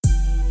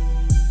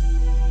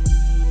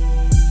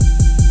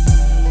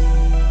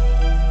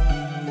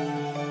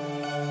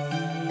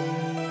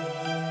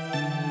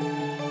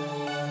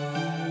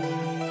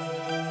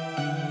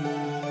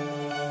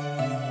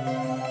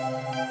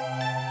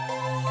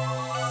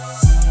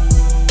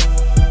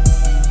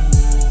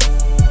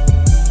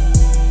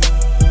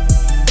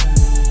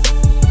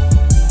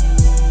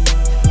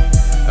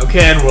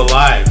Okay, and we're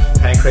live.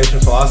 Pancreation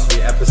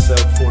Philosophy, episode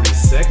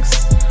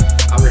 46.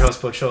 I'm your host,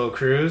 Pocholo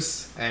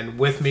Cruz, and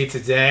with me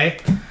today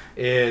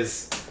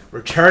is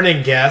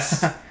returning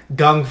guest,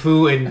 Gung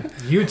Fu in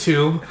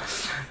YouTube,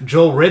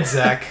 Joel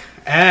Ridzek,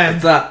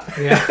 and what's up?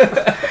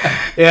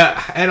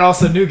 Yeah, and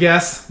also new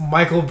guest,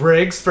 Michael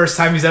Briggs. First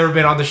time he's ever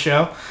been on the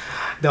show.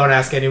 Don't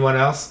ask anyone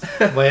else.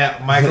 But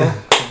yeah, Michael,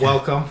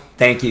 welcome.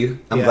 Thank you.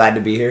 I'm glad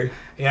to be here.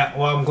 Yeah,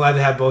 well, I'm glad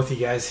to have both you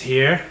guys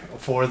here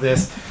for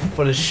this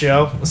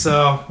show.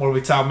 So, where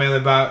we talk mainly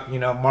about,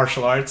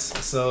 martial arts.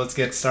 So, let's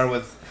get started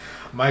with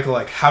Michael.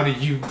 Like, how did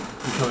you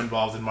become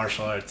involved in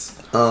martial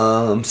arts?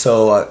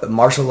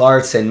 Martial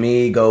arts and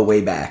me go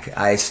way back.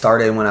 I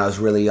started when I was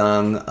really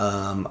young.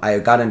 I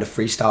got into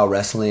freestyle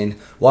wrestling.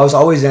 Well, I was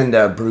always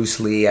into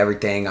Bruce Lee,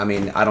 everything. I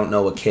mean, I don't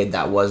know a kid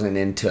that wasn't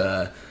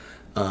into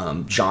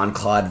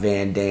Jean-Claude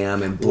Van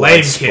Damme and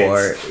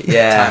Bloodsport.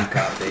 Yeah.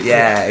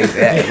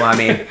 Exactly. Well, I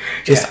mean,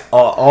 just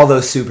all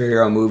those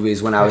superhero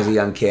movies when I was a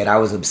young kid, I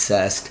was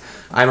obsessed.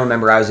 I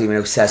remember I was even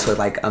obsessed with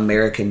like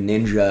American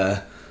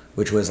Ninja,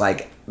 which was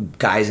like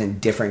guys in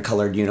different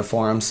colored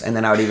uniforms, and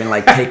then I would even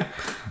like take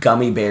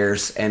gummy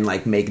bears and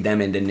like make them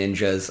into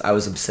ninjas. I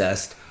was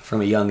obsessed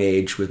from a young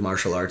age with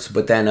martial arts.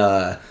 But then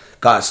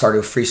got started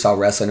with freestyle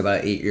wrestling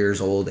about 8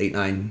 years old, 8,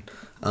 9.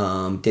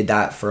 Did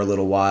that for a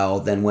little while,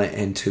 then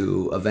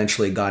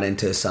eventually got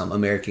into some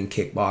American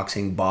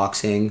kickboxing,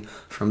 boxing,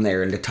 from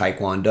there into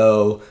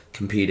Taekwondo,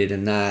 competed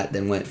in that,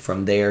 then went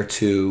from there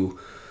to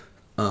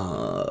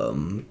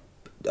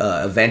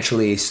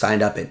eventually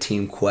signed up at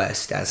Team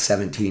Quest at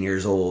 17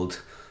 years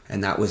old,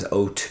 and that was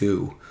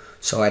 2002.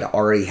 So I'd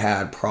already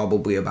had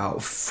probably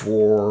about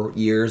 4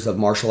 years of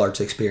martial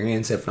arts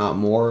experience, if not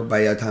more,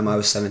 by the time I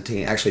was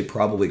 17. Actually,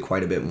 probably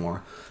quite a bit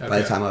more by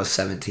the time I was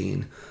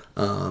 17.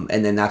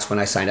 And then that's when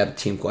I signed up at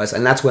Team Quest.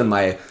 And that's when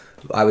I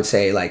would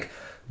say, like,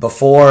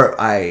 before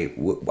I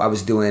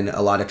was doing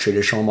a lot of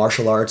traditional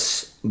martial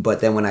arts, but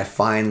then when I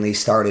finally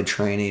started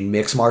training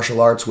mixed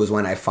martial arts was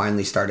when I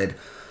finally started.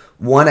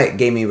 One, it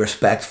gave me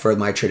respect for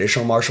my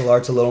traditional martial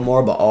arts a little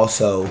more, but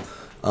also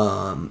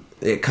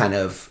it kind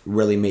of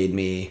really made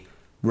me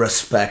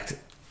respect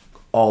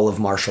all of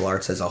martial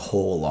arts as a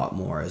whole a lot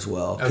more as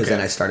well. Because then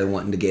I started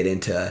wanting to get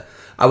into...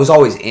 I was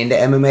always into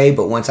MMA,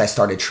 but once I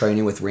started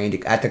training with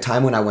Randy... At the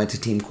time when I went to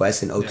Team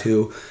Quest in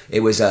 2002, it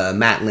was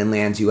Matt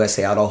Linland's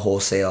USA Auto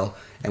Wholesale,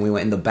 and we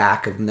went in the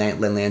back of Matt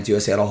Linland's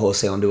USA Auto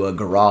Wholesale into a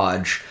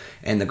garage.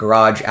 And the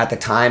garage, at the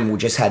time, we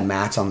just had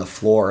mats on the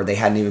floor. They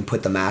hadn't even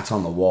put the mats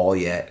on the wall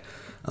yet.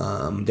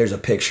 There's a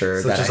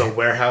picture. So it's just a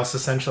warehouse,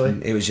 essentially?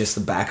 It was just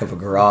the back of a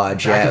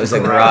garage. It was a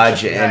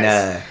garage. Nice.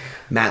 And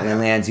Matt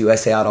Linland's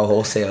USA Auto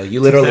Wholesale.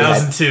 You literally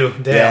 2002.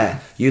 Damn. Yeah,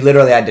 you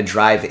literally had to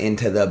drive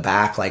into the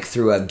back, like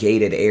through a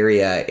gated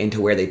area, into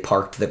where they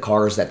parked the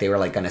cars that they were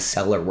like going to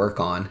sell or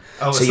work on.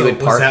 Oh, so you would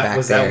park back there.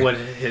 Was that what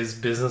his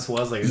business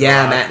was? Like,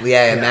 Matt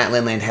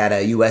Linland had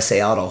a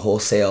USA Auto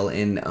Wholesale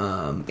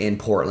in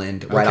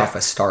Portland, right off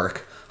of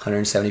Stark.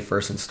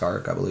 171st and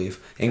Stark, I believe,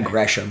 in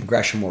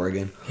Gresham,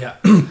 Oregon. Yeah,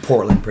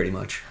 Portland, pretty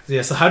much.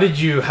 Yeah. So how did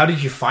you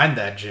find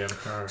that gym?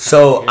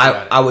 So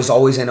I was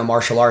always into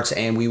martial arts,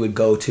 and we would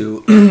go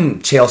to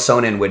Chael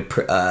Sonnen would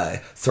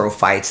throw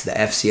fights, the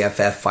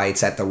FCFF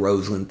fights at the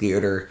Roseland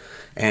Theater,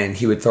 and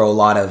he would throw a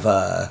lot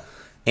of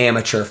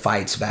amateur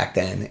fights back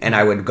then, and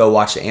I would go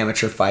watch the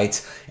amateur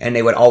fights, and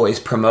they would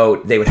always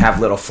promote, they would have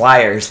little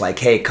flyers like,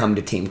 hey, come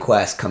to Team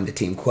Quest.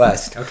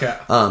 Okay.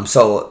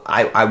 So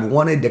I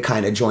wanted to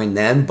kind of join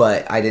them,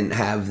 but I didn't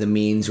have the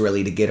means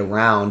really to get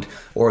around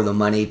or the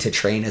money to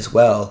train as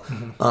well.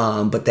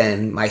 Mm-hmm. But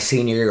then my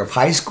senior year of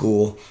high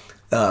school,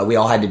 we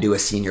all had to do a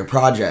senior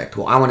project.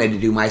 Well, I wanted to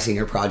do my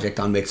senior project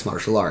on mixed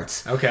martial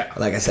arts. Okay.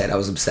 Like I said, I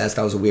was obsessed.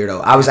 I was a weirdo.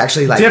 I was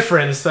actually like...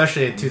 different,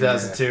 especially in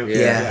 2002.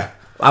 Yeah.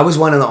 I was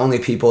one of the only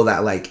people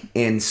that, like,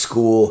 in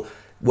school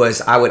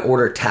I would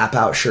order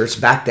tap-out shirts.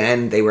 Back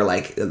then, they were,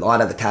 like, a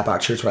lot of the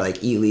tap-out shirts were,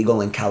 like,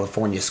 illegal in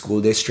California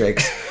school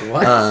districts.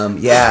 What?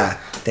 Yeah.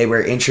 They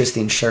were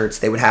interesting shirts.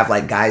 They would have,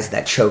 like, guys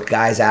that choked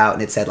guys out,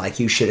 and it said, like,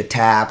 you should have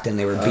tapped, and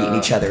they were beating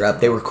each other up.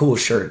 They were cool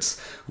shirts.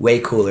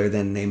 Way cooler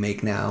than they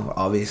make now,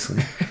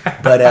 obviously.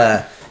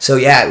 But, so,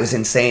 yeah, it was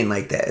insane.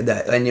 Like,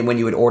 and when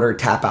you would order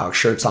tap-out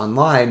shirts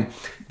online...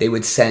 They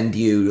would send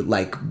you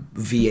like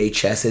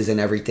VHSs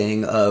and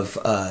everything of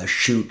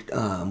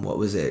what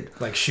was it?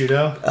 Like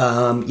Shudo?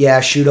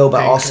 Shudo,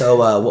 but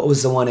also what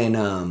was the one in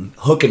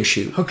Hook and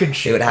Shoot? Hook and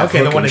Shoot. They would have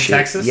the one in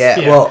Texas? Yeah,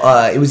 well,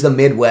 it was the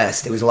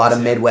Midwest. It was a lot of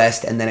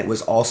Midwest, and then it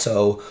was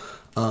also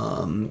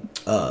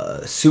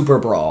Super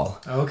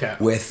Brawl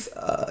with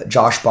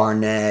Josh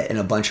Barnett and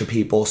a bunch of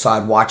people. So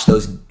I'd watch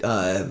those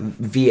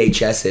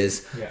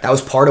VHSs. That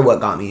was part of what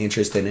got me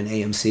interested in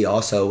AMC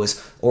also,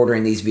 was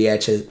ordering these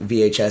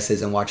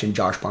VHSs and watching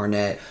Josh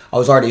Barnett. I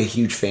was already a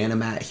huge fan of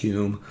Matt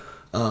Hume.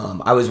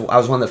 I was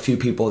one of the few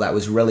people that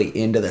was really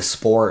into the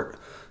sport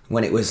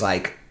when it was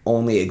like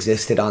only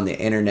existed on the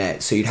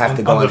internet, so you'd have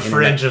to go on the internet.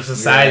 fringe of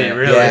society. Yeah.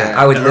 Really, Yeah,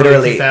 I would the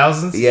literally, early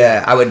 2000s.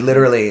 yeah, I would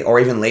literally,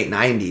 or even late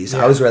 90s.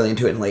 Yeah. I was really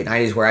into it in late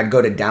 90s, where I'd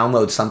go to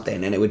download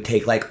something and it would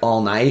take like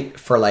all night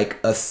for like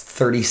a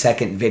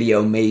 30-second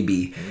video,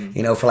 maybe,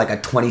 you know, for like a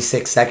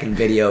 26-second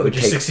video. It would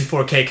With your take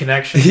 64K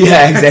connection.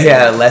 yeah, exactly.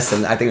 Yeah, less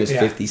than, I think it was Yeah,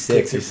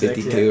 56 or 56,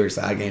 52 yeah. or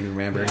so. I can't even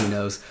remember. Who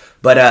knows?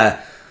 But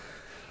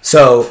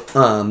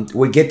so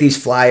we'd get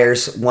these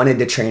flyers. Wanted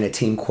to train at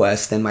Team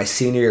Quest. Then my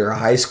senior year of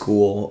high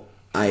school,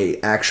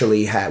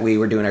 we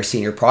were doing our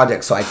senior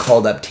project, so I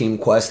called up Team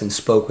Quest and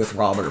spoke with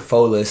Robert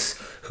Folis,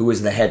 who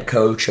was the head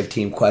coach of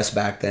Team Quest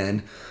back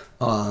then.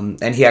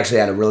 And he actually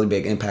had a really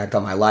big impact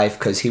on my life,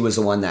 because he was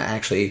the one that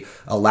actually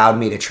allowed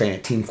me to train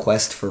at Team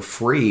Quest for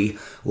free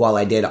while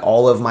I did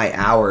all of my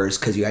hours,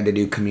 because you had to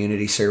do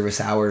community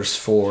service hours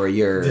for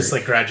your This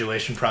like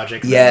graduation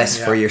project. yes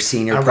thing. for Yeah. your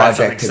senior I read project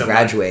something to similar.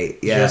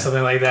 graduate. Did you have Yeah,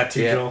 something like that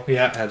too, Yeah. Joel?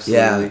 Yeah. Absolutely.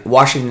 yeah.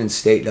 Washington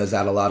State does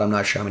that a lot. I'm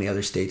not sure how many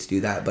other states do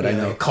that, but I Yeah,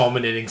 know. like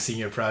culminating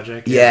senior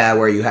project. Yeah,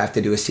 where you have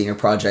to do a senior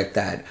project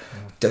that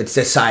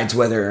decides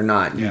whether or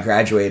not you Yeah.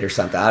 graduate or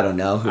something. I don't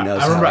know. Who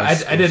knows? I remember how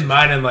it's I did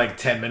mine in like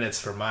 10 minutes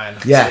for mine.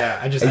 Yeah, So, yeah.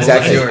 I just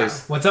exactly. I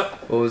just- what's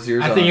up? What was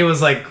yours? I think it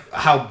was like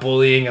how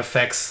bullying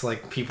affects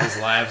like people's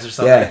lives or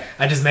something. Yeah.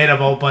 I just made up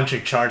a whole bunch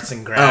of charts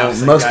and graphs. Oh,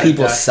 and most got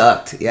people that.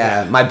 sucked.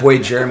 Yeah. Yeah. My boy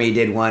Jeremy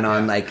did one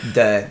on like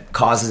the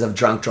causes of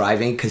drunk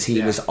driving, because he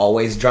Yeah. was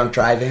always drunk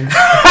driving.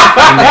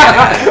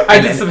 I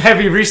did some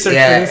heavy research for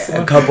this Yeah, a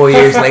one. couple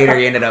years later,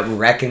 he ended up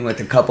wrecking with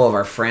a couple of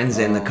our friends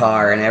in the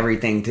car and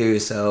everything too.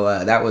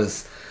 So that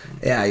was,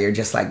 yeah, you're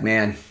just like,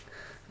 man,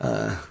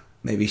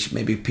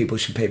 maybe people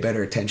should pay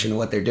better attention to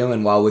what they're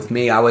doing. While with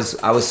me, I was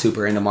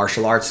super into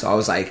martial arts, so I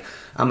was like,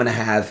 I'm gonna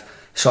have.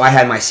 So I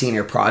had my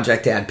senior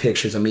project. They had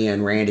pictures of me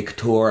and Randy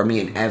Couture, me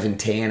and Evan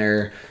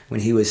Tanner when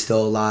he was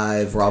still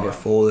alive, Robert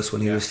Folis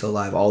when he was still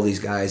alive, all these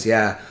guys.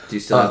 Yeah. Do you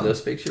still have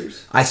those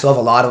pictures? I still have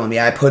a lot of them.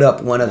 Yeah, I put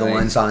up one of the Nice,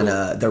 ones on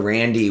cool. the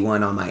Randy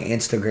one on my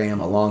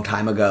Instagram a long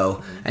time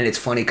ago, and it's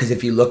funny because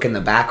if you look in the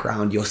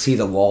background, you'll see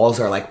the walls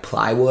are like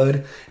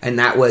plywood, and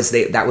that was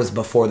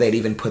before they'd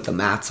even put the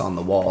mats on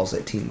the walls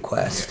at Team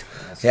Quest.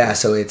 Yeah,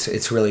 so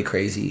it's really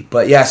crazy.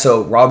 But yeah,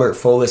 so Robert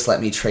Folis let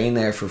me train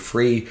there for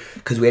free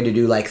because we had to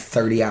do like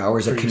 30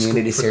 hours of For your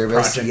community school- for the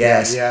service. project,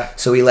 Yes. yeah.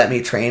 So he let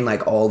me train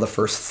like all the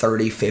first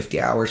 30,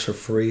 50 hours for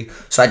free.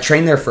 So I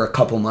trained there for a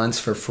couple months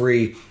for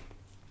free.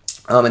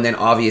 And then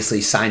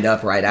obviously signed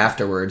up right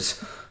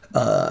afterwards,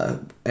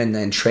 and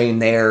then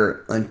trained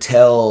there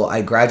until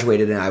I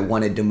graduated, and I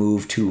wanted to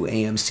move to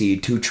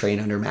AMC to train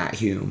under Matt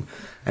Hume.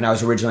 And I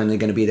was originally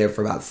going to be there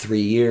for about 3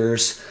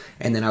 years,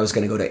 and then I was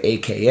going to go to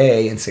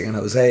AKA in San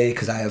Jose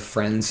because I have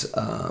friends,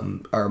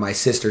 or my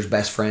sister's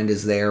best friend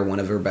is there, one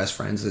of her best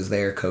friends is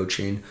there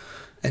coaching,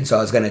 and so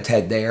I was going to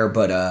head there,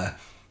 but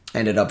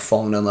ended up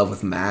falling in love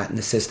with Matt and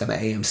the system at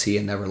AMC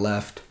and never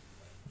left.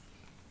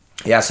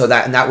 Yeah, so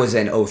that was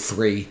in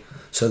 03.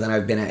 So then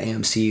I've been at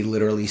AMC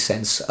literally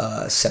since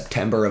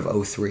September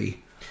of 03.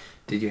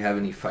 Did you have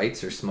any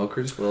fights or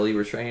smokers while you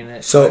were training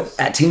at So Quest?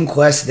 at Team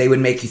Quest, they would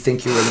make you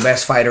think you were the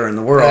best fighter in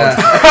the world,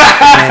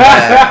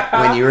 Yeah.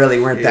 and, when you really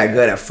weren't that Yeah.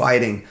 good at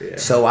fighting. Yeah.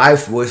 So I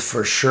was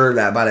for sure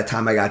that by the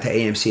time I got to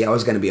AMC, I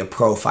was going to be a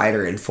pro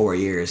fighter in 4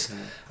 years.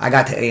 I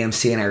got to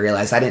AMC and I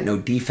realized I didn't know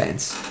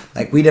defense.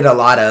 Like we did a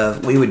lot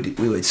of, we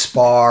would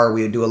spar,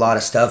 we would do a lot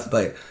of stuff,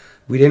 but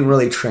we didn't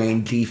really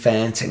train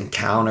defense and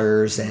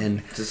counters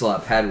and Just a lot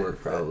of pad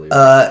work, probably.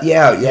 yeah.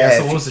 Yeah, so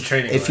if- what was the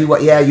training If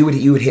like?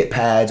 you would hit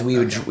pads. We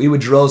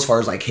would drill as far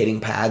as like hitting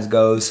pads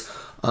goes.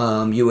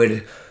 You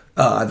would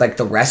like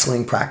the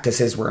wrestling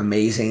practices were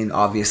amazing.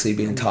 Obviously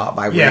being taught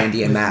by Yeah.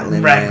 Randy and Matt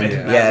Lindland. Matt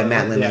Yeah,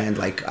 Matt Lindland, Lindland.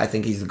 Like I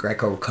think he's the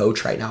Greco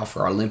coach right now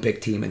for our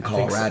Olympic team in I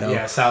think so. Colorado.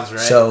 Yeah, sounds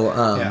right.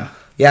 So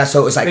yeah,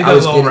 so it was like They I do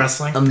was a little getting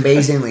wrestling.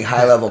 amazingly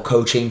high level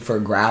coaching for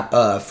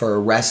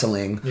for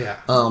wrestling. Yeah.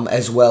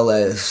 As well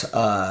as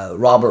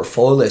Robert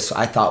Folis,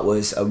 I thought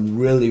was a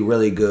really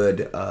really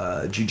good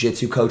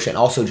jiu-jitsu coach and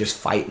also just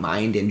fight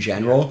mind in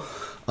general.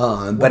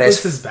 What But was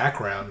as his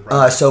background?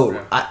 Right? so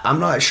I'm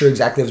not sure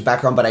exactly of his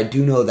background, but I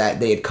do know that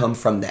they had come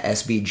from the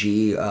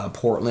SBG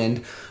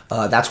Portland.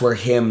 That's where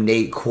him,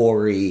 Nate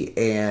Quarry,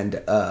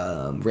 and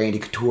Randy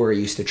Couture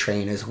used to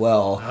train as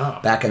well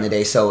back in the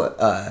day.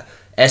 So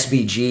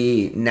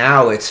SBG,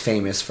 now it's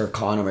famous for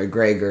Conor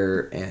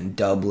McGregor and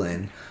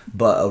Dublin,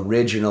 but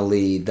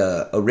originally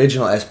the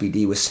original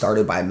SBD was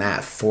started by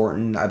Matt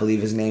Thornton, I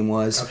believe his name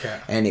was,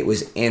 and it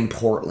was in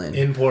Portland.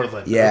 In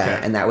Portland. Yeah,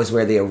 Okay. and that was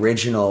where the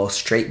original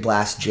Straight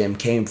Blast Gym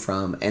came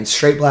from. And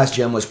Straight Blast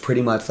Gym was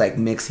pretty much like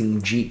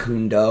mixing Jeet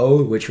Kune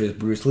Do, which was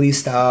Bruce Lee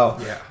style,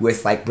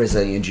 with like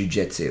Brazilian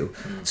Jiu-Jitsu.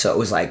 So it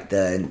was like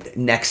the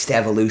next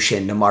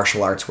evolution to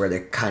martial arts where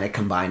they're kind of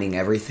combining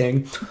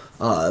everything.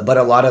 But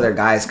a lot of their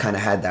guys kind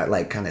of had that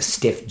like kind of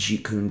stiff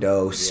Jeet Kune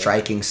Do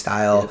striking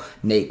style.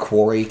 Nate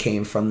Quarry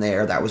came from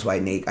there. That was why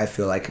Nate, I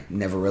feel like,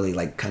 never really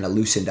like kind of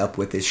loosened up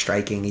with his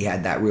striking. He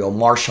had that real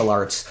martial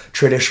arts,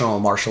 traditional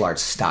martial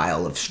arts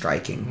style of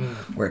striking,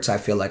 where it's, I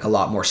feel like, a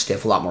lot more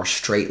stiff, a lot more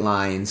straight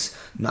lines,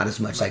 not as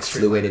much like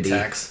straight line fluidity.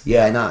 attacks.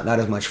 Yeah, not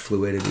as much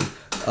fluidity.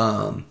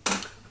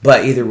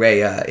 But either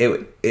way,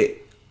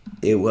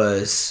 it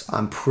was,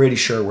 I'm pretty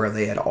sure where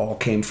they had all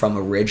came from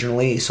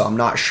originally. So I'm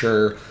not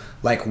sure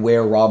like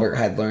where Robert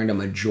had learned a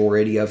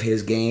majority of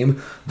his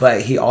game,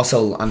 but he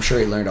also, I'm sure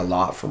he learned a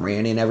lot from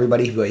Randy and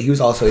everybody, but he was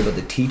also able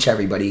to teach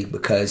everybody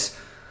because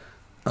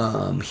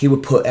he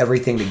would put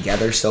everything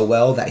together so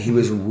well that he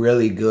was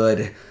really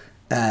good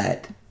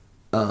at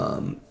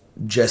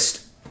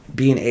just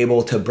being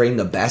able to bring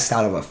the best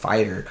out of a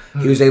fighter.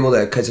 He was able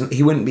to, because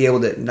he wouldn't be able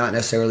to not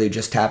necessarily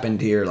just tap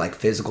into your like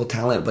physical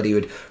talent, but he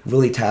would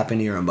really tap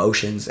into your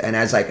emotions. And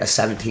as like a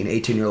 17,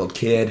 18-year-old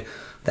kid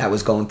that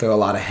was going through a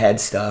lot of head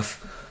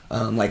stuff,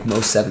 like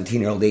most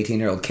 17-year-old,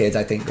 18-year-old kids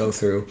I think go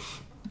through,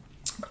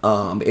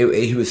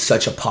 he was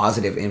such a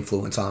positive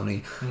influence on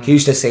me. He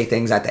used to say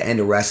things at the end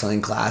of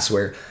wrestling class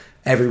where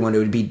everyone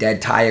would be dead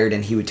tired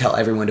and he would tell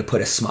everyone to put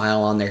a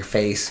smile on their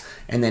face,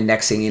 and then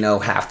next thing you know,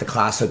 half the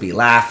class would be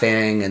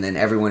laughing, and then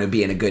everyone would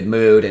be in a good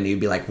mood, and he'd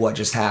be like, what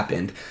just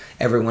happened?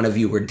 Every one of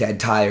you were dead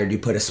tired. You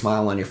put a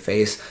smile on your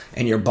face,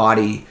 and your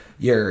body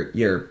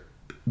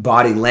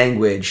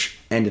language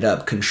ended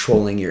up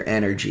controlling your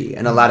energy.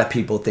 And a lot of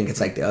people think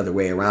it's like the other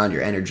way around.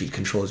 Your energy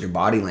controls your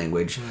body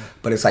language,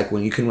 but it's like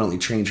when you can really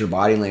change your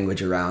body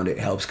language around, it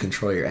helps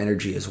control your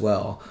energy as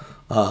well.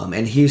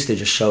 And he used to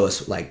just show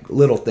us like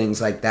little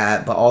things like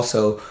that, but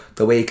also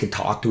the way he could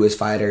talk to his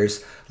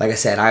fighters. Like I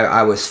said,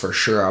 I was for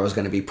sure I was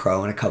going to be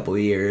pro in a couple of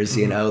years,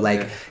 you know,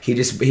 like he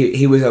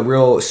was a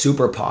real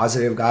super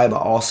positive guy,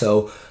 but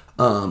also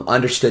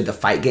understood the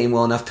fight game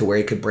well enough to where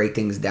he could break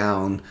things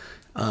down.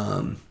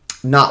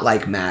 Not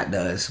like Matt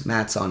does.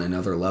 Matt's on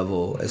another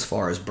level as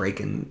far as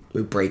breaking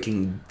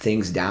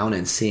things down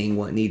and seeing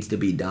what needs to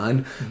be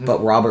done.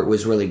 But Robert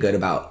was really good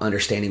about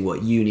understanding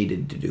what you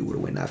needed to do to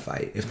win that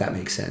fight, if that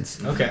makes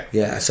sense. Okay.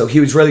 Yeah, so he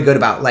was really good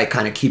about like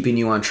kind of keeping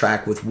you on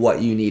track with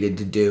what you needed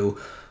to do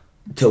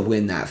to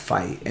win that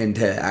fight, and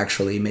to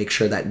actually make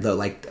sure that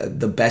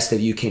the best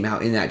of you came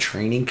out in that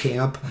training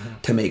camp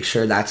to make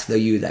sure that's the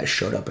you that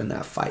showed up in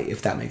that fight,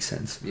 if that makes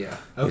sense. Yeah.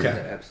 Okay.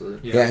 Yeah,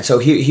 absolutely. Yeah, so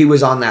he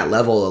was on that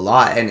level a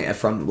lot, and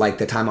from like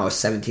the time I was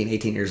 17,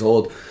 18 years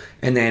old,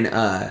 and then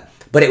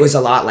but it was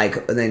a lot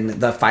like then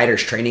the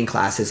fighters training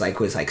classes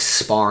was like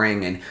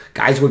sparring, and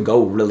guys would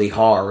go really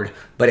hard,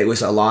 but it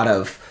was a lot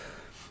of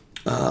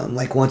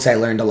like once I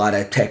learned a lot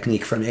of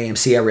technique from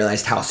AMC, I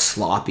realized how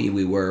sloppy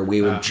we were.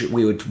 We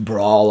would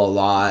brawl a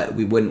lot.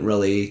 We wouldn't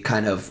really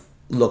kind of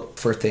look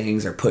for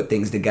things or put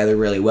things together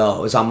really well.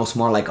 It was almost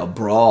more like a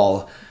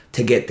brawl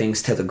to get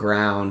things to the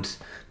ground,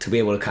 to be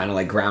able to kind of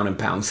like ground and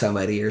pound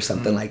somebody or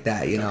something like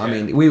that. You know, okay.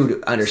 I mean, we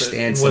would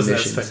understand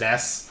submissions. Was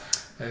that finesse?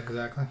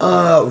 Exactly.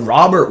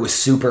 Robert was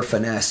super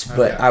finesse,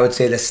 but I would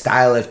say the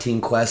style of Team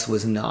Quest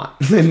was not.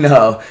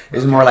 No, it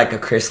was more like a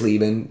Chris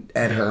Lieben,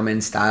 Ed Herman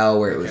style,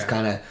 where it was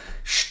kind of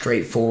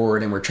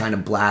straightforward and we're trying to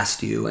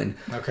blast you. And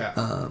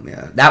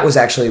that was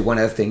actually one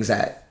of the things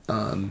that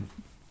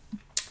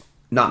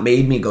not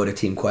made me go to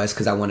Team Quest,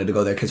 because I wanted to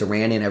go there because of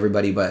Randy and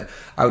everybody, but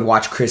I would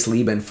watch Chris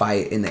Lieben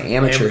fight in the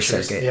amateur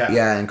circuit.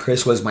 Yeah, and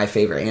Chris was my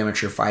favorite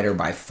amateur fighter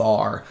by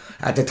far.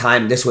 At the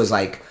time, this was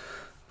like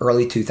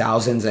early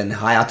 2000s, and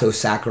Hayato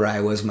Sakurai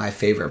was my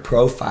favorite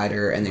pro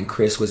fighter, and then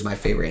Chris was my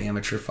favorite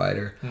amateur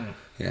fighter.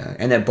 Yeah,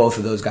 and then both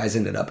of those guys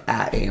ended up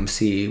at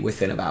AMC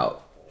within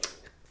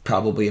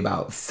probably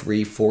about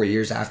 3-4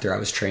 years after I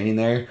was training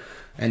there.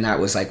 And that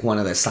was like one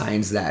of the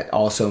signs that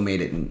also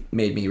made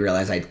me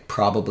realize I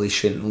probably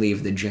shouldn't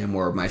leave the gym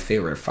where my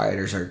favorite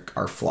fighters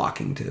are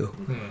flocking to.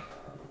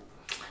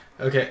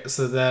 Okay,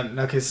 so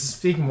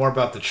speaking more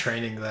about the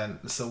training then,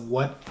 so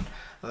what,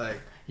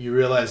 like, you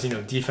realize,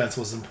 defense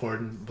was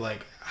important,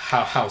 like,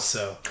 how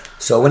so?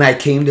 So when I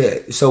came to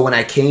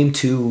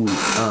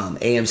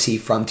AMC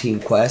from Team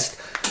Quest,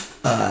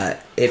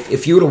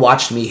 if you would have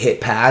watched me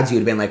hit pads, you'd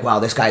have been like, wow,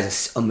 this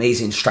guy's an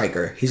amazing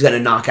striker. He's going to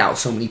knock out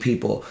so many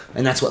people.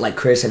 And that's what like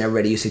Chris and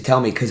everybody used to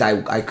tell me, because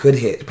I could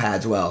hit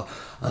pads well.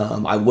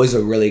 I was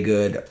a really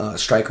good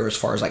striker as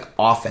far as like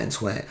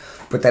offense went.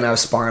 But then I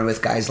was sparring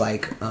with guys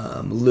like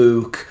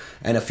Luke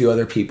and a few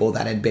other people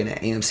that had been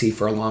at AMC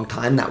for a long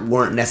time that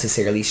weren't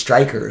necessarily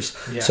strikers.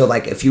 Yeah. So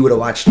like if you would have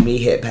watched me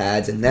hit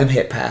pads and them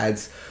hit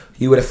pads,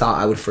 you would have thought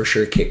I would for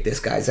sure kick this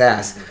guy's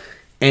ass.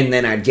 And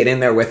then I'd get in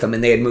there with them,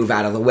 and they'd move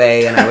out of the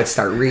way, and I would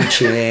start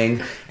reaching,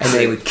 and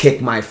they would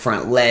kick my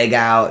front leg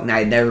out, and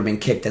I'd never been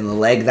kicked in the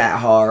leg that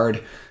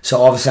hard. So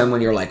all of a sudden, when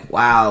you're like,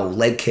 wow,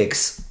 leg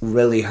kicks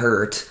really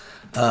hurt,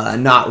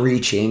 not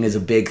reaching is a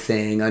big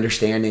thing.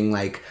 Understanding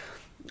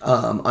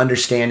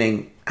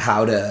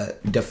how to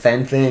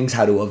defend things,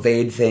 how to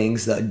evade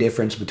things, the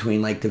difference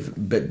between like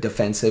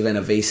defensive and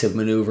evasive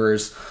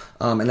maneuvers,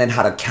 and then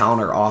how to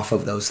counter off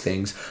of those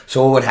things.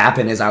 So what would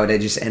happen is I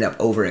would just end up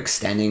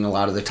overextending a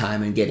lot of the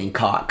time and getting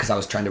caught because I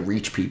was trying to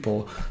reach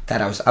people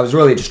that I was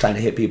really just trying to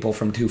hit people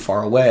from too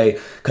far away,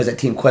 because at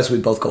Team Quest we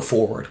both go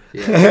forward.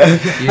 Yeah.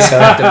 You just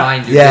have to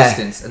mind your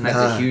distance, and that's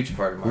a huge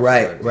part of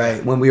martial arts.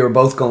 Right. When we were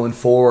both going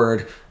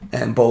forward,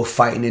 and both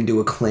fighting into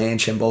a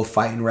clinch and both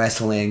fighting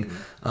wrestling.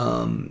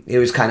 It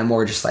was kind of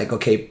more just like,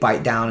 okay,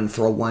 bite down and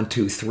throw 1,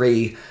 2,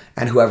 3,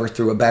 and whoever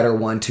threw a better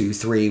 1, 2,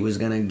 3 was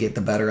gonna get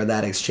the better of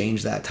that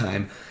exchange that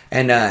time.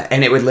 And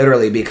it would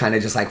literally be kind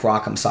of just like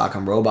Rock'em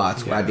Sock'em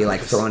Robots, where I'd be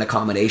like throwing a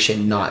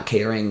combination, not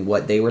caring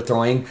what they were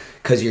throwing,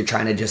 because you're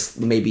trying to just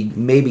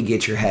maybe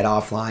get your head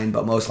offline,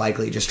 but most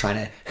likely just trying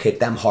to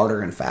hit them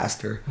harder and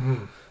faster.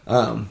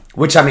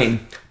 Which, I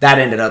mean, that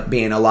ended up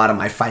being a lot of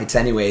my fights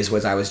anyways,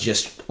 was I was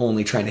just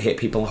only trying to hit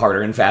people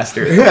harder and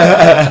faster.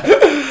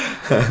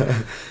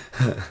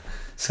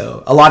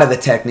 So a lot of the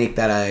technique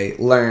that I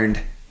learned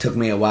took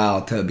me a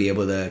while to be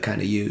able to kind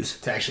of use.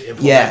 To actually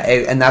implement.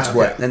 Yeah, and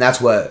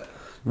that's what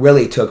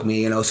really took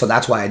me, so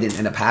that's why I didn't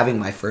end up having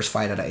my first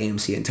fight at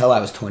AMC until I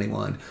was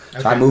 21.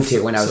 So I moved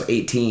here when I was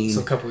 18.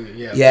 So a couple,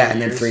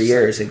 and then 3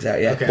 years,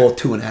 exactly. Yeah, okay. both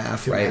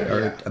 2.5, right? Yeah.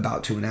 Or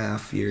about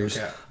 2.5 years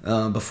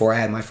before I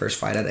had my first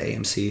fight at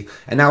AMC.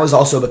 And that was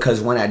also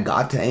because when I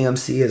got to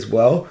AMC as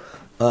well,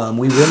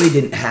 we really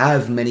didn't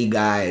have many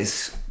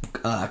guys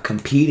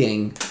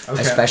competing,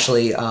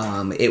 especially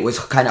it was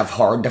kind of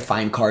hard to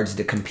find cards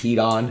to compete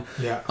on.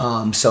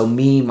 So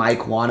me,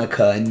 Mike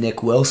Wanaka, and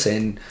Nick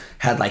Wilson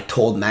had like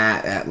told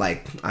Matt at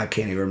like, I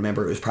can't even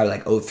remember, it was probably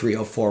like 03,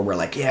 04, we're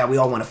like, yeah, we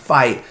all want to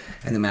fight.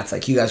 And then Matt's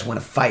like, you guys want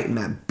to fight? And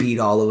Matt beat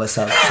all of us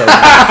up so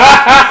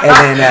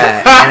bad.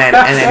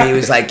 and then he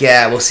was like,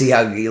 yeah, we'll see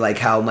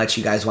how much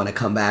you guys want to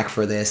come back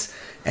for this.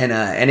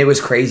 And it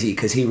was crazy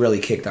because he really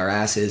kicked our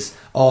asses,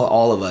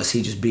 all of us.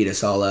 He just beat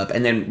us all up.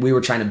 And then we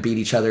were trying to beat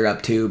each other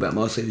up too, but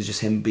mostly it was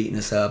just him beating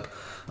us up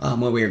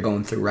when we were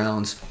going through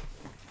rounds.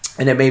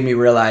 And it made me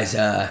realize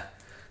that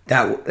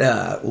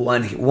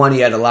one, he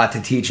had a lot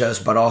to teach us,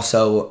 but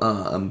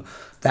also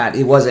that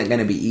it wasn't going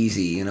to be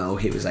easy.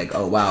 He was like,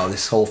 oh, wow,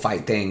 this whole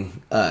fight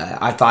thing,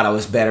 I thought I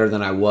was better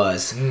than I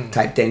was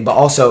type thing. But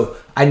also,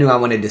 I knew I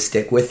wanted to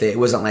stick with it. It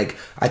wasn't like,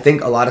 I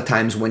think a lot of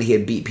times when he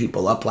had beat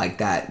people up like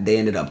that, they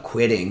ended up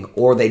quitting,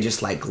 or they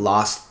just like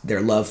lost their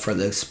love for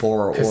the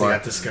sport, or they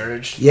got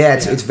discouraged. Yeah,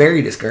 it's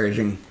very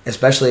discouragation,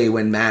 especially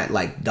when Matt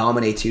like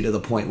dominates you to the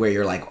point where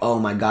you're like, oh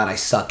my god, I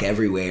suck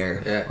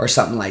everywhere, or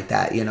something like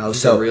that.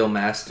 He's a real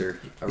master.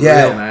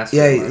 Real master.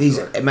 Yeah, he's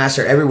a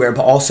master everywhere.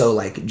 But also,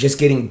 like, just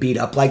getting beat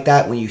up like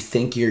that when you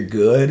think you're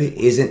good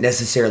isn't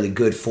necessarily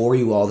good for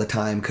you all the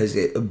time.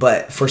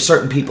 But for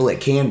certain people,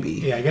 it can be.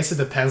 Yeah, I guess it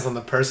depends on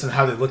the person,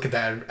 how they look at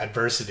that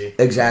adversity.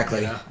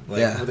 Exactly. Do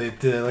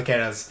they look at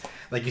it as,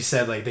 like you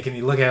said, like they can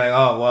look at it like,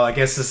 oh, well, I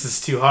guess this is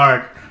too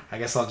hard, I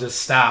guess I'll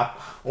just stop.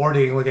 Or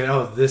they can look at,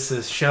 oh,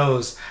 this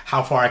shows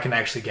how far I can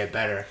actually get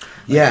better.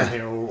 From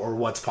here, or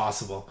what's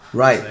possible.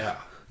 Right. So,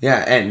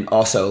 yeah, and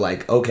also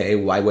like, okay,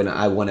 why wouldn't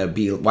I want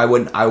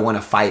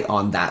to fight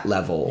on that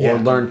level or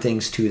learn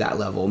things to that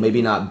level?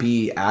 Maybe not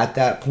be at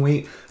that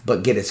point,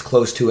 but get as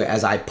close to it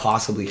as I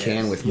possibly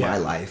can with my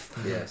life.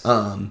 Yes.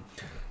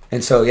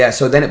 And so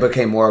then it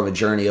became more of a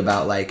journey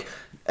about like,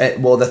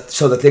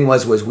 the thing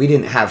was we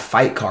didn't have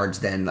fight cards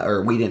then,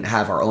 or we didn't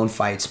have our own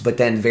fights. But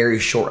then very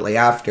shortly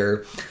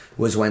after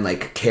was when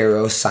like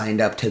Caro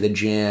signed up to the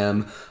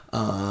gym.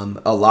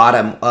 A lot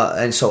of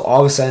and so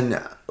all of a sudden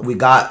we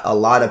got a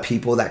lot of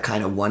people that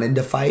kind of wanted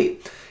to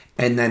fight.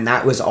 And then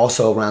that was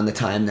also around the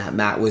time that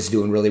Matt was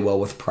doing really well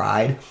with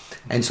Pride.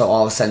 And so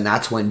all of a sudden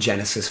that's when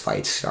Genesis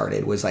fights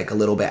started, was like a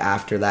little bit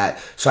after that.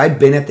 So I'd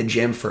been at the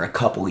gym for a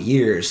couple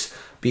years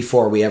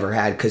before we ever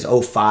had, because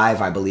 05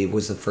 I believe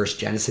was the first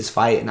Genesis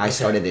fight, and I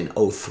started in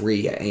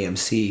 03 at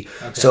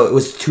AMC. So it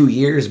was 2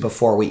 years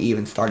before we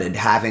even started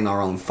having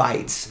our own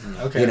fights.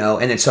 And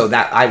then so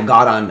that I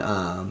got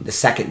on the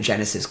second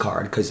Genesis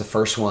card, because the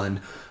first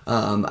one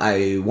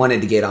I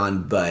wanted to get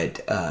on, but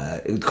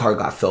the card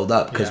got filled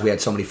up because we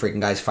had so many freaking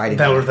guys fighting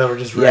that were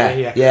just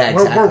ready.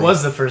 Exactly. Where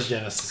was the first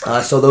Genesis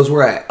card? So those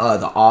were at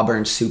the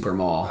Auburn Super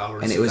Mall,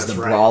 and it was the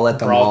Brawl at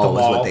the Mall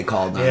was what they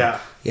called them.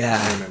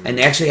 Yeah, and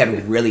they actually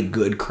had really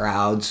good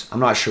crowds. I'm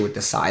not sure what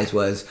the size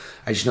was.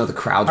 I just know the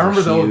crowds were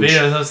huge. I remember the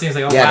old videos. Those things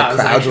like, oh wow,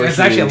 the crowds were huge. It's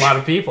actually a lot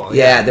of people.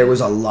 Yeah, there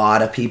was a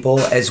lot of people,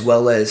 as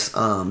well as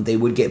they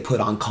would get put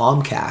on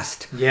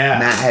Comcast. Yeah.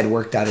 Matt had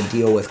worked out a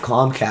deal with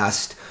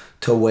Comcast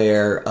to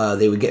where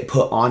they would get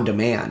put on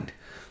demand.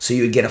 So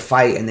you would get a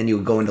fight, and then you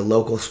would go into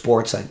local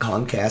sports like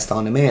Comcast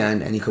on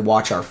demand, and you could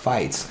watch our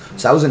fights.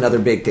 So that was another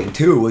big thing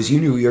too, was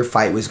you knew your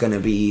fight was going to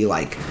be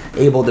like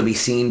able to be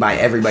seen by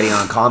everybody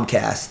on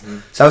Comcast.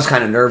 So that was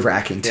kind of nerve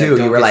wracking too.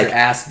 Don't you were get like your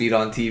ass beat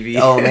on TV.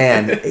 Oh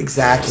man,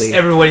 exactly. Just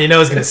everyone you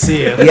know is going to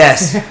see you.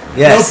 Yes.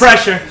 No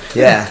pressure.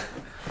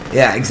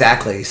 Yeah,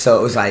 exactly. So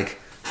it was like,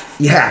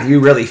 yeah, you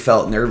really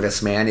felt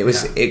nervous, man. It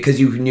was because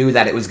you knew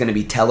that it was going to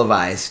be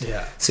televised.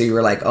 Yeah. So you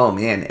were like, oh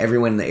man,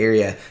 everyone in the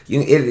area.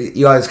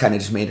 You always kind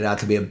of just made it out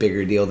to be a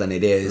bigger deal than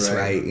it is,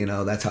 right?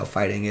 That's how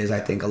fighting is.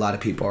 I think a lot of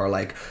people are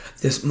like,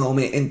 this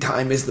moment in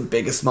time is the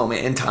biggest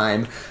moment in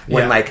time,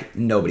 when like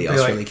nobody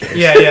else really cares.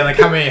 Yeah. Like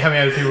how many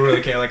other people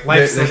really care? Like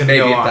life's still going to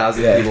go on.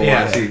 1,000 people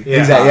watching.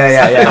 Exactly.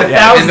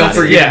 Yeah. And they'll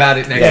forget about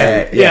it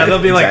next week. Yeah,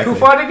 they'll be like, who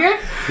fought again?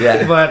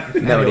 Yeah. But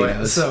nobody anyway,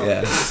 knows.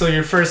 So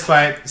your first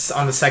fight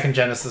on the second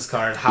Genesis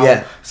card, how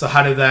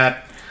did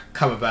that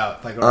come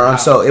about? Like, or how?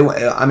 So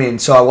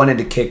I wanted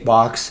to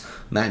kickbox.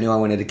 Matt knew I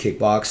wanted to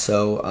kickbox,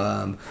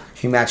 so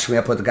he matched me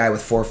up with a guy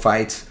with 4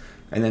 fights,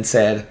 and then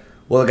said,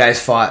 "Well, the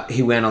guys fought.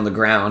 He went on the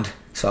ground."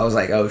 So I was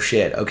like, "Oh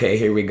shit! Okay,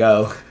 here we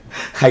go."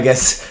 I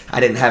guess I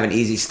didn't have an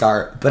easy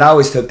start, but I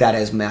always took that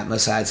as Matt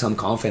must have had some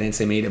confidence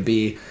in me to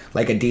be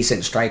like a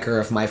decent striker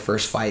if my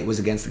first fight was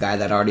against a guy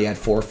that already had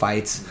 4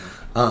 fights.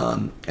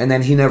 And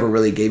then he never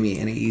really gave me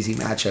any easy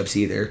matchups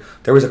either.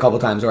 There was a couple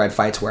times where I had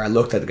fights where I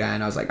looked at the guy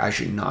and I was like, I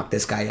should knock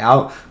this guy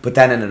out, but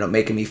that ended up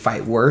making me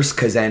fight worse,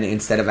 because then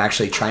instead of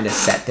actually trying to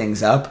set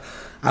things up,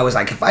 I was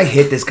like, if I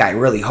hit this guy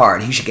really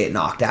hard, he should get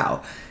knocked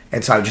out.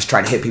 And so I would just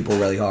try to hit people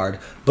really hard.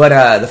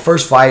 But the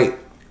first fight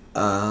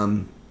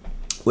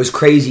was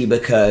crazy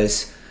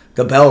because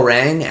the bell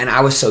rang and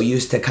I was so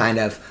used to kind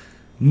of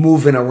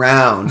moving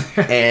around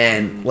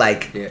and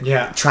like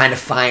trying to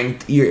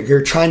find,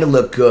 you're trying to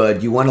look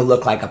good. You want to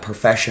look like a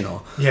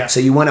professional. Yeah. So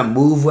you want to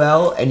move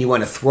well and you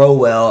want to throw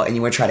well and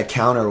you want to try to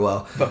counter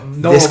well. But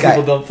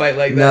people don't fight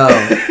like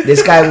that. No,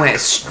 this guy went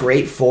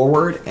straight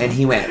forward and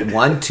he went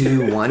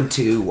 1-2,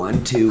 1-2,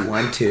 1-2,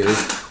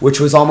 1-2, which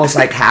was almost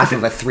like half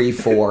of a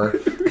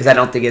 3-4 because I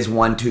don't think his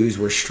 1-2s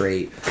were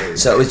straight.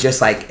 So it was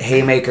just like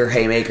haymaker,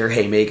 haymaker,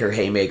 haymaker,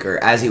 haymaker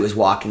as he was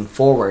walking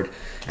forward.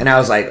 And I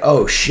was like,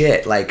 oh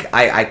shit, like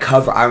I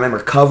remember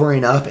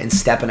covering up and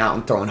stepping out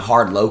and throwing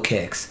hard low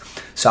kicks.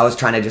 So I was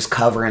trying to just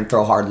cover and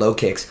throw hard low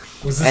kicks.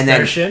 Was this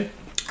their shin?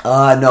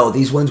 No,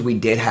 these ones we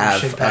did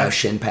have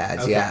shin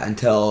pads, okay. yeah,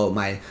 until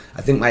I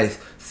think my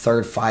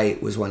third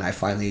fight was when I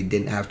finally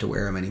didn't have to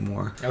wear them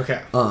anymore. Okay.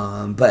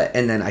 And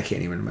then I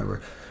can't even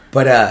remember.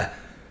 But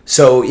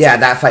so yeah,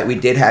 that fight we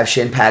did have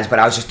shin pads, but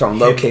I was just throwing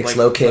low kicks,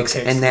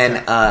 and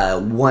then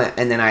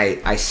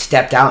I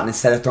stepped out and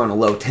instead of throwing a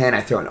low 10,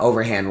 I threw an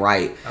overhand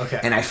right,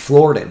 and I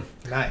floored him.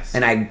 Nice.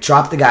 And I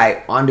dropped the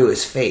guy onto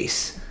his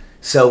face.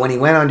 So when he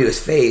went onto his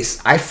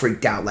face, I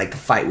freaked out like the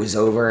fight was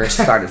over.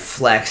 Started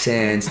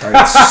flexing,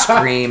 started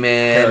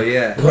screaming. Hell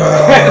yeah.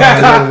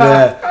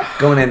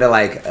 Going into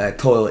like a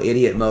total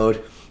idiot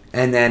mode.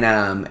 And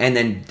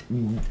then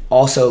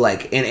also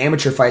like in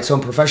amateur fights, so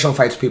in professional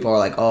fights, people are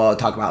like, oh,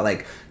 talk about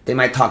like, they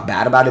might talk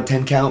bad about a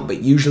 10 count,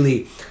 but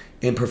usually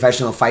in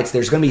professional fights,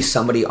 there's going to be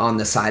somebody on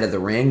the side of the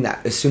ring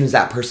that as soon as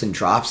that person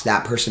drops,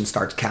 that person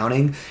starts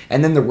counting.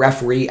 And then the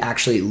referee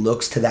actually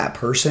looks to that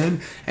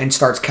person and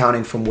starts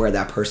counting from where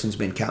that person's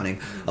been counting.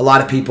 A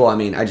lot of people, I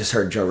mean, I just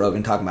heard Joe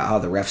Rogan talking about how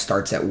the ref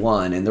starts at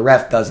 1, and the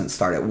ref doesn't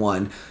start at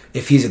 1.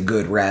 If he's a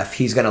good ref,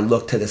 he's going to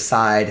look to the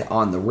side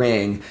on the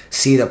ring,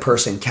 see the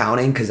person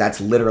counting, because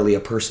that's literally a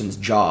person's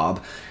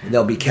job.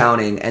 They'll be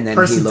counting, and then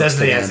person he looks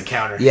to them. as a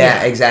counter.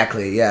 Yeah,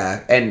 exactly,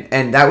 yeah.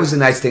 And that was the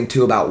nice thing,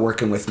 too, about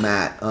working with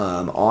Matt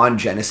on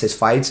Genesis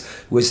fights,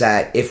 was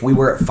that if we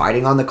were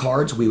fighting on the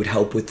cards, we would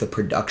help with the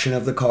production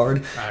of the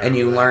card. And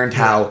you learned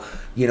how...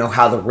 You know,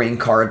 how the ring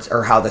cards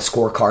or how the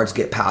scorecards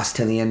get passed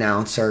to the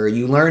announcer.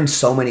 You learn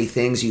so many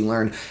things. You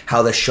learn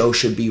how the show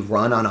should be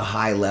run on a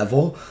high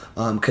level.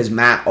 Because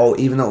Matt,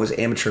 even though it was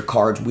amateur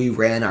cards, we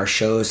ran our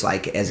shows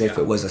like as if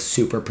it was a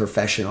super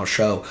professional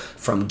show.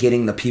 From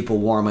getting the people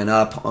warming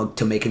up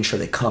to making sure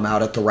they come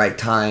out at the right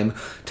time,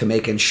 to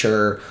making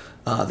sure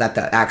that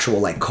the actual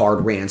like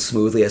card ran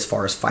smoothly as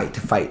far as fight to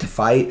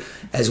fight,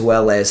 as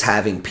well as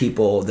having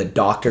people, the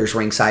doctors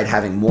ringside,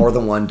 having more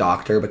than one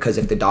doctor, because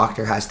if the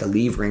doctor has to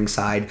leave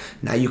ringside,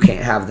 now you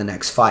can't have the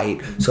next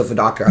fight. So if a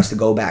doctor has to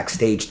go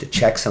backstage to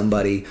check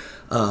somebody,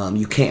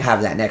 you can't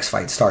have that next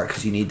fight start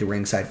because you need the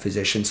ringside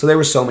physician. So there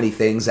were so many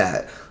things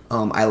that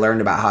I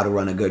learned about how to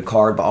run a good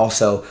card, but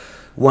also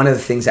one of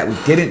the things that we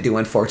didn't do,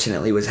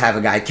 unfortunately, was have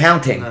a guy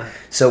counting.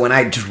 So when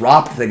I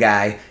dropped the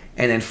guy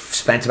and then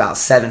spent about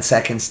 7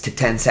 seconds to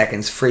 10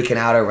 seconds freaking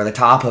out over the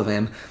top of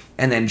him,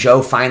 and then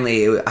Joe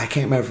finally, I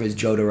can't remember if it was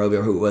Joe DeRoby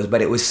or who it was,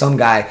 but it was some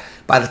guy.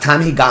 By the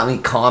time he got me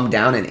calmed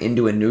down and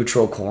into a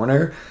neutral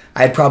corner,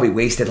 I had probably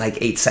wasted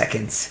like 8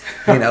 seconds,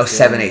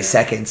 7-8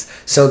 seconds.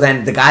 So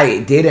then the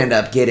guy did end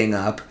up getting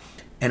up,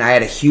 and I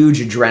had a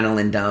huge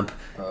adrenaline dump.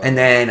 And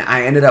then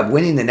I ended up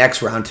winning the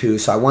next round too.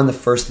 So I won the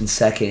first and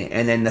second.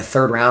 And then the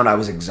third round, I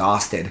was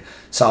exhausted.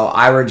 So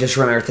I just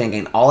remember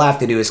thinking, all I have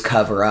to do is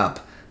cover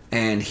up,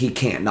 and he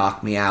can't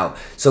knock me out.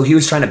 So he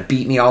was trying to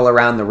beat me all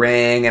around the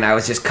ring, and I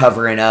was just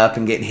covering up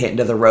and getting hit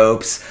into the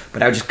ropes.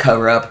 But I would just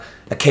cover up.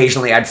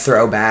 Occasionally I'd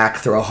throw back,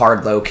 throw a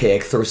hard low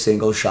kick, throw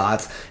single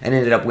shots, and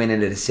ended up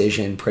winning a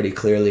decision pretty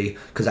clearly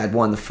because I'd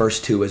won the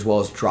first two as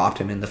well as dropped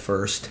him in the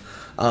first.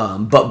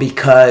 But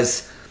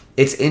because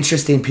it's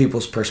interesting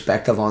people's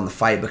perspective on the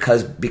fight,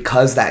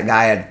 because that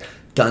guy had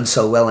done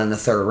so well in the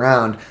third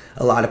round,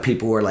 a lot of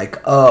people were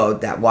like, oh,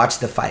 that watched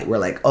the fight were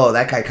like, oh,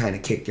 that guy kind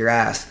of kicked your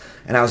ass.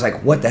 And I was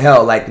like, what the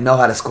hell? Like, know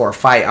how to score a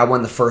fight. I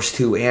won the first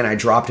 2 and I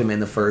dropped him in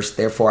the first.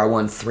 Therefore, I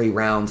won 3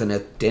 rounds in a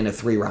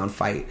 3-round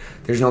fight.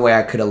 There's no way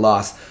I could have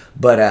lost.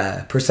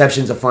 But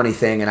perception's a funny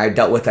thing, and I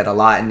dealt with that a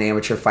lot in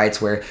amateur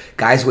fights where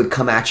guys would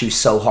come at you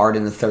so hard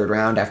in the 3rd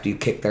round after you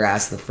kicked their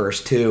ass the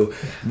first 2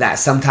 that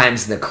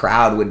sometimes the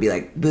crowd would be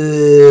like,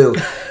 boo.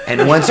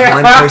 And once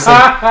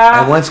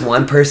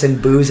one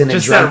person boos in a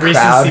Just drunk that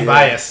recency crowd,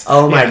 bias.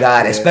 oh my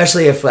God,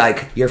 especially if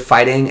like you're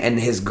fighting and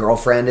his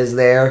girlfriend is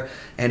there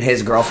and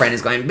his girlfriend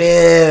is going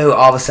boo,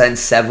 all of a sudden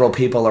several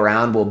people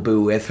around will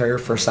boo with her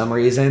for some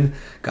reason.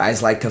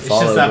 Guys like to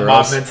follow It's just that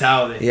girls. mob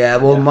mentality. Yeah,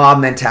 well, mob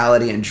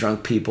mentality and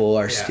drunk people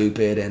are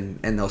stupid, and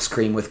they'll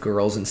scream with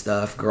girls and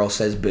stuff. Girl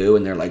says boo,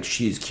 and they're like,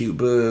 she's cute,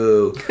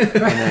 boo. And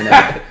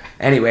then,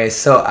 anyways,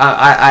 so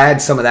I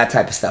had some of that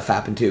type of stuff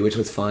happen too, which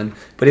was fun.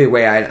 But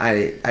anyway,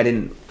 I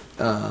didn't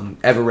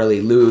ever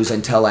really lose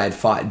until I had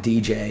fought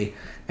DJ.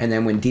 And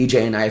then when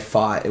DJ and I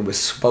fought, it was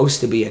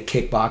supposed to be a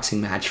kickboxing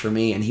match for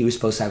me, and he was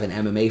supposed to have an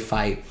MMA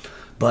fight.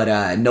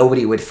 But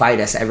nobody would fight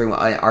us.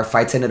 Our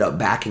fights ended up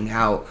backing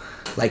out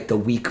like the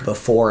week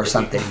before or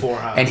something.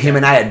 And him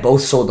and I had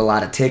both sold a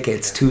lot of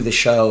tickets to the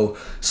show.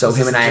 So Was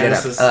him this and I the ended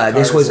up. Genesis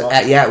This was card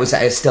as well? it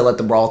was still at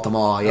the Brawl at the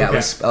Mall. Yeah, Okay. it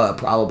was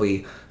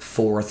probably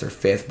 4th or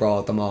 5th Brawl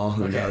at the Mall.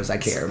 Who knows? I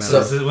can't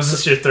remember. So was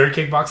this your 3rd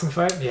kickboxing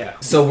fight? Yeah.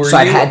 So were So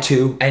you? I had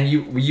 2. And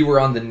you were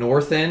on the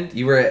north end.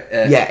 You were at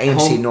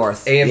AMC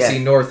North. AMC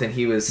Yeah. North, and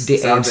he was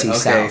AMC okay.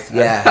 South.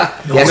 Yeah.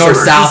 North North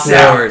versus South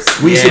South.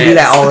 Wars. We used to do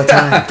that all the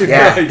time.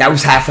 Yeah, Right. that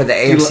was half of the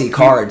AMC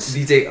cards.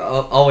 DJ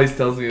always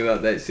tells me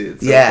about that shit.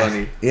 It's so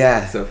funny.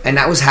 Yeah. So and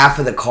that was half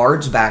of the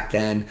cards back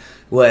then.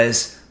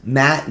 Was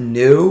Matt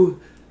knew,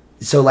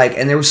 so like,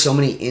 and there was so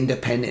many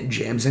independent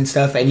gyms and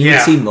stuff, and you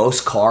would see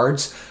most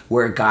cards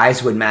where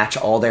guys would match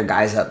all their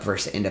guys up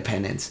versus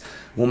independents.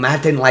 Well,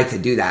 Matt didn't like to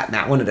do that.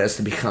 Matt wanted us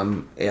to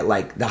become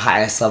like the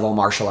highest level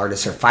martial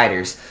artists or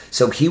fighters.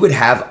 So he would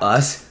have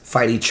us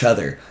fight each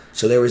other.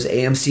 So there was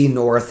AMC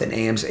North and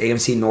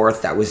AMC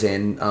North that was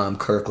in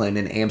Kirkland,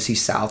 and AMC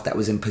South that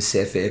was in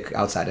Pacific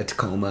outside of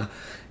Tacoma.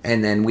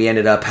 And then we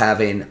ended up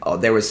having,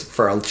 there was,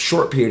 for a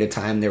short period of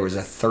time, there was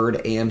a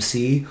 3rd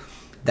AMC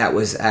that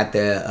was at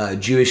the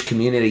Jewish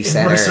Community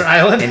Center. Mercer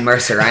Island? In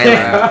Mercer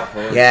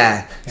Island.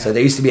 Yeah. So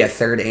there used to be a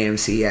 3rd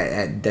AMC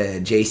at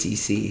the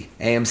JCC.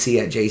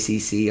 AMC at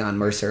JCC on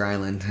Mercer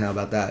Island. How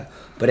about that?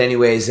 But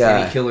anyways.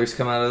 any killers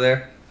come out of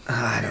there?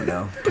 I don't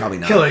know. Probably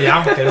not. Killer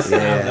yarmulkes.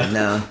 Yeah,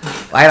 no.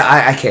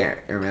 I can't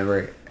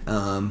remember.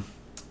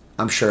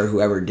 I'm sure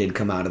whoever did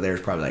come out of there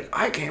is probably like,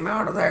 I came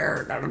out of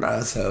there. Da, da, da.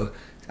 So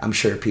I'm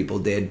sure people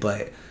did.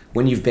 But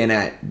when you've been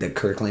at the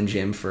Kirkland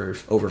gym for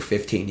over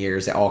 15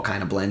 years, it all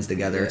kind of blends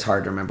together. Yeah. It's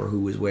hard to remember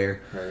who was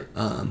where.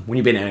 Right. When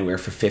you've been anywhere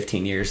for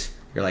 15 years,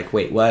 you're like,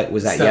 wait, what?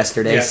 Was that So-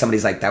 yesterday? yeah.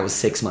 Somebody's like, that was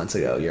 6 months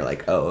ago. You're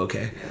like, oh,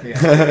 okay.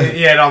 Yeah.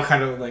 It all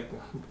kind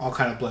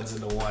of blends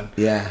into one.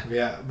 Yeah.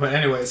 Yeah. But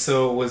anyway,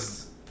 so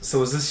was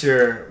this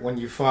your, when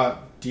you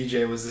fought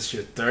DJ, was this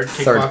your 3rd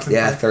kickboxing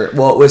fight? Third.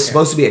 Well, it was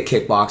supposed to be a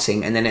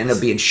kickboxing, and then it ended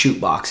up being shoot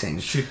boxing,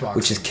 Shootboxing,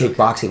 which is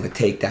kickboxing with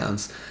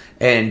takedowns.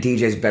 And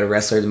DJ's a better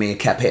wrestler than me and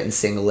kept hitting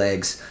single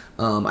legs.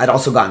 I'd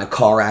also gotten a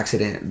car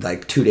accident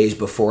like 2 days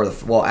before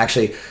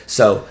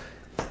so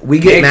we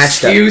get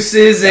matched up.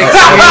 Excuses. Okay,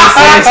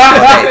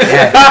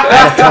 yeah.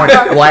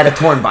 I had a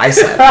torn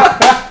bicep.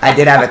 I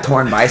did have a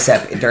torn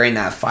bicep during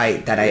that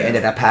fight that I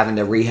ended up having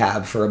to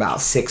rehab for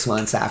about 6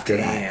 months after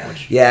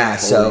that. Yeah,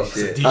 so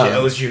shit. DJ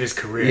owes you his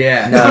career.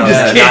 Yeah. no, I'm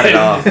just not kidding.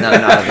 at all. No,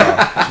 not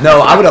at all.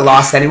 No, I would have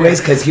lost anyways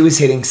because he was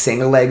hitting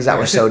single legs that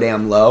were so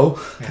damn low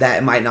that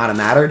it might not have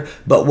mattered.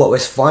 But what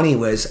was funny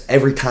was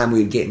every time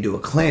we would get into a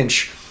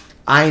clinch,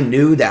 I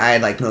knew that I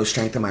had like no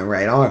strength in my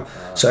right arm.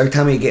 So every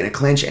time he'd get in a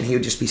clinch, and he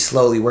would just be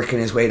slowly working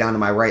his way down to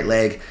my right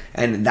leg.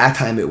 And that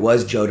time it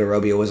was Joe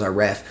DeRobio was our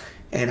ref.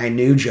 And I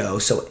knew Joe,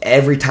 so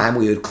every time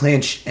we would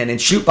clinch, and in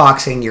shoot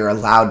boxing, you're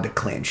allowed to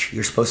clinch.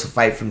 You're supposed to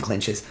fight from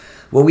clinches.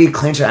 Well, we'd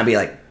clinch, and I'd be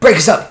like, break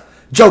us up!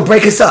 Joe,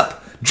 break us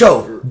up!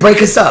 Joe,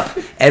 break us up!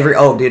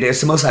 Dude,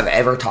 it's the most I've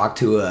ever talked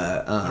to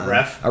a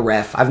ref? A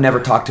ref. I've never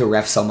talked to a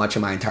ref so much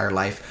in my entire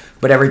life.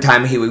 But every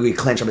time we'd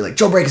clinch, I'd be like,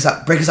 Joe, break us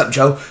up,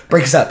 Joe,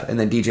 break us up. And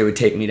then DJ would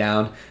take me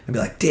down and be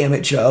like, damn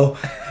it, Joe.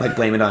 Like,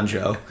 blame it on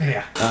Joe.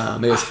 Yeah.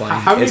 It was funny.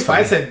 How many It's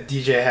funny. fights had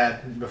DJ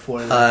had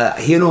before that?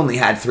 He had only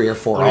had 3 or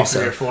 4 Only also.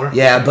 3 or 4?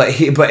 Yeah, but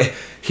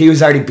he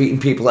was already beating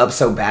people up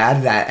so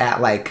bad that at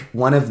like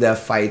one of the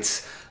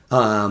fights,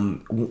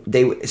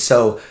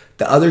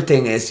 the other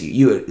thing is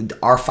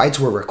our fights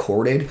were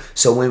recorded,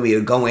 so when we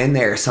would go in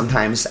there,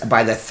 sometimes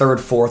by the 3rd,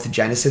 4th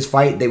Genesis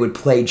fight, they would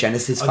play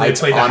Genesis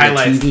fights They played on the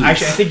highlights. the TV.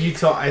 Actually, I think you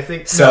told.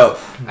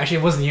 Actually,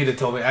 it wasn't you that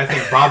told me. I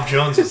think Bob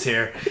Jones was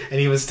here,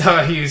 and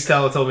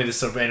told me to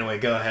stop. Anyway,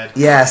 go ahead.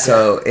 Yeah,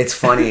 so it's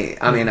funny.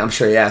 I mean, I'm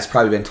sure, it's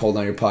probably been told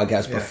on your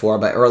podcast before,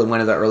 but one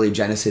of the early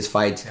Genesis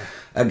fights,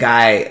 a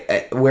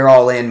guy, we're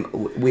all in,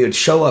 we would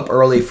show up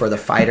early for the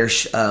fighter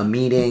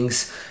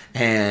meetings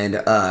and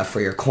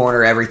for your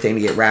corner, everything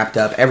to get wrapped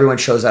up. Everyone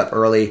shows up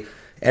early.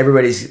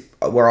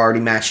 We're already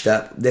matched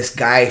up. This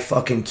guy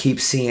fucking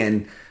keeps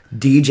seeing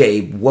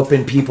DJ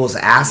whooping people's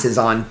asses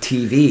on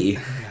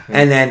TV.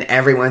 And then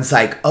everyone's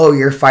like, "Oh,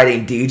 you're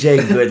fighting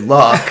DJ. Good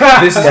luck.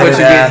 This is what you're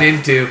getting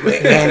into."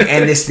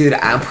 And this dude,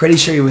 I'm pretty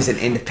sure he was an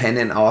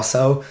independent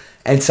also.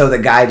 And so the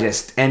guy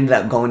just ended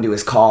up going to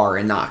his car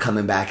and not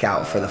coming back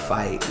out for the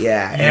fight.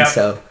 Yeah. And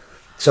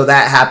so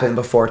that happened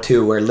before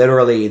too, where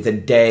literally the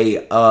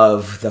day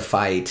of the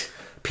fight,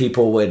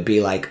 people would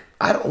be like,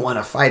 "I don't want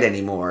to fight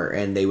anymore,"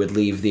 and they would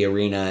leave the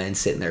arena and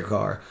sit in their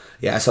car.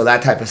 Yeah, so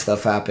that type of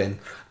stuff happened.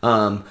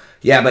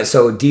 But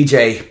so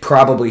DJ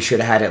probably should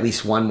have had at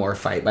least one more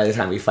fight by the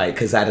time we fight,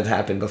 because that had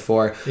happened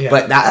before. Yeah.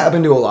 But that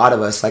happened to a lot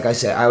of us. Like I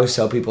said, I always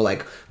tell people,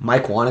 like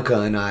Mike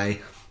Wanaka and I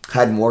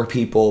had more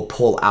people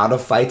pull out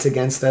of fights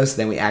against us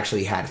than we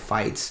actually had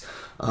fights.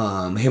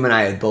 Him and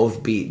I had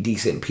both beat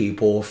decent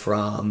people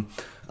from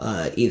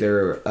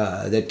either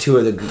the two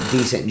of the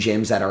decent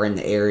gyms that are in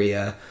the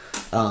area.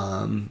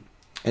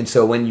 And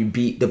so when you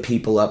beat the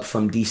people up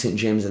from decent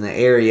gyms in the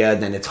area,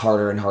 then it's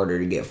harder and harder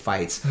to get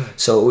fights.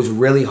 So it was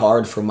really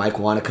hard for Mike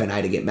Wanaka and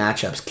I to get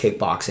matchups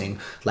kickboxing.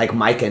 Like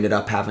Mike ended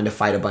up having to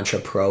fight a bunch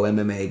of pro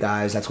MMA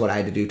guys. That's what I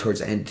had to do towards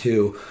the end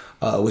too.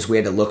 Was we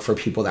had to look for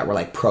people that were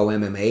like pro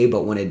MMA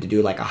but wanted to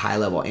do like a high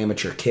level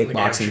amateur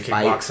kickboxing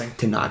fight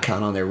to not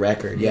count on their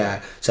record.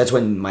 Yeah. So that's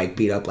when Mike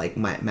beat up like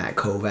Matt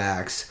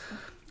Kovacs.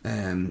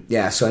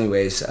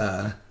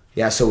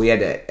 So we had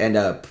to end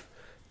up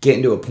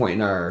getting to a point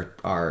in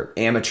our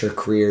amateur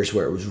careers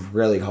where it was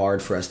really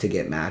hard for us to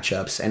get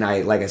matchups. And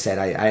I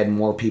had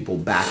more people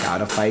back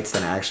out of fights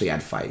than I actually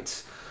had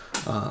fights.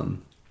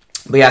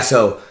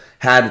 So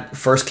had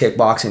first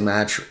kickboxing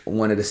match,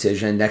 won a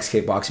decision. Next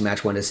kickboxing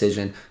match, won a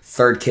decision.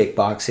 Third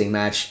kickboxing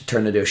match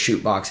turned into a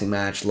shoot boxing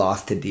match,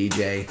 lost to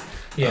DJ.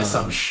 Yeah,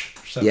 some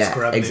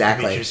scrub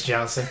exactly. Demetrius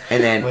Johnson.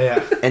 And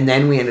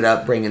then we ended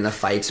up bringing the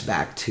fights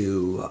back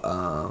to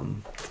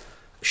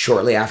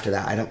shortly after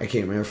that. I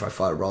can't remember if I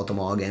fought at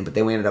Baltimore again, but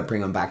then we ended up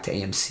bringing them back to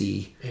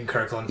AMC in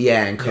Kirkland.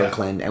 Yeah, in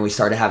Kirkland, and we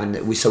started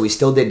having we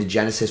still did the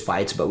Genesis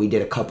fights, but we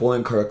did a couple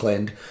in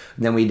Kirkland,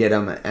 and then we did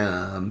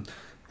them.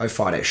 I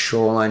fought at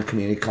Shoreline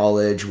Community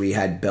College. We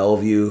had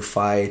Bellevue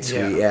fights.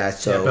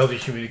 Bellevue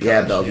Community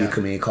College. Bellevue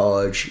Community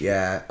College.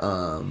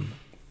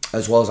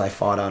 As well as I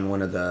fought on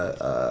one of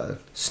the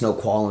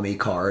Snoqualmie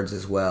cards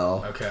as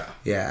well. Okay.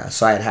 Yeah,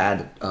 so I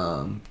had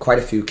quite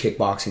a few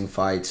kickboxing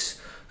fights.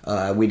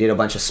 We did a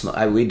bunch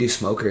of we do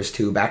smokers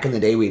too. Back in the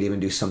day, we'd even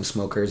do some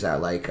smokers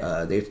at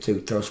they used to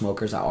throw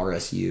smokers at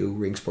RSU,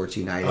 Ring Sports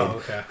United. Oh,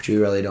 okay. But we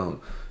really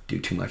don't do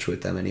too much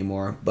with them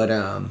anymore. But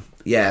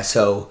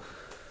so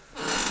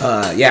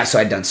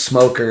I'd done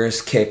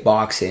smokers,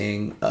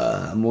 kickboxing,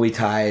 Muay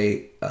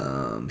Thai,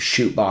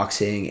 shoot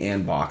boxing,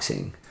 and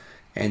boxing,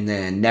 and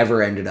then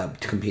never ended up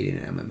competing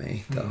in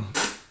MMA though.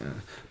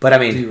 But I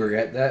mean, do you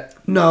regret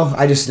that? No,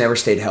 I just never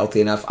stayed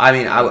healthy enough. I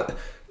mean, I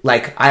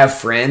have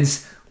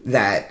friends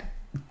that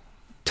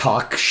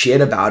talk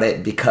shit about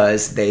it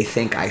because they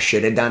think I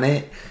should have done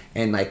it,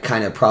 and like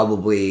kind of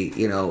probably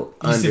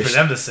easy for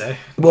them to say.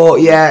 Well,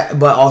 yeah,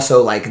 but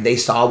also like they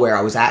saw where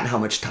I was at and how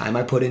much time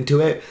I put into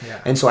it,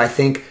 and so I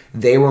think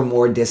they were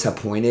more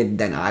disappointed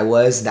than I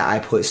was that I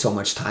put so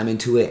much time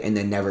into it and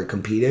then never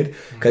competed,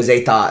 because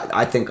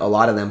I think a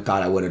lot of them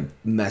thought I would have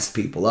messed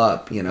people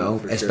up,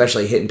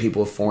 especially hitting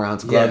people with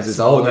 4-ounce gloves is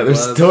a whole other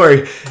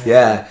story.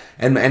 Yeah,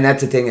 and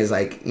that's the thing is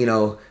like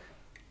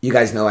you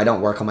guys know I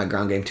don't work on my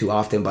ground game too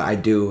often, but I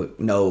do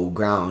know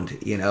ground.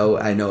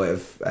 I know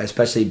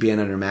especially being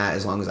under Matt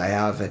as long as I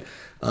have,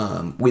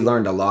 and we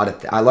learned a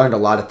lot. I learned a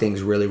lot of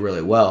things really,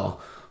 really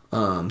well.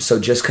 So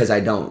just because I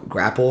don't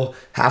grapple,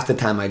 half the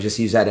time I just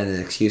use that as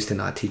an excuse to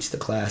not teach the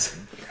class.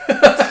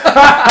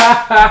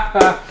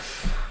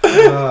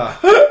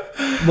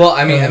 Well,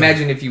 I mean,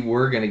 imagine if you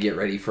were going to get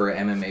ready for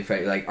an MMA fight.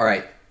 You're like, all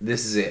right,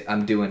 this is it.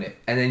 I'm doing it.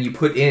 And then you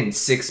put in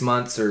 6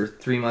 months or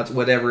 3 months,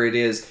 whatever it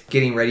is,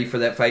 getting ready for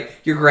that fight.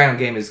 Your ground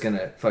game is going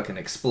to fucking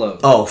explode.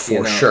 Oh,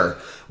 for sure.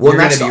 Well,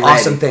 that's the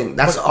awesome thing.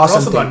 That's the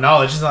awesome thing. It's also about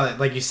knowledge. It's not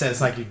like you said,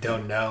 it's like you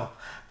don't know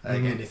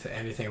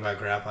anything about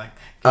grappling.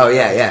 Oh,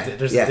 yeah.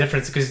 There's a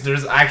difference because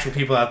there's actual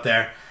people out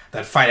there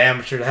that fight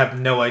amateur that have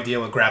no idea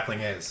what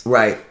grappling is.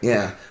 Right,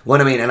 yeah. Well,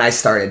 I mean, and I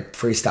started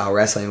freestyle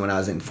wrestling when I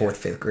was in 4th,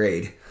 5th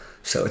grade.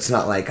 So it's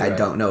not like I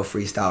don't know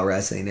freestyle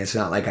wrestling. It's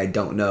not like I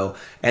don't know.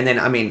 And then,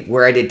 I mean,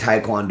 where I did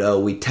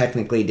Taekwondo, we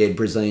technically did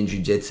Brazilian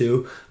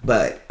Jiu-Jitsu,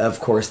 but of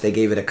course they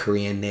gave it a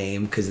Korean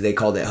name because they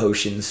called it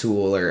Hoshin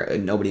Sul, or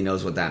nobody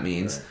knows what that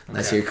means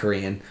unless you're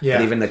Korean. Yeah.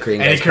 But even the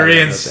Korean guys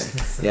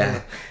Koreans.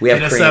 Yeah. We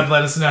have Korean. Up,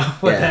 let us know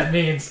what that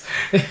means.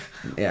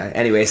 Yeah.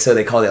 Anyway, so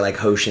they called it like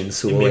Hoshin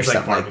Sul or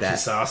something like that.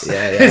 Sauce.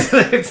 Yeah.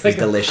 It's like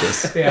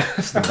delicious. Yeah.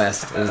 It's the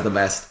best. It was the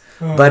best.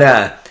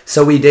 But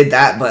so we did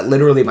that, but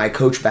literally my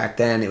coach back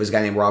then, it was a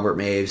guy named Robert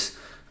Maves.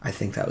 I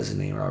think that was his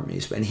name, Robert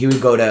Maves. And he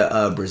would go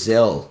to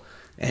Brazil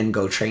and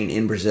go train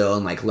in Brazil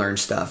and like learn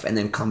stuff and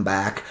then come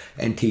back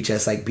and teach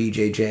us like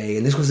BJJ.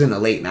 And this was in the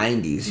late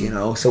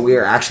 90s, so we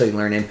were actually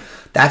learning.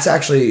 That's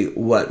actually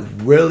what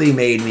really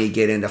made me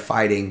get into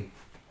fighting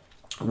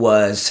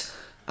was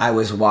I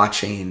was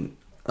watching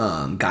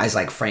guys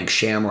like Frank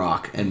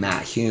Shamrock and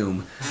Matt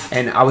Hume.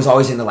 And I was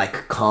always into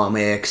like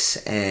comics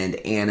and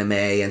anime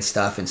and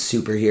stuff and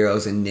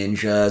superheroes and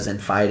ninjas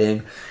and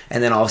fighting.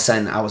 And then all of a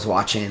sudden I was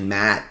watching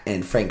Matt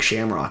and Frank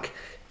Shamrock,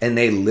 and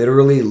they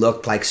literally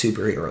looked like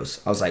superheroes.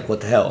 I was like,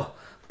 what the hell?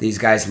 These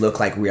guys look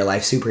like real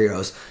life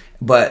superheroes.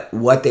 But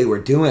what they were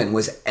doing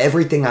was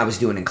everything I was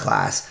doing in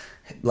class,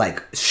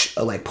 like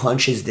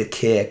punches to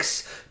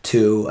kicks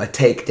to a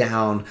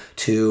takedown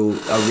to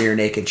a rear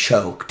naked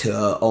choke to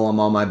I'm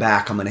on my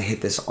back, I'm gonna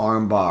hit this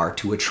arm bar,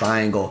 to a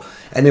triangle.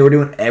 And they were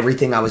doing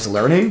everything I was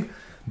learning,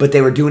 but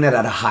they were doing it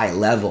at a high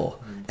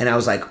level. And I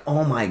was like,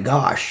 oh my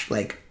gosh,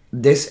 like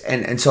this.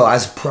 And so I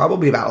was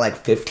probably about like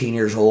 15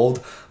 years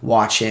old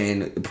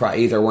watching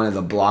either one of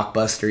the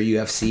Blockbuster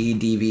UFC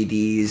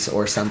DVDs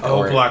or something.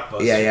 Oh,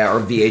 Blockbuster. Yeah, or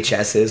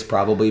VHSs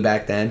probably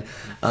back then.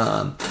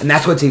 And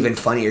that's what's even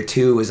funnier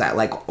too, is that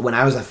like when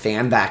I was a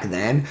fan back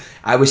then,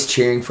 I was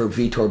cheering for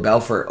Vitor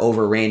Belfort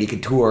over Randy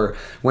Couture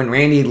when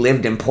Randy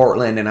lived in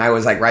Portland and I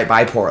was like right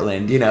by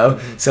Portland, you know?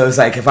 So it's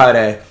like if I would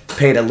have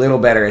paid a little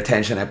better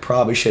attention, I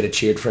probably should have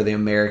cheered for the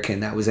American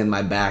that was in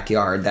my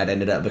backyard that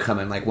ended up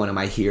becoming like one of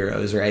my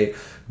heroes, right?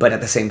 But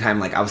at the same time,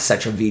 like I was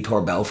such a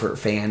Vitor Belfort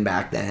fan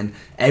back then.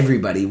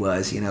 Everybody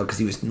was, you know, because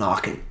he was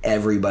knocking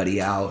everybody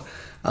out.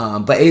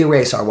 But either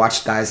way, so I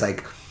watched guys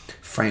like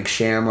Frank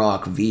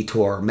Shamrock,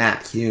 Vitor,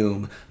 Matt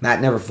Hume. Matt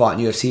never fought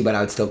in UFC, but I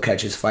would still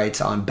catch his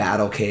fights on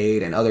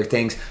Battlecade and other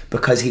things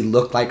because he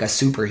looked like a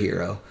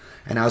superhero.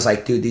 And I was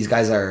like, dude, these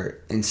guys are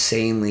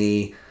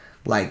insanely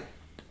like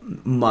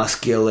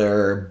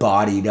muscular,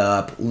 bodied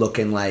up,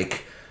 looking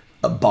like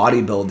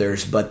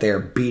bodybuilders, but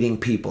they're beating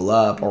people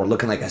up, or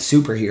looking like a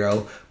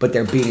superhero, but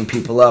they're beating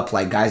people up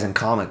like guys in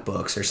comic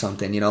books or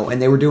something, you know?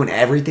 And they were doing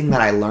everything that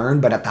I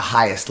learned, but at the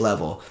highest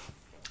level.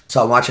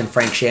 So I'm watching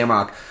Frank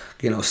Shamrock,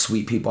 you know,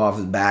 sweep people off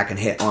his back and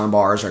hit arm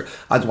bars, or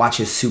I'd watch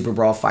his Super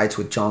Brawl fights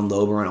with John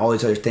Lober and all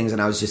these other things,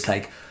 and I was just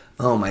like,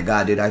 oh my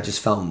God, dude, I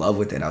just fell in love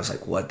with it. I was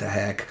like, what the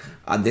heck?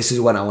 This is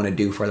what I want to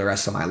do for the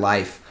rest of my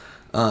life.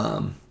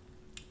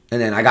 And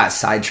then I got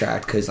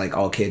sidetracked because like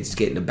all kids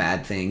get into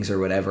bad things or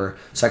whatever.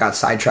 So I got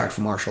sidetracked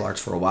from martial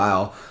arts for a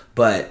while.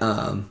 But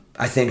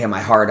I think in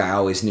my heart, I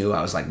always knew,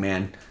 I was like,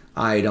 man,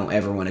 I don't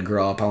ever want to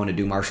grow up. I want to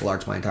do martial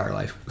arts my entire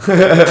life.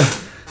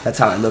 That's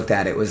how I looked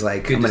at it. Was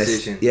like, good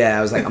decision. Yeah,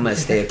 I was like, I'm gonna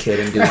stay a kid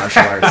and do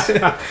martial arts.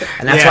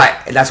 And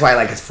that's why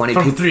like it's funny.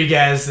 From three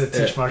guys that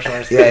teach martial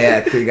arts.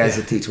 Yeah, three guys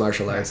that teach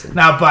martial arts. And,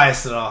 not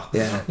biased at all.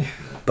 Yeah.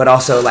 But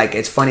also like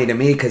it's funny to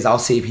me because I'll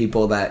see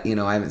people that, you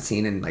know, I haven't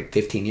seen in like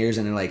 15 years,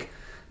 and they're like,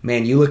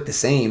 man, you look the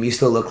same. You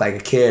still look like a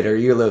kid, or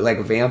you look like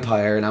a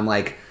vampire. And I'm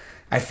like,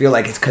 I feel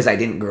like it's because I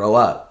didn't grow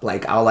up.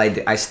 Like,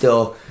 I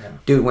still... Yeah.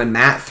 Dude, when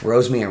Matt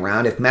throws me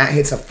around, if Matt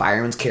hits a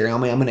fireman's carry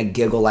on me, I'm going to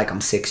giggle like I'm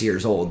 6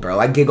 years old, bro.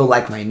 I giggle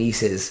like my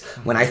nieces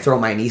when I throw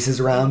my nieces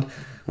around.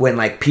 When,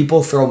 like,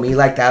 people throw me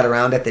like that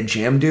around at the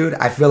gym, dude,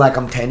 I feel like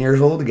I'm 10 years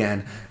old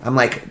again. I'm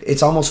like,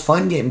 it's almost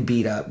fun getting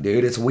beat up,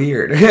 dude. It's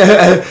weird.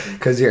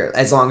 Because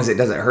as long as it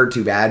doesn't hurt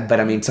too bad.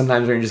 But, I mean,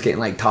 sometimes when you're just getting,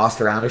 like, tossed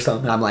around or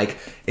something, I'm like,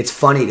 it's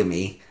funny to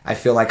me. I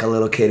feel like a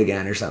little kid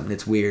again or something.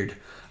 It's weird.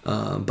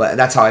 But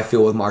that's how I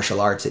feel with martial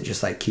arts. It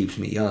just like keeps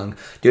me young,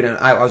 dude. And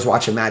I was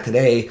watching Matt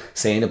today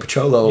saying to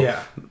Pocholo,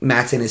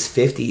 Matt's in his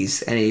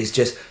 50s and he's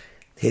just,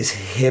 his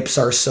hips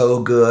are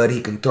so good.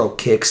 He can throw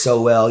kicks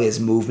so well. His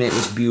movement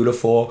was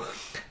beautiful.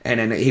 And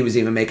then he was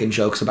even making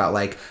jokes about,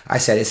 like, I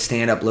said his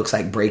stand-up looks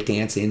like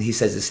breakdancing. He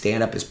says his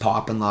stand-up is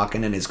pop and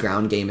locking and his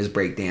ground game is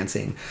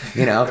breakdancing,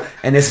 you know?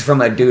 And this is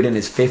from a dude in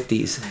his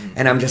 50s.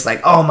 And I'm just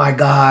like, oh my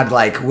God,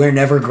 like, we're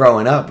never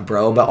growing up,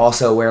 bro. But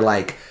also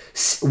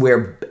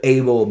we're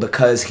able,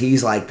 because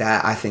he's like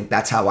that, I think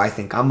that's how I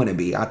think I'm going to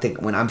be. I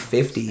think when I'm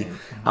 50,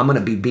 I'm going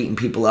to be beating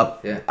people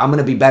up. Yeah. I'm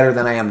going to be better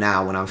than I am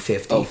now when I'm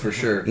 50. Oh, for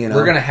sure. You know?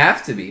 We're going to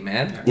have to be,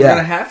 man. We're going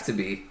to have to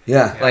be.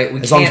 Yeah. Like, we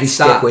as can't long as we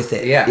stop. stick with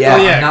it. Yeah.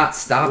 Oh, yeah. Not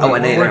stop.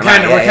 We're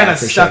kind of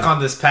stuck sure. on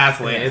this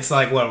pathway. Yeah. It's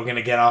like, what, we're going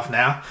to get off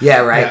now?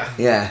 Yeah, right.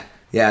 Yeah,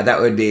 that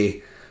would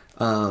be...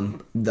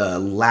 the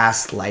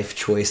last life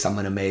choice I'm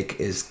going to make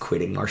is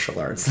quitting martial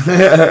arts.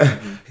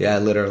 Yeah,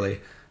 literally.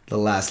 The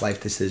last life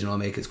decision I'll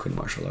make is quitting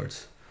martial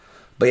arts.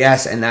 But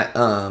yes, and that,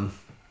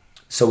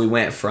 so we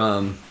went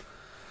from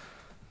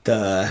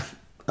the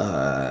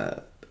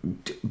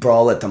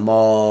brawl at the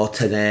mall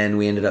to then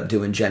we ended up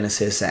doing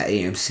Genesis at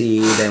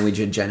AMC. Then we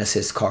did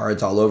Genesis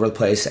cards all over the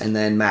place. And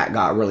then Matt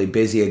got really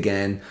busy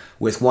again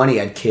with one, he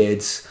had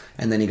kids,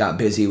 and then he got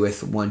busy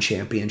with one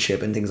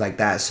championship and things like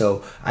that.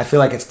 So I feel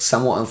like it's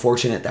somewhat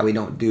unfortunate that we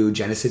don't do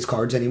Genesis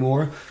cards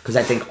anymore, because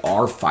I think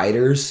our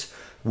fighters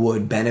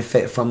would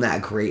benefit from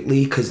that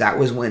greatly, because that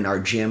was when our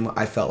gym,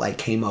 I felt like,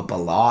 came up a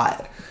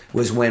lot.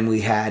 Was when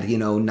we had,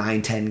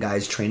 9-10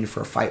 guys training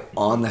for a fight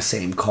on the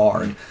same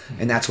card.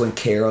 And that's when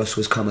Karos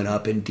was coming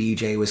up and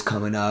DJ was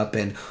coming up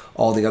and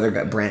all the other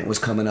guys, Brent was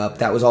coming up.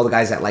 That was all the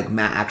guys that, like,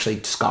 Matt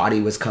actually,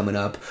 Scotty was coming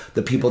up.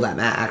 The people that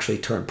Matt actually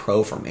turned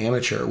pro from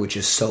amateur, which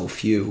is so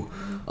few,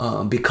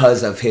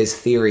 because of his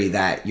theory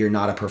that you're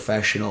not a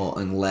professional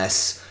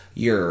unless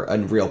you're a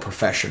real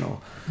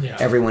professional. Yeah.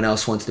 Everyone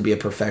else wants to be a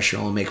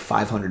professional and make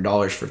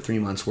 $500 for 3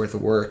 months worth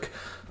of work.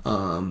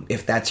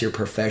 If that's your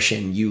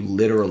profession, you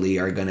literally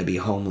are going to be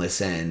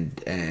homeless and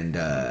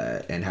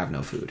have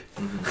no food.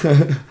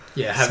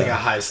 Yeah, having a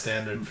high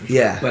standard. For sure.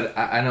 Yeah. But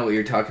I know what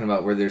you're talking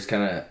about, where there's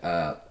kind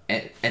of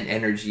an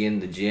energy in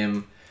the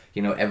gym.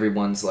 You know,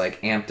 everyone's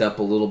like amped up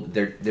a little.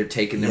 They're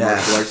taking their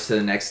martial arts to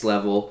the next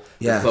level.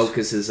 The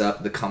focus is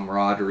up. The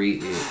camaraderie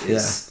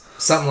is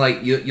something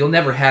like you'll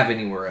never have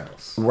anywhere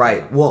else.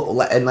 Right. Well,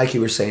 and like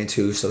you were saying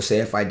too. So say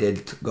if I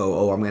did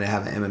go, I'm going to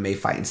have an MMA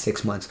fight in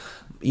 6 months.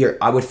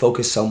 I would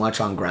focus so much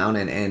on ground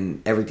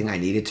and everything I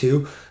needed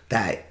to,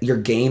 that your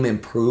game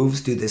improves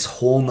to this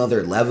whole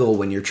nother level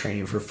when you're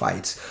training for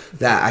fights,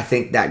 that I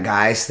think that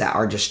guys that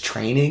are just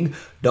training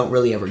don't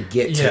really ever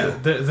get to. Yeah,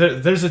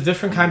 there's a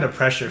different kind of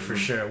pressure for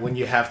sure when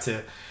you have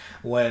to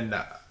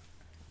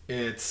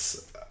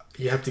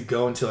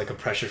go into like a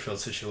pressure filled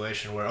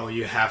situation where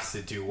you have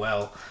to do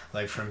well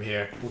like from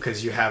here,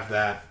 because you have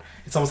that,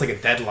 it's almost like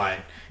a deadline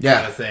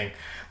kind of thing.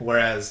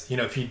 Whereas,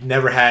 if you've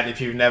never had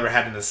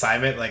an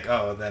assignment, like,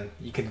 then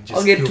you can just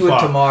I'll get to it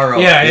tomorrow.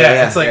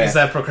 Yeah. It's like, it's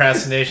that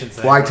procrastination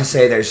thing. Well, I like to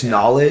say there's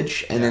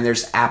knowledge and then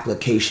there's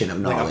application of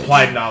knowledge. Like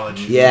applied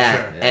knowledge.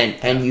 Yeah. Sure.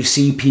 And you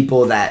see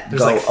people that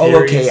there's go, like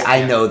theories,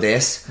 I know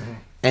this. Mm-hmm.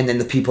 And then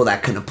the people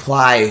that can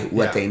apply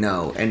what they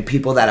know. And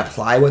people that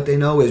apply what they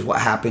know is what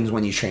happens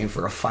when you train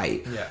for a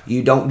fight. Yeah.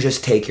 You don't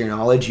just take your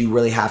knowledge, you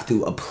really have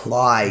to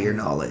apply your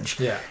knowledge.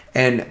 Yeah.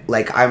 And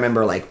like I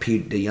remember like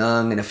Pete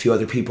DeYoung and a few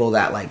other people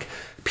that like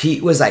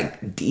Pete was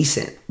like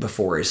decent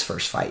before his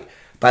first fight.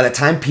 By the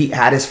time Pete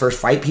had his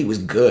first fight, Pete was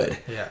good.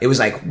 Yeah. It was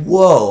like,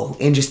 whoa,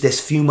 in just this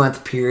few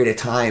month period of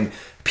time,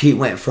 Pete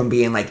went from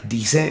being like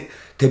decent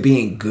to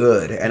being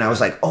good. And I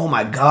was like, oh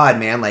my God,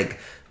 man, like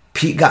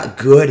Pete got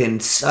good in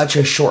such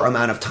a short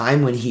amount of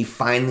time when he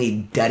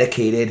finally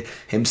dedicated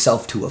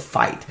himself to a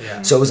fight.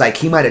 Yeah. So it was like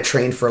he might have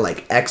trained for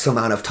like X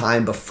amount of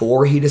time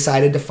before he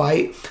decided to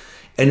fight.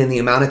 And in the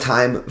amount of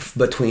time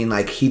between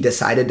like he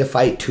decided to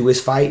fight to his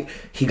fight,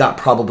 he got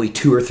probably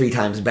 2 or 3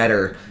 times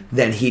better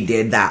than he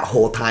did that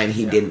whole time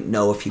he didn't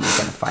know if he was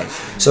going to fight.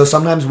 So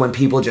sometimes when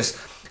people just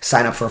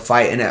sign up for a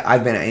fight, and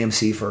I've been at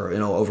AMC for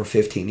over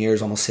 15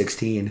 years, almost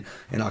 16.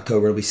 In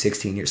October it'll be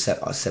 16 years.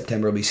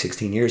 September will be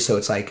 16 years. So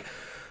it's like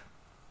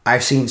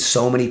I've seen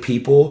so many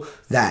people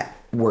that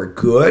were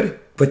good,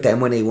 but then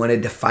when they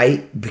wanted to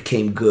fight,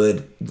 became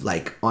good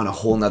like on a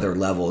whole nother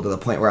level, to the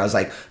point where I was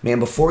like, man,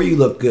 before you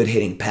look good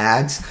hitting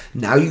pads,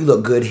 now you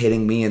look good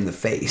hitting me in the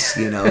face,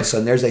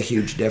 So there's a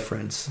huge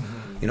difference,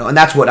 and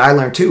that's what I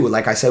learned too.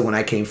 Like I said, when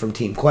I came from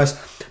Team Quest,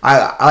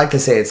 I like to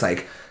say it's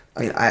like,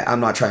 I'm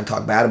not trying to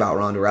talk bad about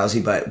Ronda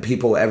Rousey, but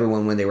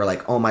everyone, when they were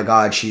like, oh my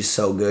God, she's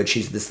so good,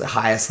 she's the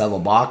highest level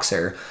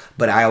boxer.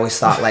 But I always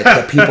thought like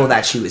the people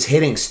that she was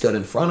hitting stood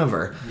in front of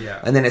her.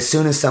 Yeah. And then as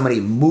soon as somebody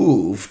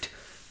moved,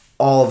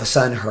 all of a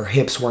sudden her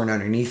hips weren't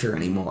underneath her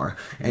anymore.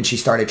 And she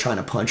started trying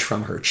to punch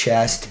from her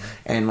chest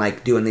and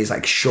like doing these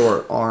like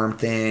short arm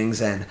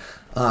things. And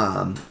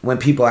when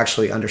people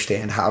actually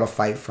understand how to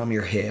fight from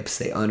your hips,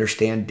 they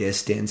understand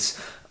distance,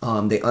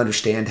 they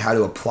understand how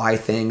to apply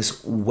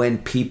things when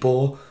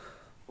people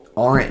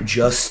aren't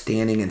just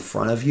standing in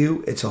front of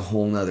you, it's a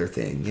whole nother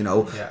thing.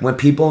 When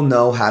people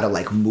know how to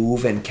like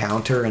move and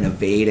counter and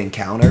evade and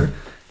counter,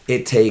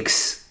 it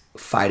takes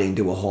fighting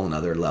to a whole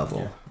nother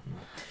level.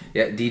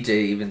 Yeah, DJ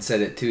even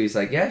said it too. He's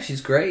like, yeah,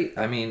 she's great.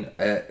 I mean,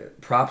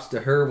 props to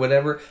her,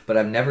 whatever, but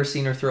I've never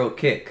seen her throw a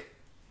kick.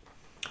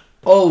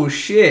 Oh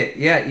shit.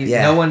 Yeah.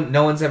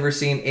 No one's ever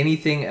seen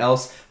anything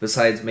else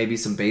besides maybe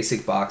some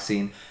basic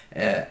boxing.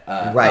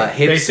 Right.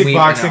 Hip basic sweep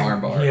boxing, and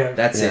an armbar. yeah.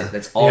 That's it.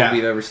 That's all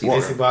we've ever seen.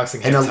 Basic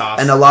boxing, and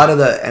a lot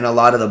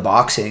of the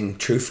boxing,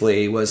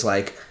 truthfully, was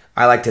like,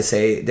 I like to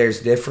say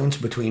there's difference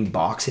between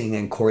boxing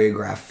and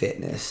choreographed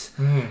fitness.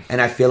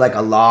 And I feel like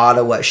a lot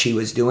of what she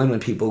was doing, when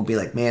people would be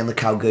like, man, look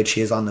how good she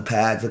is on the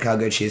pads, look how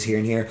good she is here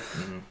and here.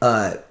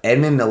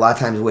 Edmund a lot of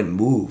times wouldn't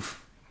move.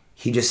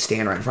 He'd just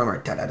stand right in front of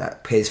her. Da-da-da.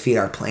 His feet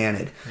are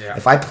planted. Yeah.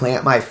 If I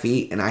plant my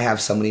feet and I have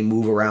somebody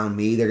move around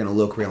me, they're going to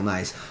look real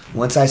nice.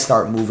 Once I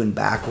start moving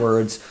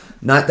backwards,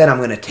 not that I'm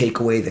going to take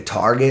away the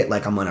target,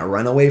 like I'm going to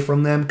run away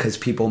from them, because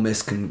people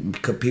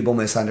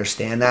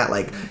misunderstand that,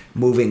 like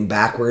moving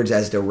backwards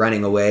as they're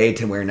running away,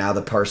 to where now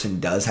the person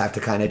does have to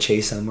kind of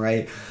chase them,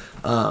 right?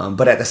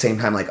 But at the same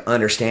time, like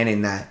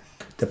understanding that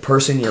the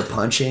person you're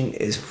punching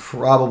is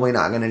probably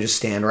not going to just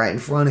stand right in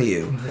front of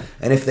you.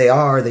 And if they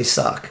are, they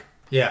suck.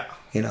 Yeah.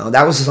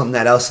 That was something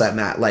else that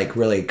Matt like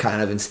really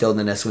kind of instilled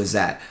in us, was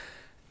that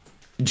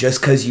just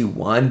because you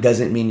won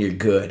doesn't mean you're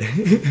good.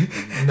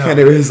 No. And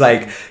it was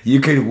like, you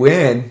could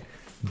win,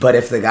 but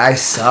if the guy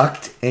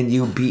sucked and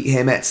you beat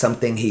him at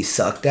something he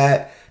sucked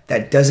at,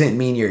 that doesn't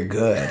mean you're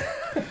good.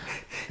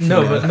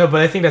 But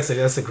I think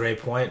that's a great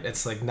point.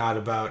 It's like not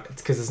about,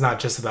 because it's not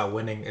just about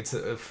winning. It's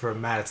for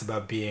Matt, it's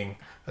about being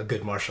a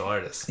good martial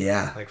artist.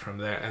 Yeah. Like from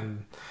there,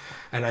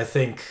 and I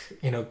think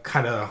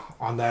kind of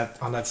on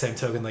that same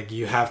token, like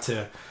you have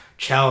to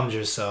challenge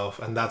yourself,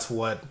 and that's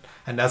what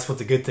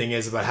the good thing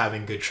is about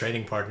having good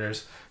training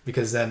partners,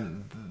 because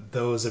then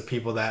those are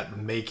people that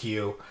make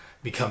you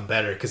become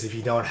better. Because if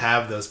you don't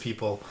have those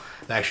people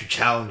that actually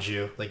challenge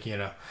you, like, you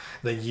know,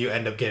 then you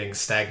end up getting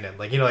stagnant.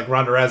 Like, you know, like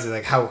Ronda Rousey,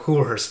 like who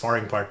were her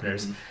sparring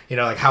partners? You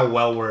know, like how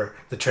well were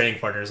the training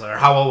partners, or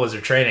how well was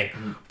her training?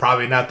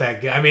 Probably not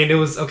that good. I mean, it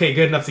was okay,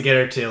 good enough to get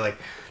her to like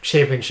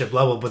championship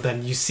level, but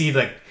then you see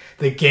like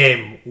the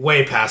game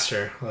way past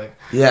her, like,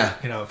 Yeah.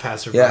 you know,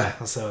 past her Yeah.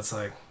 by. So it's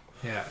like,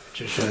 yeah, it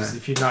just shows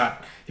if you're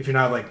not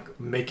like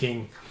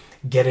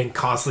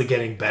constantly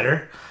getting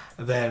better,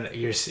 then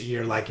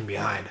you're lagging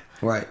behind.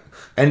 Right.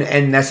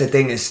 And that's the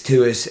thing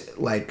is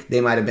like they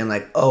might have been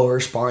like, oh,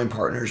 her sparring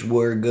partners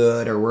were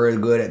good, or we're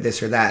good at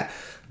this or that,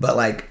 but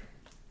like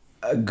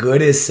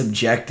good is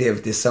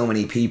subjective to so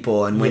many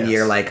people. And when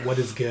you're like, what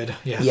is good?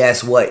 Yeah.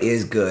 Yes, what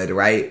is good,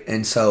 right?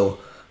 And so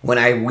when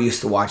I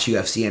used to watch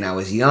UFC and I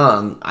was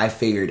young, I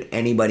figured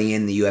anybody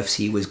in the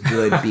UFC was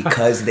good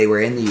because they were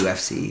in the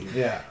UFC.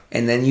 Yeah.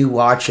 And then you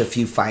watch a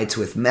few fights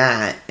with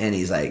Matt, and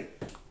he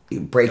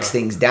breaks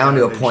things down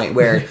to a point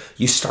where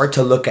you start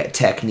to look at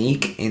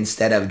technique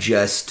instead of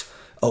just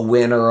a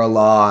win or a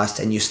loss,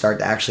 and you start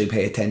to actually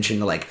pay attention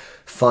to like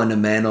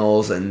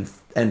fundamentals and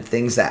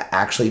things that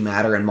actually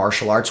matter in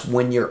martial arts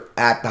when you're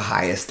at the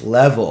highest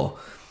level.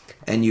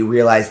 And you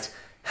realized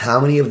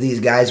how many of these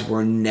guys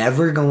were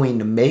never going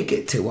to make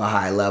it to a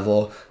high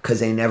level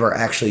because they never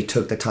actually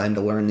took the time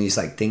to learn these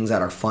like things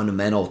that are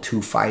fundamental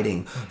to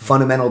fighting,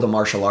 fundamental to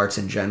martial arts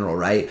in general,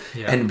 right?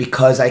 Yeah. And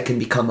because I can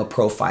become a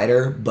pro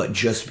fighter but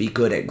just be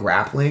good at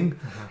grappling,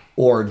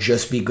 or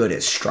just be good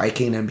at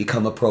striking and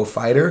become a pro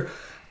fighter,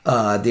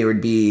 there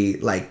would be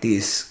like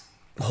this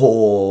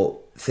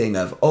whole thing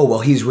of, oh, well,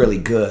 he's really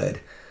good.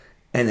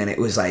 And then it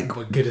was like,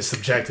 What good is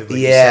subjective?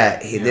 Like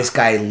this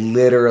guy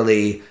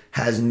literally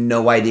has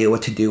no idea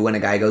what to do when a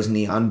guy goes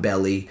knee on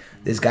belly.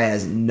 This guy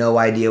has no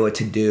idea what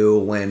to do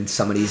when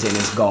somebody's in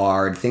his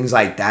guard, things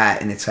like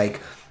that. And it's like,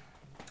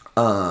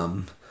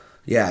 some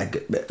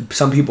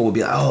people would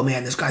be like, oh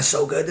man, this guy's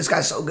so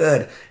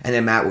good. And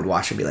then Matt would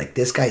watch and be like,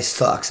 this guy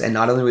sucks. And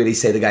not only would he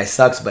say the guy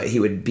sucks, but he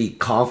would be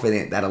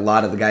confident that a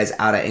lot of the guys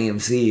out at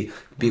AMC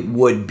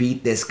would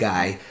beat this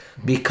guy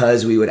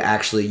because we would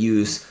actually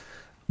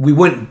we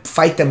wouldn't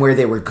fight them where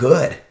they were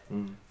good.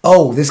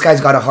 Oh, this guy's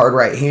got a hard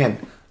right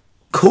hand.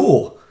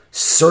 Cool.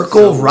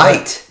 Circle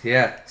right.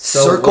 Yeah.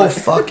 Circle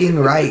fucking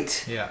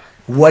right. Yeah.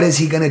 What is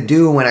he gonna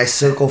do when I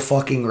circle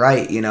fucking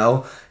right? You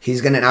know,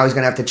 he's gonna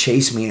have to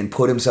chase me and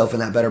put himself in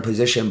that better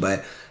position.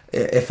 But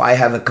if I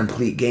have a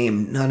complete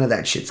game, none of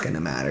that shit's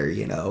gonna matter.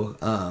 You know.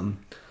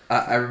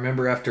 I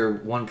remember after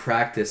one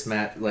practice,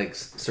 Matt like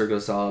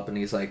circles all up and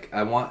he's like,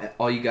 "I want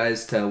all you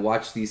guys to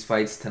watch these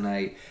fights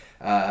tonight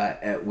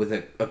with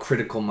a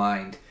critical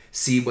mind.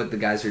 See what the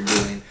guys are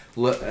doing.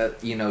 Look,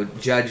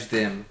 judge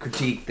them,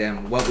 critique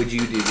them. What would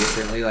you do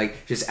differently?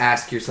 Like, just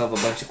ask yourself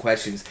a bunch of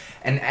questions."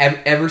 And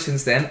ever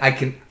since then,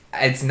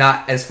 it's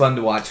not as fun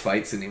to watch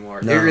fights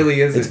anymore. No, it really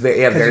isn't. It's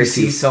very you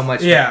see so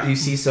much. Yeah. You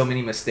see so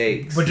many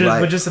mistakes. But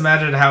just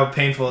imagine how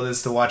painful it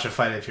is to watch a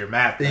fight if you're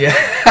Matt. Then. Yeah.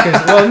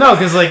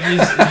 Because like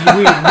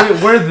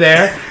we're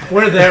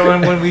there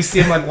when we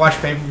see him like watch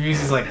pay-per-views.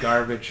 He's like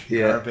garbage.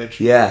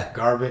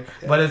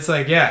 But it's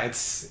like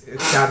it's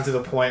gotten to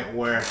the point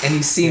where, and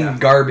he's seen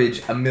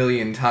garbage a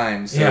million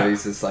times. So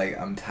he's just like,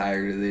 I'm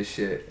tired of this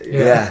shit.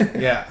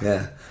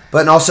 Yeah.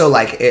 But also,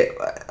 like,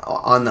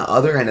 on the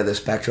other end of the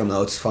spectrum,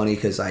 though, it's funny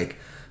because, like,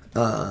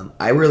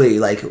 I really,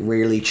 like,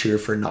 rarely cheer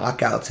for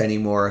knockouts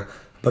anymore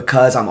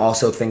because I'm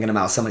also thinking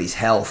about somebody's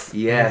health.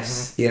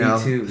 Yes. You know?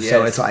 Me too. Yes.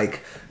 So it's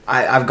like,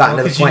 I've gotten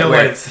to the point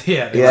where his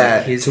head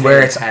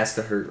has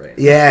to hurt right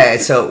now. Yeah.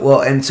 So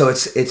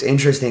it's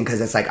interesting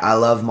because it's like, I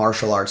love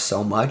martial arts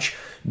so much,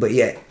 but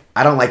yet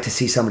I don't like to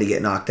see somebody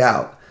get knocked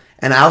out.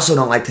 And I also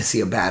don't like to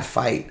see a bad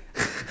fight.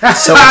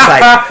 So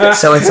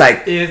it's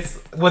like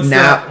what's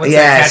that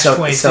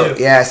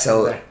catch-22?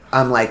 So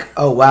I'm like,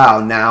 oh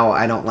wow, now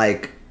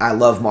I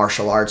love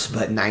martial arts,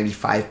 but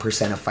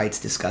 95% of fights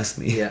disgust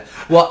me. Yeah.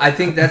 Well, I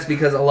think that's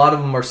because a lot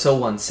of them are so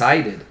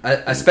one-sided.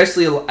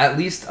 Especially, at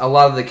least a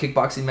lot of the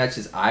kickboxing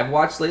matches I've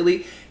watched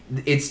lately,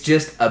 it's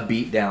just a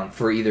beatdown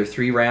for either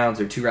 3 rounds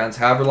or 2 rounds,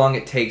 however long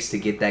it takes to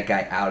get that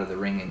guy out of the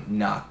ring and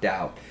knocked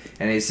out.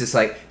 And it's just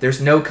like, there's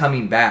no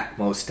coming back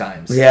most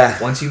times. Yeah.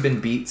 Once you've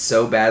been beat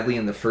so badly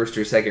in the first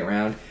or second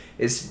round,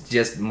 it's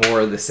just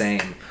more of the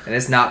same, and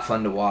it's not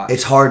fun to watch.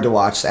 It's hard to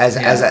watch as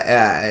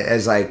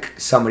like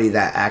somebody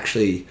that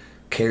actually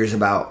cares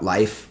about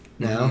life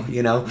now.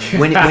 You know,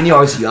 when you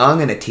was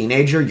young and a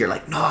teenager, you're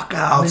like,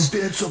 knockouts,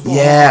 invincible.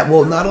 Yeah.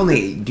 Well, not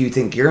only do you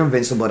think you're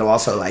invincible, but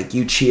also like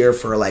you cheer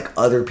for like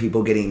other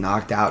people getting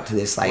knocked out to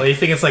this like. Well, you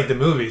think it's like the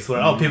movies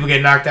where people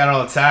get knocked out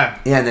all the time.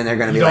 Yeah, and then they're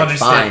gonna be like,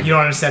 fine. You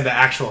don't understand the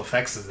actual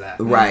effects of that.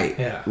 Right.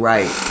 Yeah.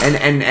 Right.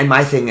 And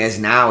my thing is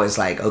now is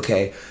like,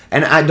 okay,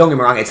 And I don't get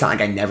me wrong, it's not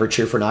like I never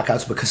cheer for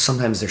knockouts because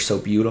sometimes they're so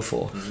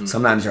beautiful.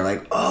 Sometimes they're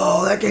like,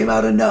 oh, that came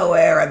out of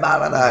nowhere, and blah,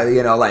 blah, blah,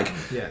 you know, like.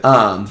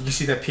 Yeah. Did you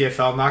see that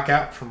PFL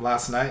knockout from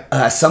last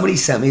night? Somebody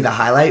sent me the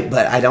highlight,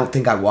 but I don't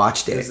think I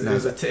watched it. It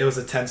was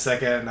a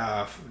 10-second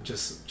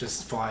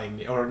just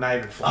flying, or not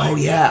even flying. Oh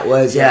yeah, it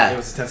was. Yeah, it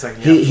was a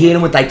 10-second. He hit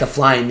him with like the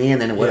flying knee, and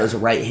then it was a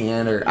right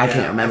hand, or I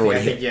can't remember what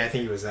he hit. Yeah, I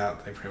think he was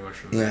out like pretty much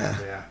from there.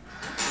 Yeah.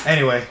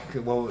 Anyway,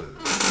 well,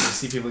 you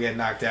see people get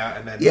knocked out,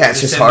 and then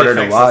it's just harder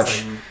to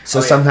watch.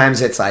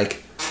 Sometimes it's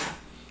like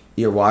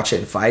you're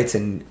watching fights,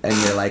 and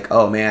you're like,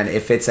 oh man,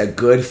 if it's a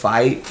good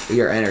fight,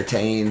 you're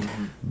entertained.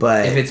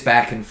 But if it's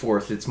back and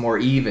forth, it's more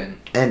even.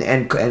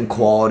 And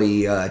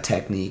quality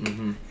technique.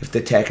 If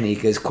the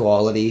technique is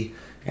quality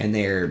and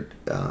they're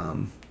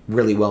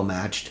really well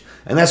matched,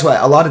 and that's why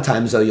a lot of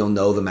times though you'll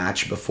know the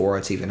match before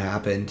it's even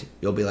happened.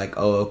 You'll be like,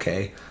 oh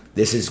okay,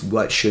 this is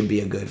what should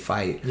be a good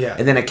fight. Yeah.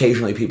 And then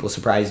occasionally people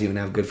surprise you and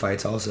have good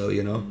fights also,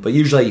 you know. But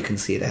usually you can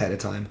see it ahead of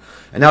time.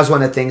 And that was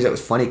one of the things that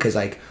was funny because,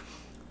 like,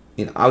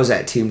 you know, I was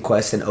at Team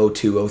Quest in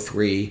 02,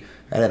 03,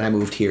 and then I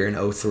moved here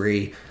in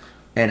 03.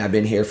 And I've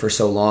been here for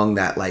so long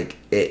that, like,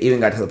 it even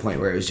got to the point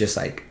where it was just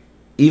like,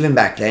 even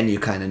back then you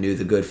kind of knew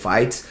the good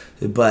fights,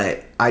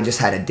 but I just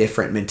had a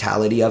different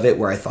mentality of it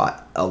where I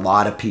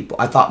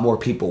thought more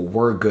people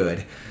were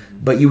good.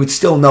 But you would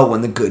still know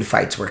when the good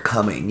fights were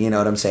coming, you know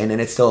what I'm saying? And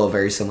it's still a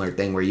very similar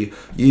thing where you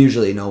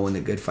usually know when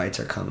the good fights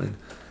are coming.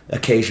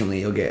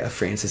 Occasionally you'll get a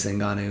Francis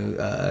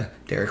Ngannou,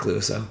 Derek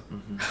Lewis.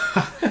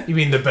 You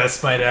mean the best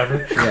fight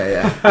ever?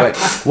 Yeah. But,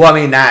 well,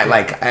 I mean, that,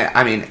 like,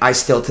 I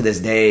still to this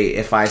day,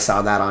 if I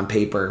saw that on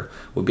paper,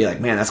 would be like,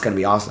 man, that's going to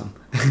be awesome.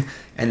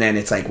 And then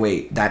it's like,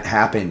 wait, that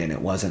happened and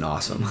it wasn't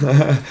awesome.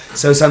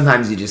 So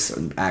sometimes you just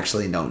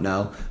actually don't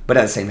know. But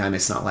at the same time,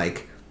 it's not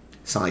like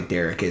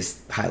Derek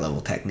is high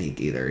level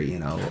technique either, you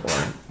know.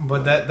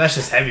 But that's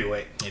just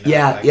heavyweight, you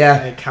know.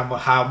 Yeah. Like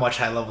how much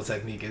high level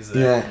technique is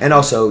there? Yeah, and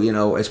also, you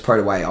know, it's part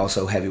of why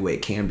also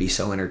heavyweight can be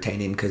so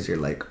entertaining because you're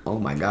like, oh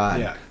my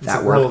god,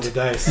 that worked. Roll of the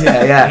dice.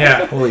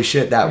 Yeah. Holy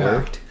shit, that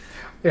worked.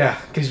 Yeah,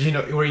 because you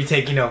know where you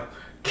take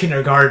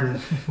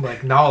kindergarten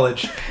like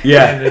knowledge.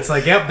 Yeah, and it's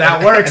like, yep,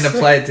 that works, and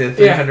apply it to a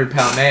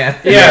 300-pound man.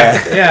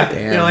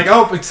 Yeah. You're like,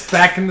 oh, it's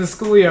back in the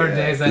schoolyard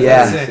days.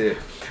 That's it.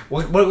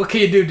 What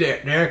can you do,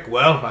 Derek?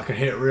 Well, I can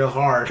hit it real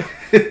hard,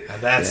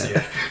 and that's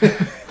it.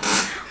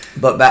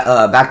 But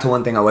back to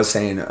one thing I was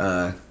saying,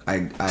 I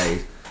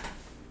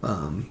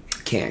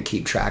can't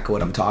keep track of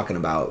what I'm talking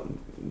about.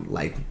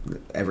 Like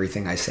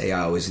everything I say,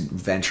 I always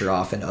venture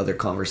off into other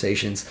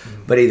conversations.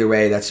 But either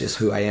way, that's just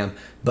who I am.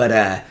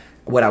 But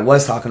what I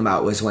was talking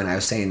about was when I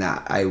was saying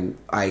that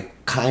I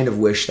kind of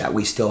wish that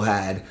we still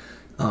had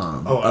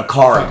a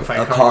card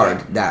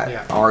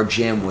that our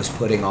gym was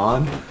putting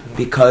on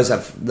because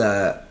of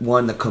the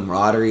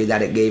camaraderie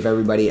that it gave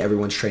everybody.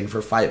 Everyone's training for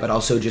a fight, but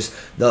also just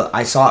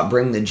I saw it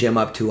bring the gym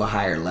up to a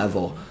higher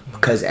level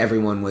because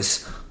everyone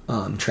was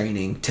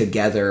training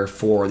together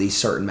for these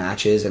certain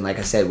matches. And like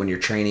I said, when you're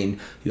training,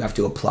 you have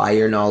to apply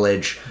your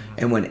knowledge.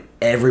 And when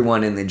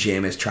everyone in the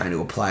gym is trying to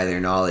apply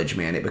their knowledge,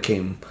 man, it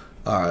became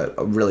a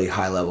really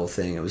high level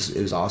thing. It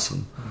was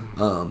awesome.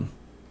 And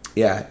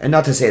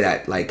not to say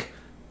that like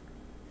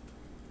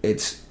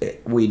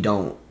we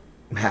don't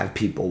have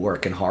people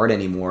working hard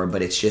anymore,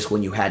 but it's just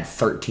when you had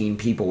 13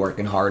 people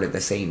working hard at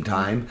the same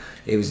time,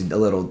 it was a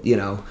little, you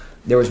know,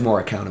 there was more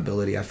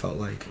accountability, I felt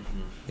like.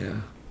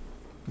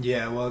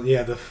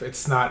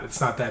 It's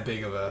not that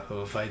big of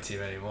a fight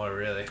team anymore,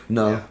 really.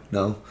 No,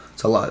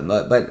 it's a lot,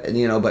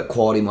 but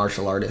quality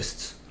martial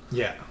artists.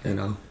 Yeah, you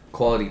know,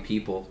 quality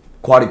people,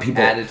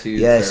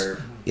 attitudes.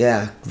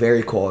 Yes,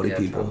 very quality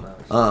people.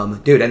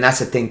 Dude, and that's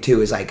the thing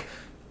too is like.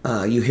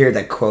 You hear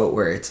that quote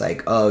where it's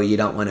like, oh, you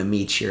don't want to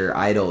meet your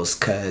idols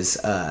because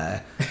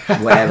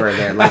whatever,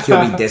 they're like,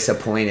 you'll be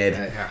disappointed.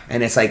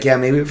 And it's like, yeah,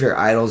 maybe if your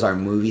idols are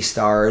movie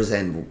stars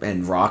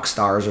and rock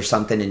stars or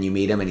something and you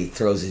meet him and he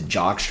throws his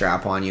jock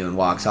strap on you and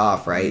walks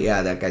off, right?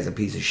 Yeah, that guy's a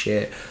piece of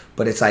shit.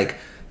 But it's like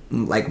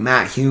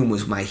Matt Hume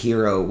was my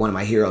hero, one of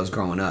my heroes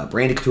growing up.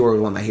 Randy Couture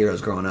was one of my heroes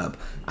growing up.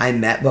 I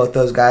met both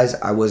those guys.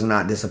 I was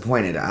not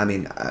disappointed. I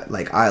mean,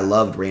 I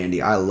loved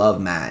Randy. I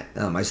love Matt.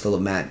 I still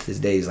love Matt to this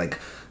day. He's like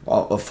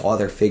a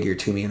father figure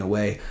to me in a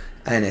way,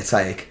 and it's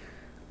like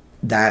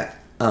that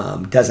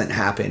doesn't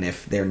happen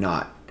if they're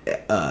not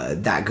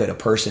that good a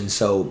person.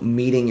 So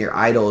meeting your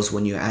idols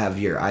when you have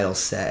your idols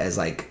set as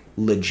like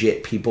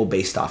legit people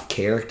based off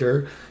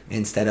character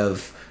instead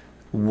of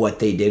what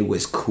they did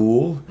was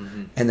cool,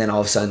 and then all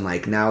of a sudden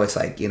like now it's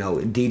like, you know,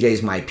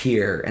 DJ's my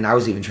peer, and I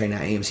was even training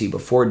at AMC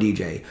before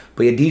DJ,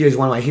 but yeah, DJ's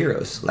one of my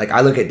heroes. Like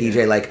I look at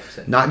DJ like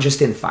not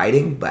just in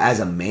fighting but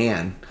as a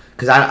man.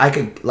 Because I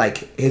could,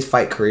 like, his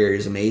fight career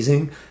is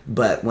amazing,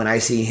 but when I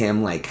see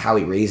him, like, how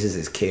he raises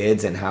his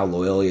kids and how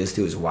loyal he is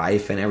to his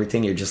wife and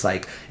everything, you're just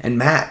like, and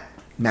Matt,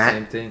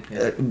 same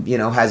thing, you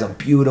know, has a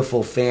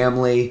beautiful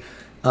family,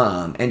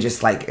 and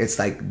just, like, it's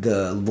like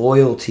the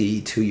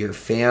loyalty to your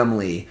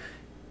family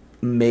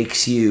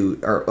makes you,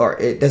 or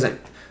it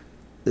doesn't,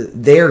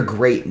 they're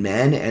great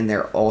men, and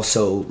they're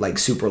also like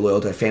super loyal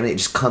to their family. It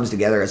just comes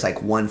together as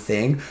like one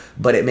thing,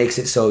 but it makes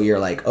it so you're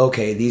like,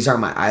 okay, these are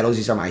my idols,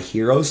 these are my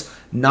heroes,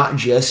 not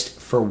just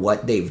for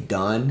what they've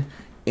done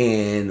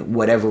in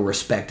whatever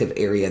respective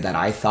area that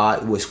I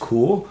thought was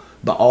cool,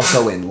 but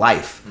also in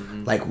life.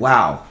 Like,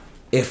 wow,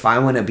 if I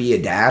want to be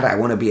a dad, I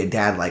want to be a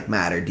dad like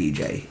Matt or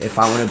DJ. If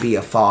I want to be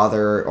a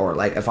father, or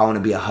like if I want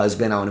to be a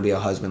husband, I want to be a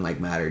husband like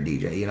Matt or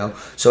DJ, you know?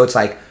 So it's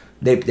like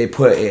they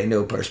put it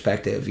into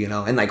perspective, you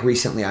know? And like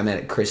recently I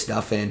met Chris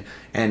Duffin,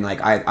 and like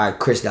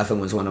Chris Duffin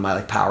was one of my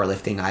like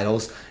powerlifting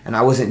idols, and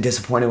I wasn't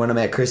disappointed when I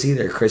met Chris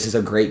either. Chris is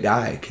a great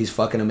guy. He's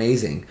fucking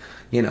amazing,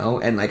 you know?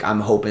 And like I'm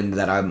hoping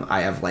that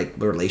I have like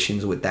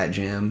relations with that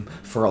gym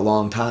for a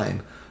long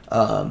time.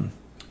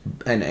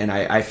 And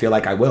I feel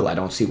like I will. I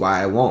don't see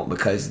why I won't,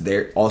 because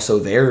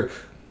they're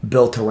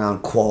built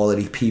around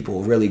quality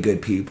people, really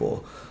good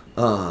people.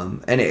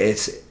 And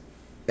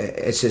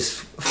it's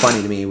just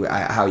funny to me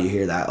how you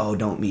hear that. Oh,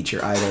 don't meet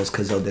your idols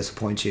because they'll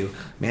disappoint you.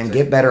 Man,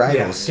 get better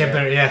idols. Get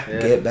better, yeah.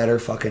 Get better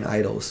fucking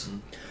idols.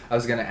 I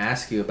was gonna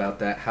ask you about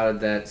that. How did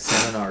that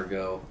seminar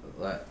go?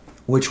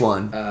 Which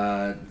one?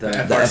 The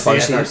FRC?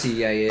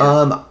 FRC,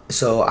 yeah.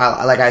 So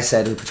like I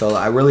said in Pachola,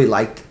 I really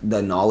liked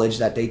the knowledge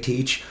that they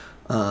teach.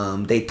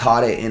 They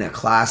taught it in a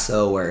class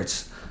though where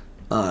it's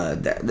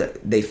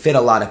they fit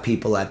a lot of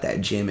people at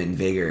that gym in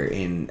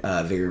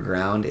Vigor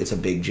Ground. It's a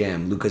big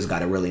gym. Luca's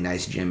got a really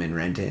nice gym in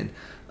Renton,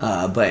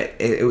 but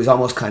it was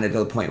almost kind of to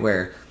the point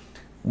where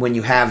when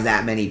you have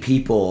that many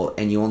people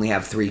and you only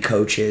have 3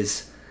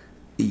 coaches,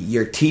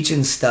 you're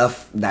teaching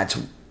stuff that's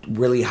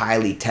really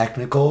highly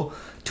technical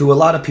to a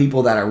lot of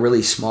people that are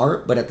really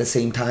smart, but at the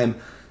same time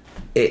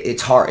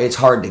it's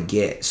hard to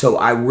get. So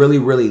I really,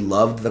 really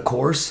loved the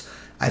course.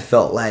 I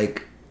felt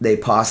like they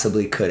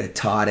possibly could have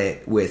taught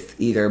it with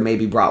either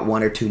maybe brought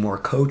 1 or 2 more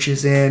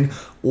coaches in,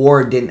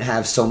 or didn't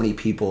have so many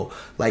people.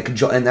 Like,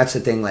 and that's the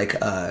thing. Like,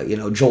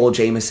 Joel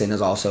Jameson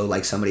is also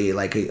like somebody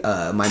like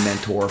my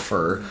mentor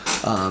for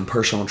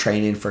personal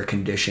training, for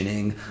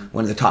conditioning.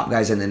 One of the top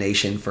guys in the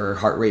nation for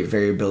heart rate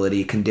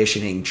variability,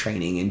 conditioning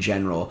training in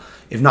general,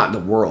 if not the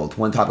world.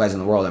 One of the top guys in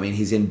the world. I mean,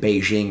 he's in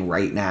Beijing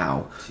right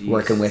now,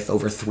 working with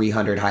over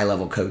 300 high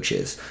level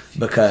coaches,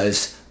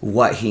 because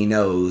what he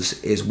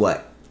knows is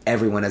what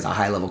everyone as a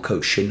high level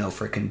coach should know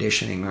for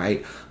conditioning,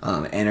 right?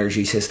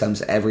 Energy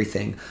systems,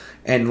 everything.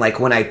 And like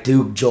when I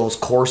do Joel's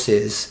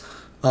courses,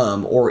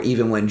 or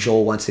even when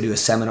Joel wants to do a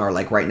seminar,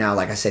 like right now,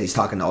 like I said, he's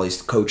talking to all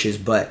these coaches,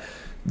 but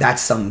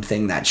that's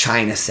something that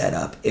China set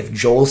up. If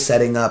Joel's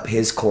setting up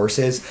his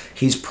courses,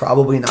 he's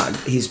probably not,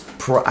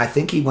 I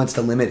think he wants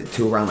to limit it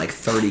to around like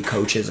 30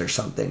 coaches or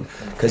something,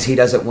 because he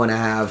doesn't want to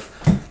have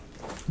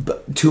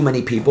too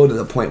many people, to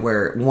the point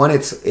where, one,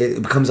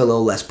 it becomes a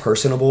little less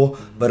personable,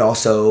 but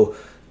also,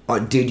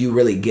 did you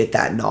really get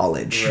that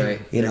knowledge? Right.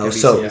 You know,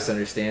 so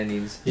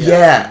misunderstandings.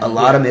 A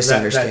lot of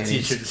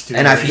misunderstandings. That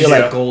and I feel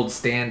like gold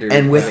standard.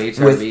 And with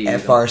HRV,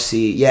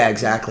 FRC, yeah,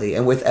 exactly.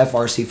 And with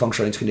FRC,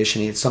 functional range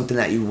conditioning, it's something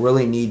that you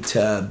really need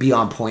to be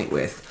on point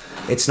with.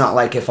 It's not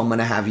like if I'm going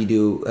to have you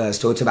do,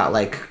 so it's about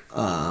like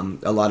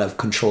a lot of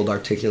controlled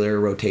articular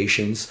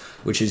rotations,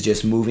 which is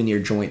just moving your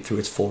joint through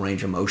its full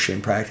range of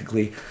motion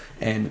practically.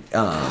 And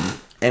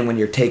when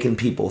you're taking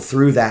people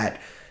through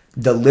that,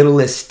 the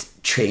littlest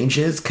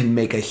changes can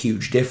make a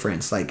huge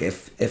difference. Like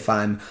if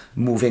I'm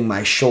moving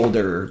my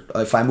shoulder,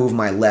 if I move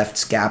my left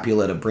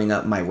scapula to bring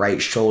up my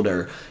right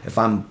shoulder, if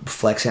I'm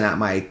flexing at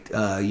my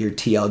your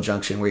TL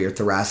junction where your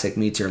thoracic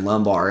meets your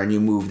lumbar, and you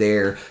move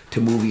there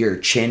to move your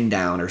chin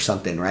down or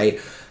something,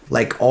 right?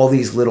 Like all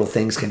these little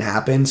things can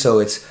happen. So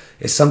it's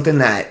something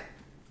that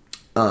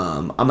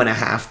I'm gonna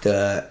have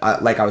to,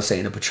 like I was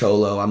saying to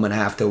Pacholo, I'm gonna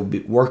have to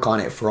work on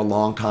it for a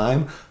long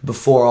time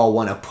before I'll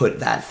want to put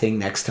that thing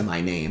next to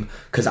my name,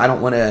 because I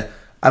don't want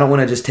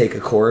to just take a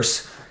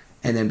course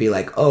and then be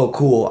like, oh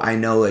cool, I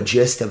know a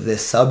gist of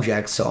this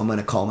subject, so I'm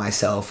gonna call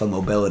myself a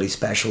mobility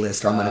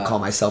specialist, or I'm gonna call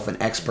myself an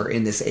expert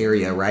in this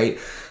area, right?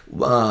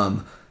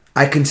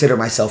 I consider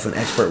myself an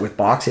expert with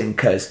boxing,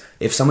 because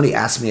if somebody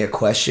asks me a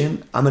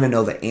question, I'm gonna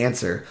know the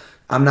answer.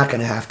 I'm not going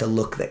to have to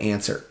look the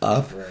answer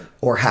up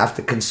or have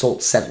to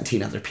consult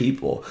 17 other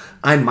people.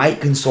 I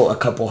might consult a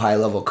couple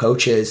high-level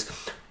coaches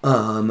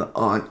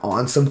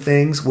on some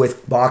things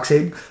with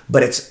boxing,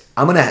 but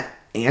I'm going to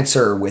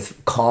answer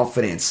with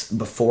confidence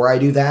before I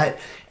do that.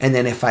 And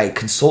then if I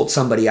consult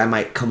somebody, I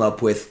might come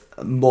up with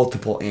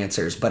multiple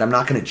answers, but I'm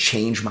not going to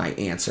change my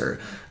answer.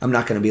 I'm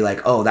not going to be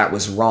like, oh, that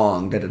was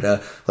wrong.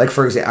 Like,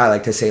 for example, I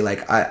like to say,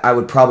 like, I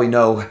would probably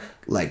know,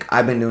 like,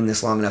 I've been doing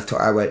this long enough to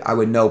I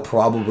would know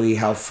probably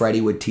how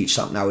Freddie would teach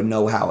something. I would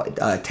know how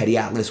Teddy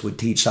Atlas would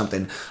teach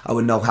something. I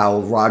would know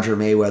how Roger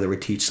Mayweather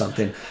would teach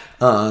something,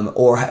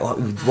 or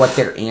what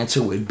their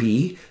answer would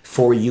be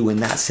for you in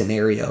that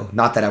scenario.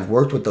 Not that I've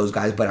worked with those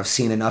guys, but I've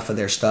seen enough of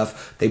their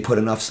stuff. They put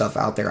enough stuff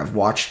out there. I've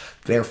watched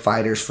their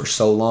fighters for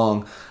so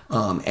long,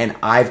 and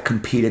I've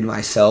competed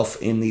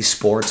myself in these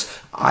sports.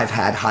 I've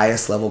had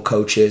highest level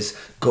coaches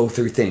go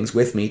through things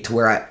with me to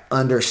where I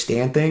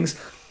understand things.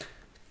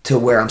 to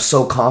where I'm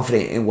so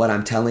confident in what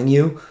I'm telling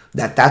you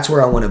that that's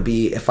where I want to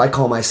be. If I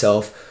call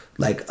myself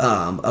like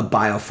a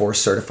Bioforce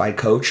certified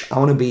coach, I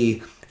want to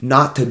be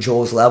not to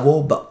Joel's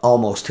level, but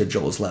almost to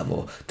Joel's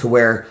level, to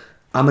where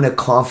I'm going to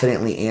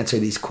confidently answer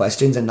these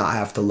questions and not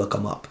have to look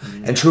them up.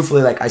 Mm-hmm. And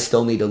truthfully, like, I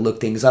still need to look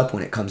things up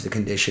when it comes to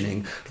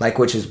conditioning, like,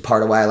 which is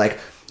part of why, like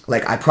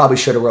I probably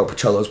should have wrote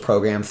Pocholo's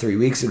program 3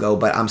 weeks ago,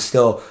 but I'm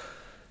still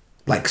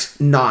like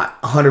not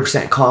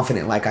 100%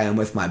 confident like I am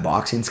with my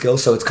boxing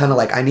skills. So it's kind of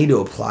like I need to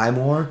apply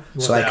more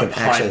so I can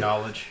actually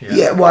knowledge.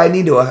 Yeah, well, I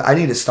need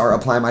to start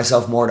applying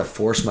myself more to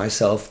force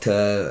myself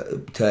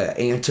to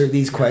answer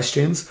these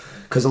questions,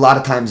 because a lot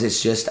of times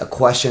it's just a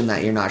question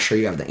that you're not sure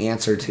you have the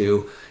answer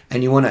to,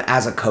 and you want to,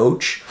 as a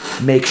coach,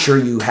 make sure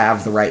you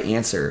have the right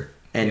answer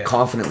and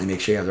confidently make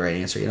sure you have the right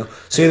answer, you know?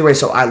 So either way,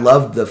 so I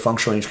loved the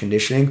functional range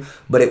conditioning,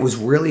 but it was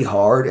really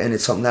hard, and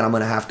it's something that I'm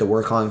going to have to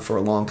work on for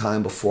a long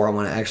time before I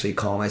want to actually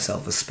call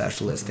myself a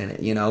specialist in it,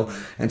 you know?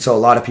 And so a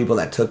lot of people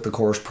that took the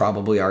course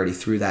probably already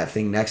threw that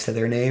thing next to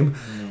their name,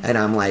 and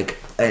I'm like,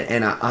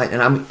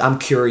 I'm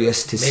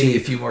curious to see maybe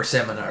a few more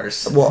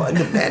seminars. Well,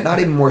 not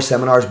even more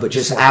seminars, but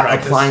just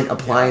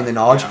applying the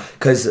knowledge,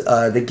 because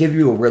they give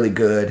you a really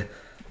good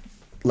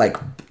like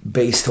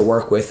base to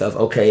work with of,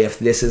 okay, if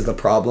this is the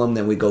problem,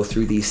 then we go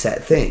through these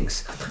set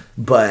things.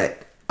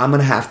 But I'm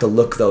going to have to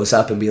look those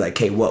up and be like,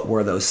 hey, what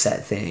were those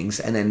set things?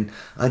 And then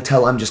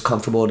until I'm just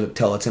comfortable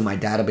until it's in my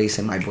database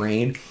in my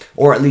brain,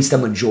 or at least the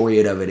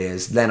majority of it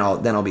is, then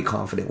I'll be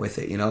confident with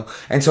it, you know?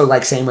 And so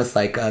like same with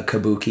like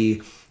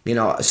Kabuki, you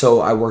know,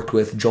 so I worked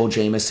with Joel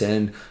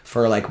Jamieson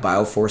for like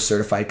Bioforce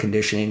certified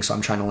conditioning. So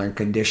I'm trying to learn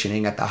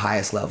conditioning at the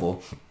highest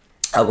level.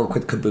 I work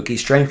with Kabuki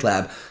Strength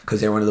Lab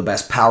because they're one of the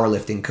best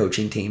powerlifting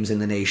coaching teams in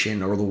the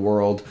nation or the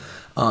world.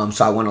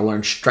 So I want to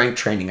learn strength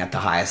training at the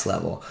highest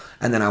level.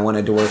 And then I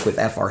wanted to work with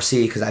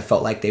FRC because I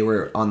felt like they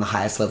were on the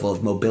highest level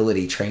of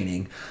mobility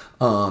training.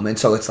 And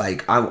so it's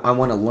like I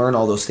want to learn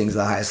all those things at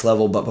the highest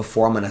level, but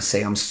before I'm going to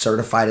say I'm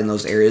certified in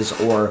those areas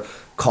or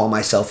call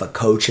myself a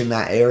coach in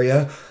that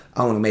area,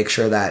 I want to make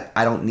sure that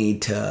I don't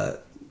need to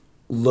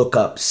look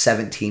up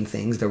 17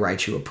 things to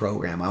write you a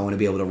program. I want to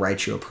be able to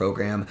write you a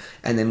program,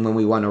 and then when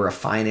we want to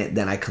refine it,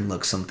 then I can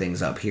look some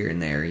things up here and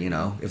there, you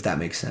know, if that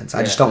makes sense.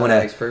 I just don't want to.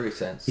 That makes perfect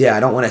sense. Yeah, I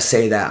don't want to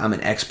say that I'm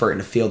an expert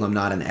in a field I'm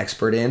not an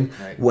expert in,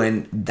 right,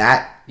 when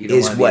that you don't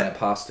is want to what be an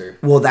imposter.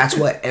 Well, that's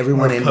what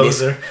everyone in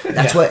poser.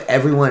 That's what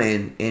everyone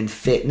in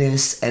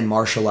fitness and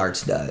martial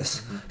arts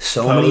does. Mm-hmm.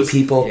 So many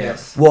people.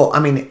 Yes. Well, I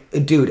mean,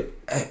 dude.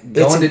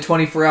 Going to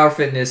 24-hour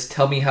fitness,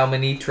 tell me how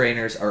many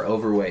trainers are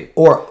overweight.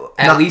 Or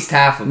at least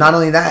half of them. Not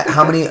only that,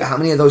 how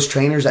many of those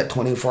trainers at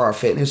 24-hour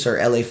fitness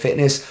or LA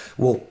Fitness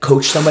will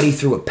coach somebody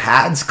through a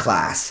pads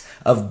class,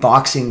 of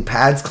boxing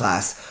pads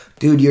class.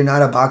 Dude, you're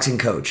not a boxing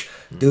coach.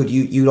 Dude,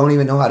 you don't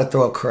even know how to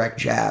throw a correct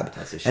jab.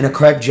 And a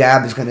correct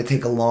jab is going to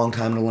take a long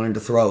time to learn to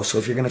throw. So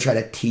if you're going to try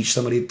to teach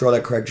somebody to throw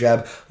that correct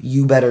jab,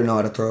 you better know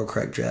how to throw a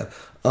correct jab.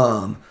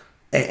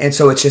 And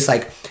so it's just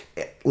like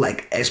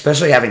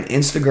especially having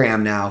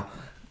Instagram now,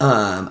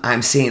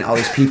 I'm seeing all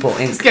these people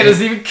in. This guy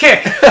doesn't even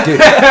kick. Dude,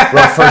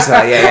 well, first of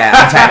all, yeah.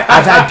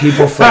 I've had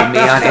people flame me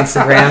on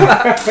Instagram.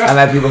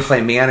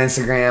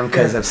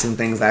 Because of some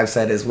things I've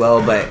said as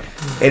well. But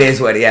it is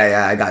what.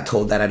 Yeah. I got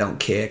told that I don't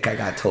kick. I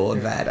got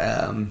told that.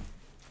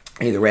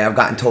 Either way, I've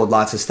gotten told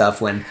lots of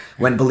stuff. When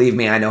believe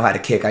me, I know how to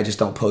kick. I just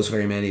don't post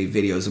very many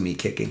videos of me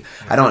kicking.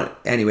 I don't.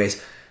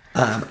 Anyways.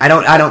 I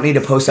don't need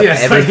to post up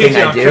everything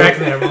I do.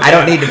 I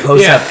don't need to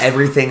post up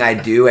everything I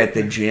do at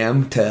the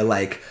gym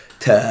to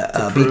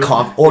be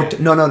comp or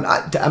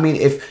I mean,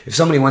 if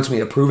somebody wants me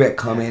to prove it,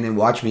 come in and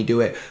watch me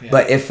do it.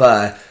 But if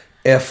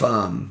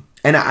and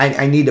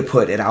I need to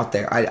put it out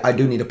there. I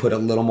do need to put a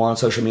little more on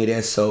social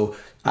media so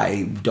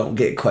I don't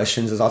get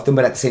questions as often.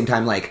 But at the same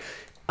time, like,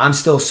 I'm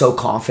still so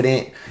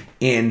confident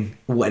in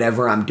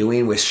whatever I'm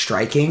doing with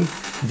striking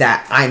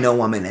that I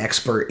know I'm an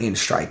expert in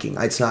striking.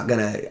 I'm not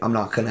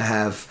gonna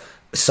have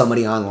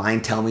somebody online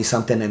tell me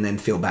something and then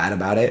feel bad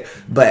about it.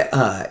 But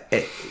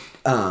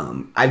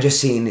I've just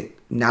seen,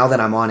 now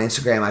that I'm on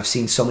Instagram, I've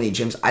seen so many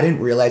gyms. I didn't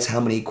realize how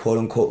many quote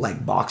unquote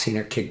like boxing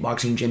or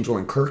kickboxing gyms were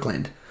in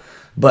Kirkland.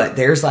 But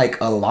there's like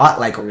a lot,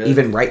 like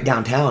even right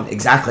downtown.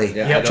 Exactly.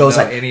 Yeah, so it's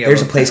like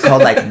there's a place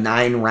called like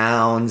 9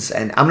 Rounds,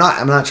 and I'm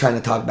not trying to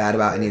talk bad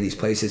about any of these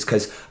places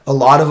because a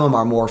lot of them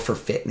are more for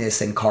fitness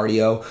and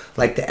cardio.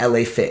 Like the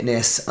LA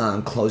Fitness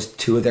closed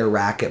 2 of their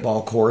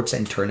racquetball courts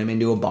and turned them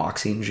into a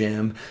boxing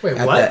gym. Wait,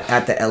 at what?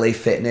 At the LA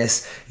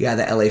Fitness, the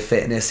LA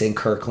Fitness in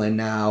Kirkland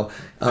now.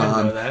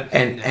 I know that.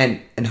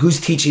 And who's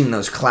teaching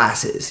those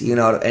classes? You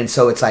know, and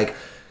so it's like,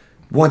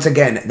 once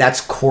again, that's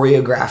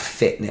choreographed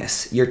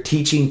fitness. You're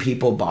teaching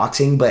people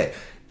boxing, but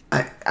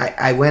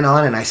I went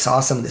on and I saw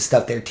some of the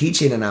stuff they're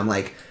teaching, and I'm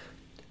like,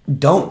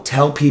 don't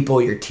tell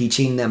people you're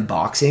teaching them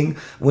boxing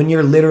when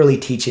you're literally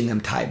teaching them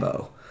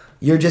Taibo.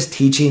 You're just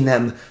teaching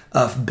them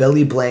of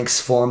Billy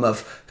Blank's form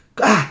of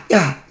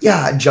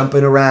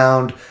jumping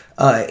around.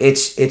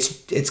 It's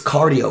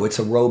cardio. It's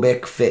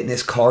aerobic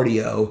fitness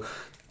cardio,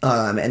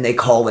 and they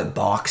call it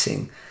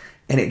boxing,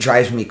 and it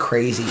drives me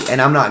crazy.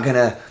 And I'm not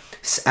gonna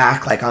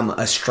act like I'm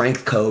a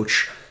strength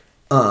coach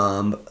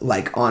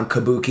like on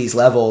Kabuki's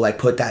level, like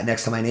put that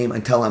next to my name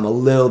until I'm a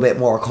little bit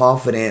more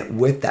confident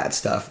with that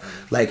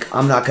stuff. Like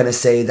I'm not gonna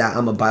say that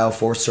I'm a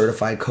Bioforce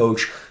certified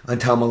coach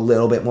until I'm a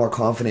little bit more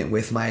confident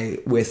with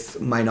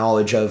my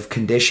knowledge of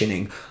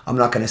conditioning. I'm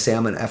not gonna say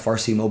I'm an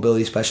FRC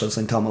mobility specialist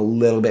until I'm a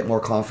little bit more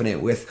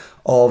confident with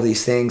all of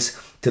these things,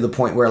 to the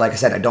point where, like I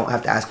said, I don't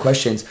have to ask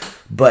questions.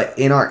 But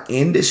in our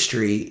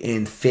industry,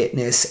 in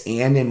fitness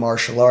and in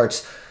martial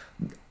arts,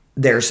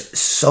 there's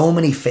so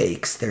many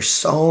fakes. There's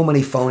so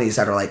many phonies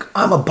that are like,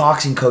 I'm a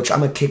boxing coach,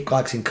 I'm a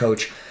kickboxing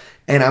coach.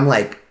 And I'm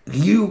like,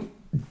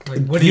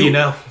 what do you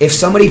know? If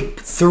somebody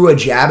threw a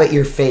jab at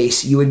your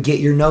face, you would get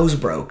your nose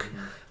broke.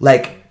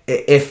 Like,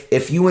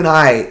 if you and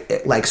I,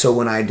 like, so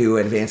when I do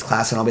advanced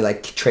class and I'll be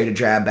like, trade a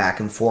jab back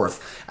and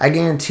forth, I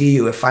guarantee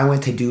you, if I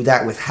went to do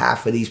that with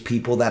half of these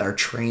people that are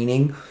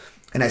training,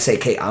 and I say,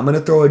 okay, I'm going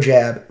to throw a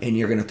jab and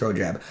you're going to throw a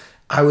jab,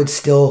 I would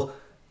still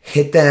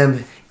hit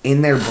them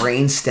in their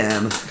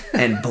brainstem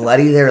and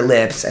bloody their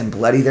lips and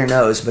bloody their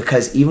nose,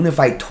 because even if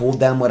I told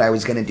them what I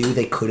was going to do,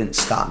 they couldn't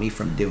stop me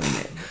from doing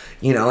it.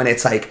 You know, and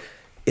it's like,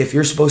 if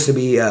you're supposed to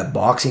be a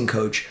boxing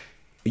coach,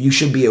 you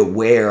should be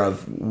aware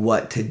of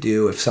what to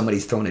do if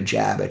somebody's throwing a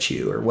jab at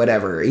you or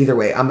whatever. Either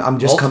way, I'm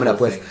just coming up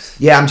with things.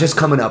 Yeah, I'm just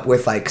coming up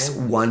with like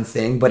one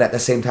thing, but at the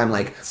same time,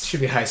 like, it should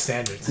be high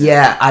standards.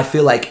 Yeah, I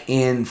feel like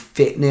in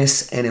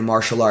fitness and in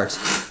martial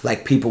arts,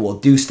 like, people will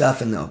do stuff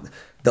and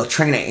they'll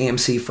train at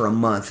AMC for a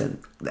month, and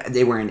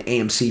they were an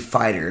AMC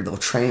fighter. They'll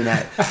train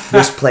at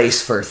this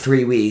place for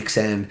 3 weeks,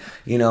 and,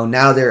 you know,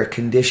 now they're a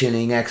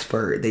conditioning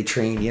expert. They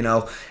train, you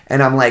know,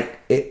 and I'm like,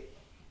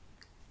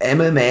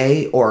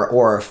 MMA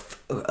or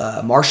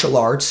martial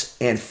arts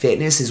and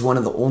fitness is one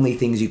of the only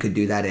things you could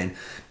do that in.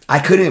 I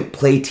couldn't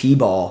play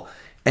t-ball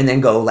and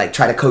then go like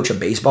try to coach a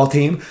baseball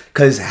team,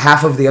 because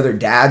half of the other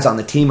dads on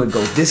the team would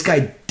go, this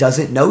guy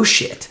doesn't know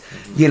shit,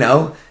 you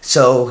know?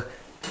 So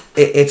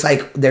it's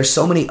like there's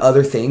so many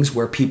other things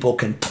where people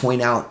can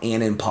point out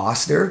an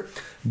imposter,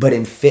 but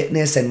in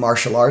fitness and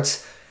martial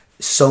arts,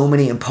 so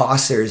many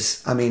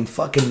imposters. I mean,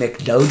 fucking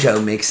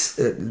McDojo makes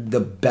the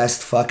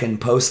best fucking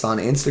post on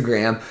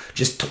Instagram,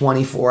 just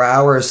 24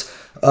 hours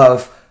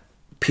of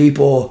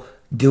people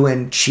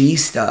doing chi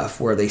stuff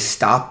where they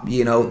stop,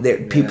 you know,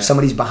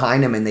 somebody's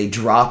behind them and they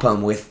drop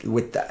them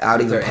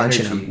without even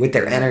punching them, with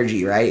their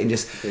energy, right? And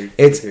just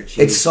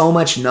it's so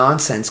much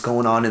nonsense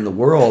going on in the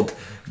world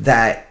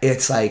that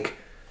it's like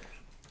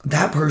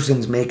that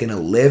person's making a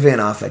living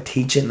off of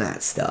teaching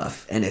that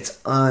stuff, and it's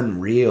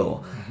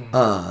unreal.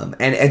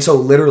 And so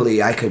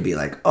literally I could be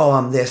like, oh,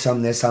 I'm this,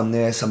 I'm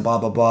blah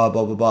blah blah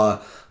blah blah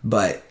blah,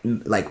 but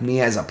like me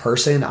as a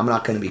person, I'm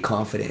not going to be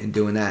confident in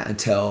doing that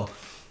until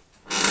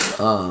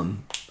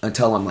I'm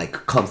like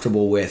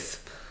comfortable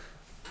with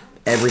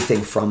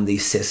everything from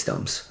these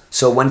systems.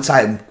 So once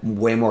I'm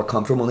way more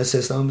comfortable in the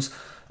systems,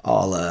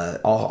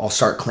 I'll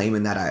start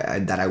claiming that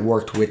I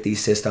worked with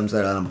these systems,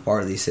 that I'm a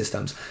part of these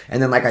systems.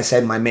 And then, like I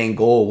said, my main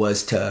goal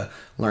was to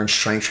learn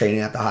strength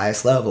training at the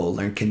highest level,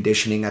 learn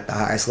conditioning at the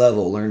highest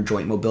level, learn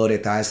joint mobility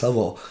at the highest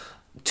level,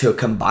 to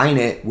combine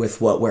it with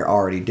what we're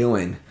already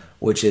doing,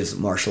 which is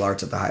martial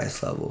arts at the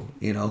highest level.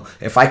 You know,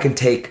 if I can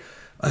take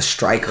a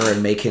striker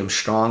and make him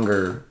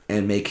stronger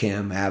and make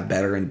him have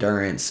better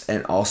endurance,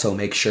 and also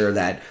make sure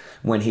that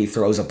when he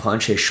throws a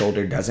punch, his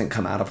shoulder doesn't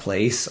come out of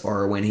place,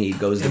 or when he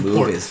goes to move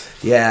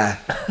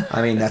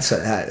I mean, that's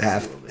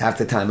half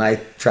the time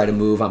I try to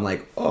move, I'm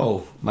like,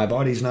 oh, my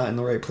body's not in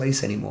the right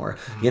place anymore.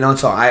 You know, and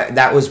so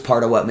that was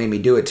part of what made me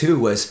do it too,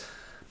 was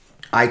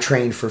I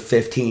trained for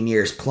 15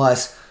 years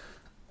plus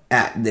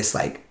at this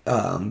like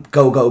go,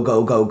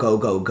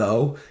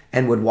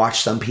 and would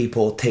watch some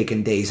people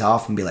taking days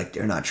off and be like,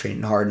 they're not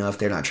training hard enough,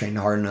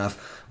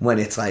 when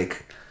it's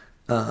like,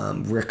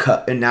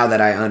 and now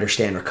that I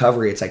understand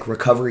recovery, it's like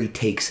recovery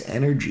takes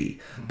energy.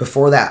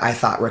 Before that, I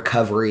thought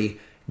recovery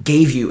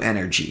gave you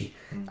energy.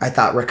 I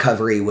thought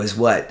recovery was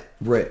what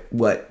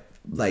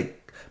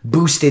like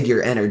boosted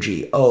your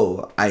energy.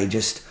 Oh, I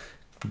just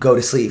go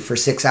to sleep for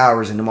 6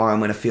 hours and tomorrow I'm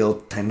going to feel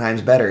 10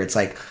 times better. It's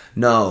like,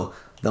 no,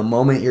 the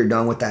moment you're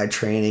done with that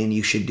training,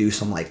 you should do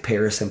some like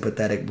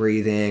parasympathetic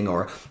breathing,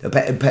 or it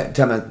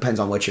depends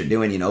on what you're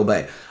doing, you know,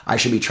 but I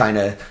should be trying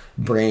to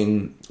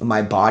bring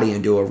my body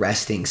into a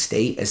resting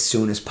state as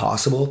soon as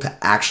possible to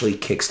actually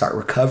kickstart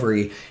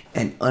recovery,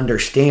 and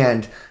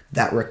understand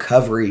that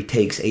recovery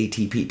takes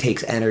ATP,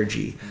 takes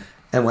energy.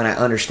 And when I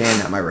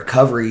understand that my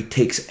recovery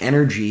takes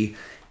energy,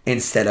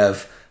 instead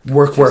of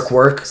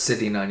work,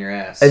 sitting on your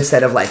ass,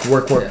 instead of like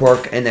work,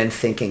 and then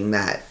thinking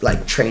that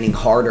like training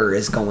harder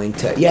is going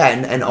to,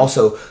 and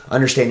also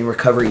understanding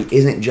recovery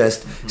isn't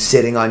just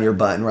sitting on your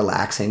butt and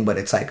relaxing, but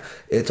it's like,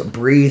 it's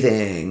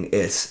breathing,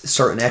 it's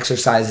certain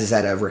exercises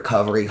at a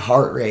recovery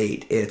heart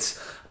rate, it's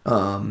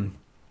so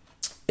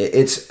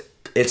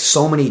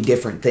many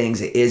different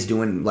things. It is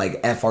doing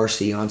like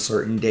FRC on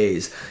certain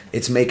days.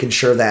 It's making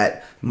sure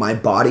that my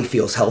body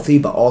feels healthy,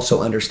 but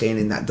also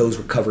understanding that those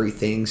recovery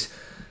things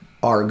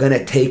are going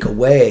to take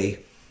away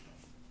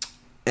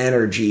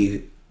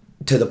energy,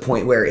 to the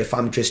point where if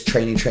I'm just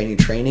training,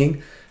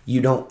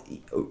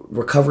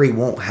 recovery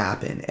won't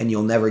happen, and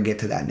you'll never get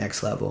to that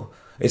next level.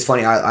 It's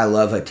funny. I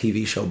love a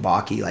TV show,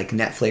 Baki. Like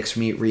Netflix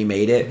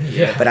remade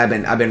it, but I've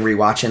been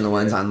rewatching the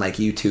ones on like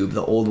YouTube,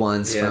 the old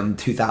ones from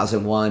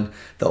 2001,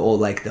 the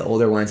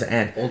older ones,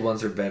 and old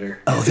ones are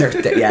better. Oh,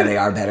 they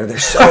are better. They're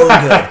so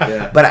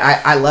good. But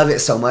I love it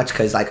so much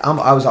because like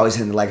I was always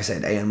into, like I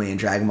said, anime and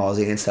Dragon Ball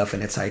Z and stuff,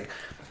 and it's like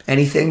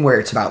anything where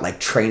it's about like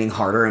training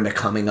harder and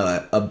becoming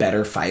a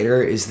better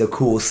fighter is the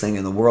coolest thing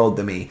in the world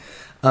to me.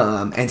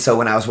 And so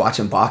when I was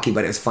watching Baki,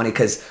 but it was funny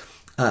because.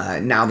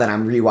 Now that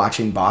I'm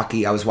rewatching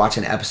Baki, I was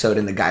watching an episode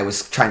and the guy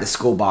was trying to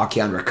school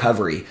Baki on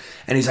recovery.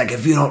 And he's like,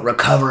 if you don't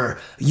recover,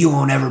 you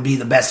won't ever be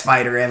the best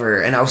fighter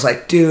ever. And I was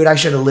like, dude, I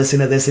should have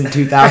listened to this in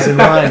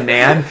 2001,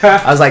 man.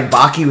 I was like,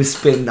 Baki was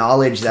spitting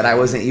knowledge that I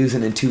wasn't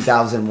using in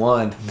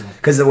 2001.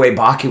 Because the way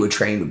Baki would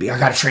train would be, I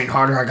got to train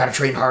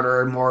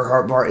harder,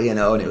 more, you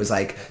know. And it was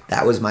like,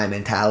 that was my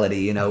mentality,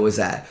 you know, was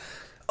that,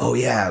 oh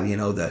yeah, you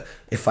know,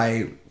 if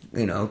I,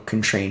 you know,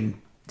 can train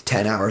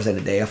 10 hours in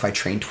a day, if I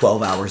train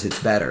 12 hours, it's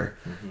better.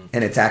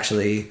 And it's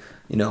actually,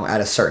 you know,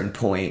 at a certain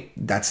point,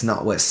 that's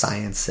not what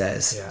science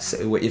says.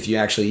 So if you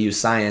actually use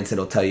science,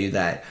 it'll tell you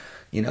that,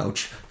 you know,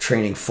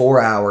 training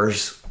 4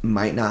 hours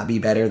might not be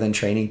better than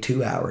training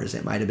 2 hours.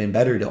 It might have been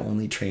better to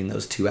only train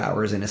those 2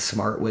 hours in a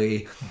smart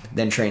way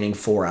than training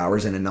 4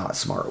 hours in a not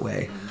smart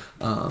way.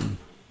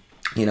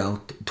 You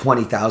know,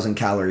 20,000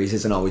 calories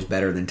isn't always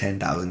better than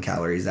 10,000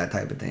 calories, that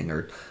type of thing.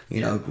 Or, you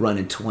know,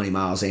 running 20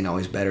 miles ain't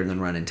always better than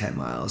running 10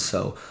 miles.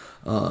 So,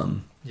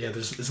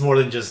 it's more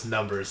than just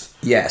numbers.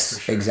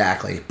 Yes, sure.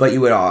 Exactly. But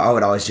I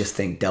would always just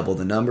think double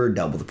the number,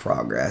 double the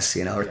progress,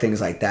 you know, or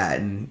things like that.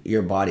 And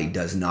your body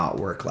does not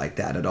work like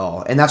that at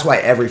all. And that's why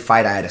every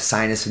fight I had a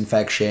sinus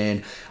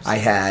infection. I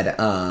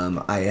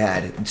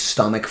had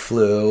stomach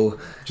flu.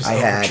 Just I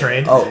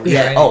overtrained?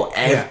 Overtrained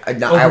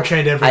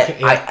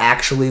I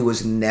actually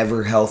was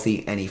never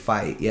healthy any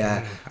fight.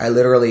 Yeah. I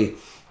literally...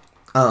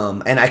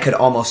 and I could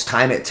almost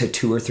time it to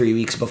 2 or 3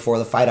 weeks before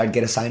the fight. I'd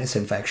get a sinus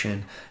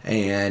infection,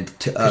 and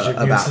because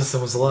your immune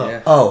system was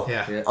low.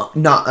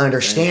 Not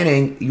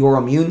understanding your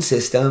immune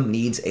system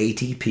needs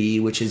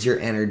ATP, which is your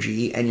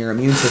energy, and your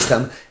immune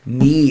system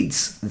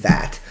needs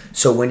that.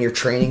 So when you're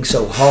training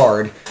so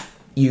hard,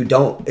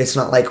 it's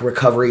not like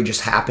recovery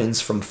just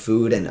happens from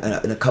food and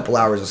a couple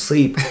hours of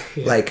sleep.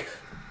 Like,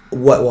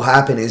 what will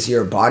happen is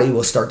your body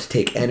will start to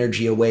take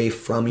energy away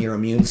from your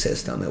immune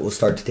system. It will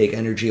start to take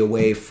energy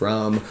away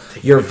from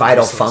your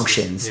vital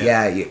functions.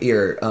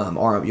 Your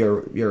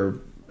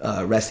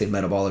rested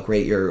metabolic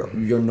rate, your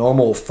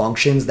normal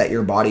functions that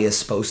your body is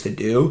supposed to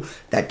do,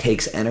 that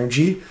takes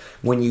energy.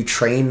 When you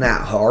train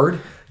that hard,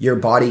 your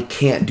body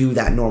can't do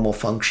that normal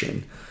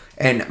function.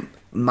 And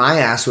my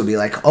ass would be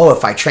like, oh,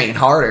 if I train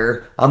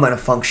harder, I'm going to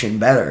function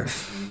better.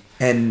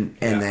 And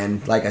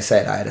then, like I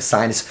said, I had a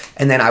sinus.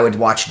 And then I would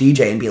watch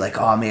DJ and be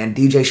like, oh, man,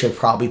 DJ should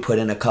probably put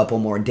in a couple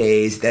more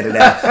days. Me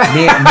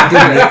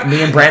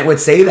and Brent would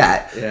say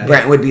that. Yeah.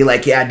 Brent would be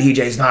like, yeah,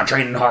 DJ's not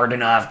training hard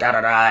enough,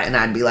 da-da-da. And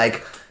I'd be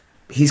like,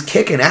 he's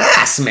kicking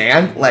ass,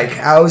 man. Like,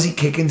 how is he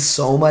kicking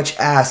so much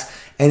ass?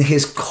 And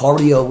his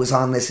cardio was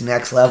on this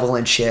next level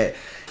and shit.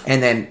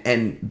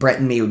 And Brent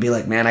and me would be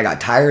like, man, I got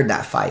tired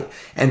that fight.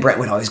 And Brent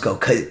would always go,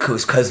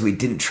 cause we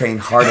didn't train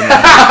hard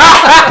enough.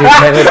 Dude,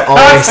 Brent would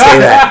always say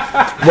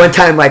that. One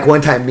time,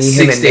 me,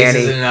 him, and 6 days Danny.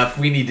 Isn't enough.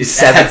 We need to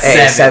seven.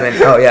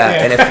 Oh yeah.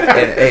 And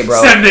hey,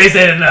 bro. 7 days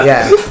ain't enough.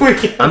 Yeah.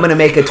 I'm gonna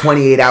make a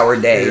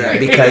 28-hour day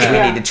because we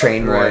need to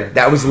train more. Right.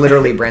 That was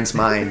literally Brent's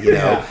mind. You know,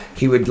 Yeah.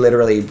 He would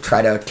literally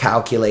try to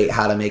calculate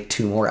how to make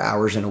 2 more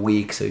hours in a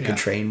week so he could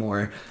train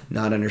more,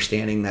 not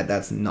understanding that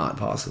that's not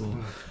possible.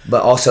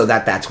 But also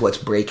that's what's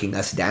breaking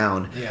us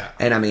down. Yeah.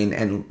 And I mean,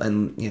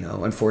 and you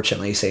know,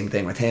 unfortunately, same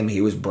thing with him. He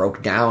was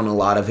broke down a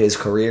lot of his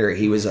career.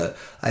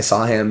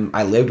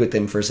 I lived with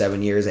him for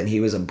 7 years, and he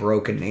was a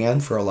broken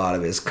man for a lot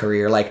of his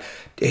career. Like,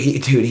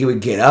 he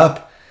would get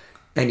up,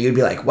 and you'd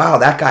be like, wow,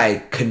 that guy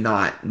could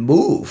not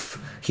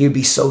move. He would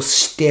be so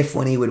stiff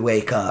when he would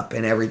wake up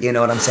and everything, you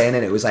know what I'm saying?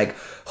 And it was like,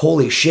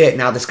 holy shit,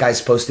 now this guy's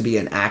supposed to be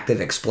an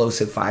active,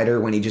 explosive fighter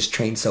when he just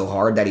trained so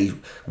hard that he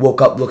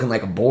woke up looking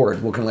like a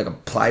board, looking like a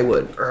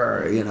plywood,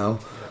 you know?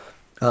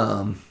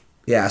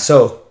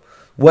 So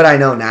what I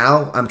know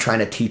now, I'm trying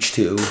to teach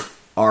to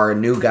our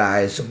new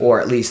guys,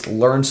 or at least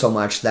learn so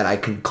much that I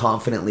can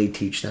confidently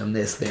teach them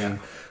this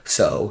thing.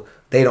 So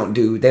they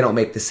don't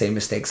make the same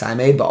mistakes I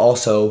made, but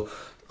also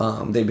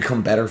they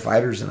become better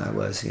fighters than I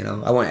was, you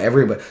know? I want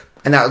everybody...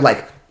 And that,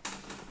 like,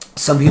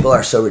 some people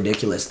are so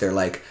ridiculous. They're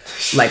like,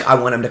 I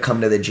want them to come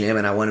to the gym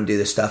and I want them to do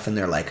this stuff. And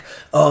they're like,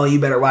 oh, you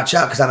better watch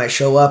out because I might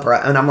show up.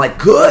 And I'm like,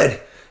 good.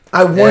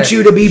 I want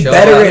you to be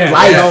better in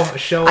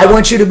life. I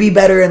want you to be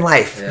better in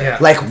life. Yeah.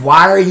 Like,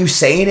 why are you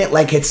saying it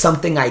like it's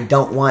something I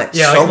don't want?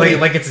 Yeah,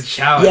 like it's a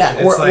challenge.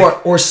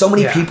 Yeah, or so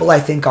many people I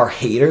think are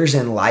haters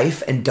in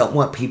life and don't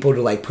want people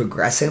to like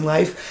progress in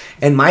life.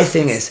 And my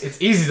thing is... It's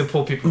easy to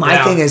pull people down.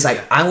 My thing is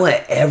like, I want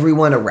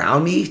everyone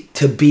around me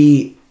to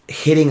be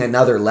hitting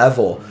another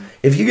level.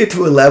 if you get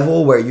to a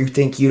level where you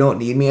think you don't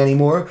need me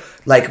anymore,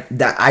 like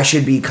that, I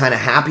should be kind of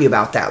happy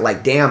about that.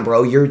 Like, damn,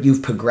 bro,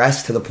 you've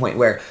progressed to the point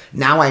where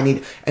now I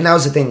need. And that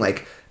was the thing.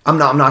 Like, I'm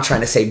not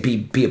trying to say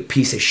be a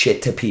piece of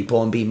shit to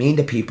people and be mean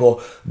to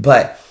people,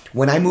 but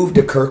when I moved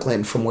to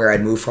Kirkland from where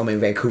I'd moved from in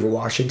Vancouver,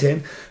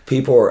 Washington,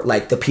 people were,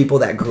 like, the people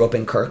that grew up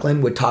in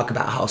Kirkland would talk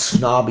about how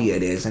snobby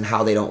it is and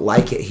how they don't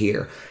like it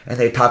here. And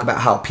they talk about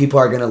how people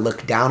are going to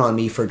look down on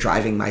me for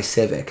driving my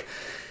Civic.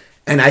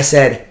 And I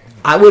said,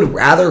 I would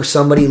rather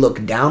somebody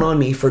look down on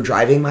me for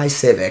driving my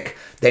Civic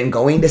than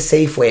going to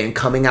Safeway and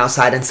coming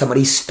outside and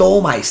somebody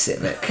stole my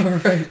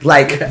Civic. Right.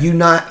 Like, you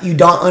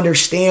don't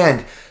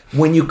understand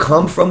when you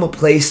come from a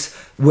place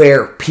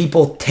where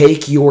people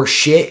take your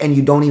shit and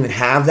you don't even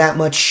have that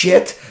much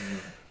shit.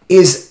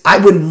 Is I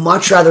would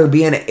much rather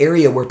be in an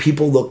area where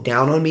people look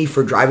down on me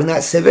for driving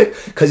that Civic,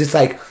 because it's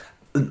like,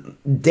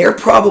 they're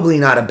probably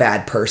not a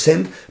bad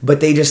person, but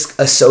they just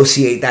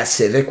associate that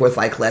Civic with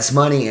like less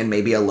money and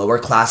maybe a lower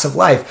class of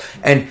life.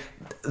 And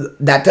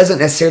that doesn't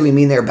necessarily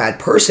mean they're a bad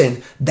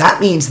person.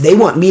 That means they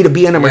want me to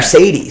be in a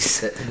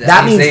Mercedes.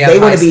 That means they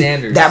want to be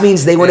standards. That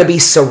means they want to be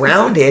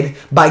surrounded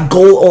by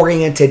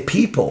goal-oriented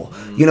people.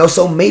 You know,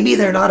 so maybe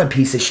they're not a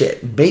piece of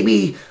shit.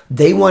 Maybe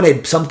they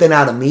wanted something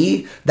out of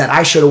me that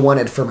I should have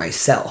wanted for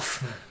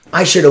myself.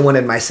 I should have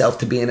wanted myself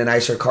to be in a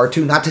nicer car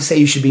too. Not to say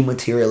you should be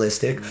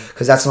materialistic,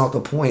 because that's not the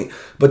point.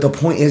 But the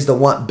point is to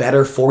want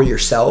better for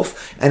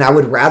yourself. And I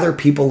would rather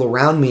people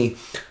around me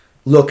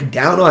look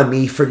down on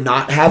me for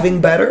not having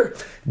better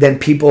than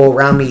people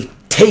around me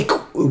take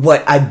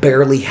what I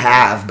barely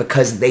have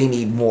because they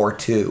need more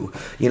too.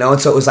 You know,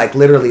 and so it was like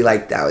literally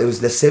like that. It was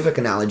the Civic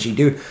analogy,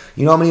 dude.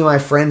 You know how many of my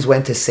friends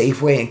went to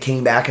Safeway and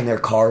came back and their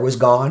car was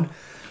gone?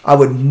 I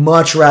would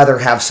much rather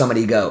have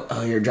somebody go,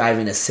 oh, you're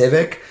driving a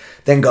Civic,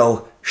 than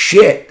go,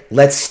 shit,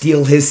 let's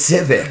steal his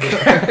Civic.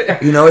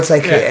 You know, it's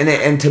like,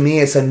 and to me,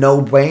 it's a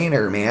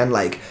no-brainer, man.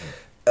 Like,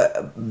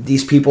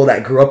 these people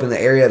that grew up in the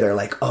area, they're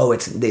like, oh,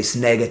 it's this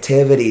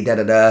negativity,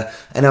 da-da-da.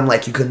 And I'm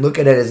like, you can look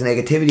at it as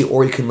negativity,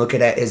 or you can look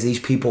at it as these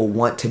people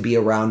want to be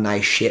around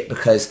nice shit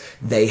because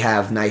they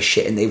have nice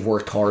shit and they've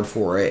worked hard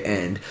for it,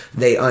 and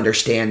they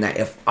understand that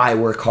if I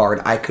work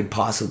hard, I could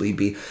possibly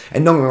be.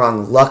 And don't get me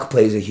wrong, luck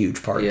plays a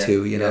huge part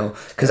too, you know,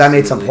 because I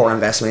made some poor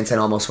investments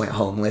and almost went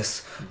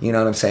homeless. You know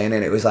what I'm saying?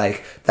 And it was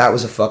like, that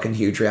was a fucking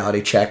huge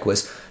reality check.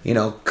 Was, you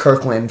know,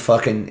 Kirkland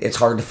fucking, it's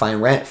hard to find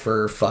rent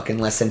for fucking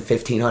less than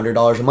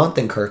 $1,500 a month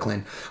in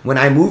Kirkland. When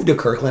I moved to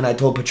Kirkland, I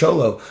told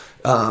Pocholo,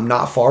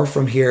 not far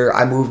from here,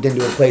 I moved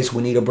into a place,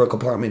 Juanita Brook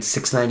Apartments,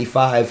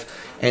 $695,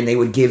 and they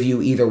would give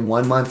you either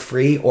 1 month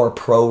free or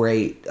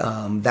prorate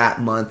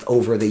that month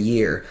over the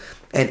year.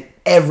 And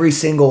every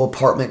single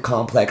apartment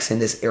complex in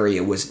this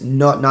area was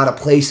not a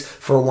place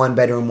for a 1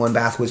 bedroom, 1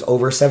 bath was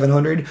over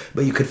 $700,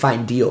 but you could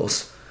find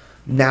deals.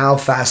 Now,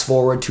 fast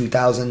forward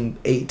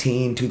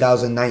 2018,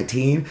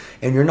 2019,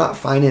 and you're not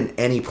finding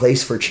any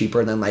place for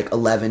cheaper than like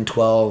 11,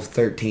 12,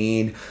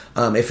 13.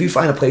 If you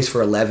find a place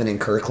for 11 in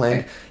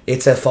Kirkland,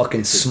 it's a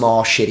fucking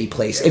small, shitty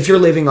place. If you're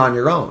living on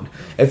your own.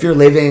 If you're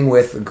living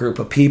with a group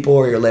of people,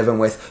 or you're living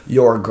with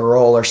your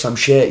girl or some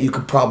shit, you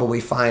could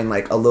probably find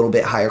like a little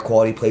bit higher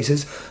quality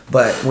places.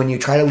 But when you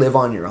try to live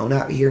on your own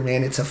out here,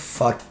 man, you're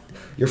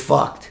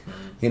fucked.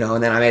 You know,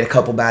 and then I made a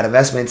couple bad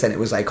investments, and it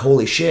was like,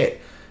 holy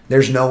shit.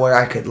 There's nowhere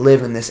I could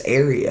live in this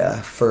area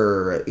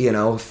for, you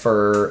know,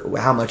 for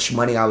how much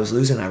money I was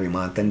losing every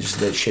month and just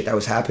the shit that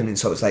was happening.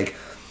 So it's like,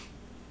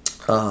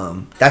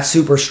 that's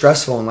super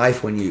stressful in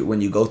life when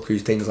you go through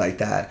things like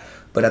that.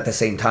 But at the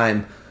same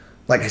time,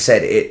 like I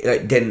said,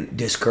 it didn't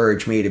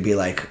discourage me to be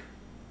like,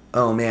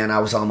 oh man, I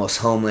was almost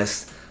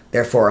homeless,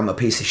 therefore I'm a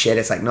piece of shit.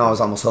 It's like, no, I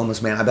was almost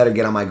homeless, man. I better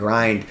get on my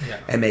grind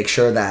and make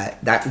sure that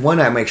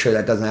I make sure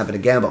that doesn't happen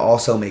again, but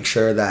also make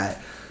sure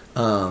that,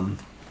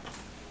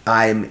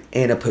 I'm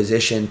in a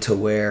position to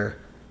where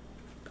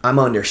I'm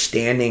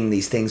understanding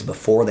these things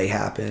before they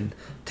happen,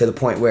 to the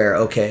point where,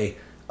 okay,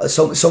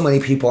 so many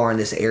people are in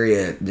this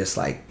area just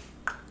like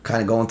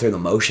kind of going through the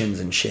motions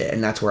and shit,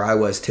 and that's where I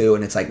was too.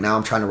 And it's like, now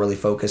I'm trying to really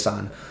focus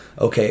on,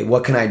 okay,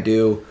 what can I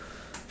do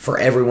for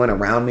everyone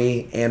around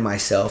me and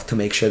myself to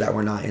make sure that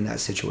we're not in that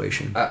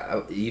situation.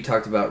 You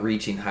talked about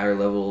reaching higher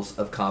levels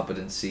of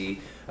competency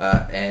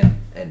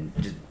and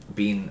just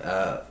being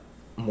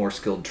more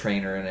skilled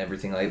trainer and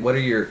everything. Like, what are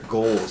your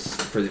goals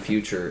for the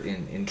future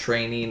in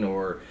training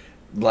or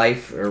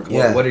life, or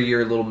what are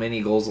your little mini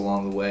goals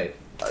along the way?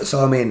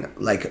 So I mean,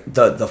 like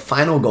the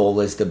final goal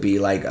is to be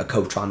like a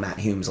coach on Matt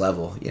Hume's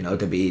level, you know,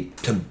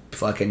 to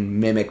fucking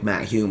mimic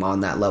Matt Hume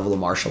on that level of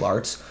martial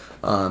arts,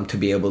 to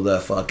be able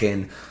to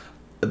fucking,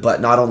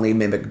 but not only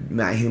mimic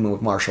Matt Hume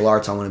with martial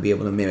arts, I want to be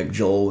able to mimic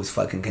Joel with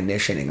fucking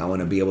conditioning. I want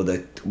to be able to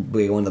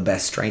be one of the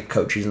best strength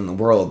coaches in the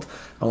world.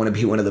 I want to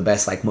be one of the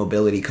best like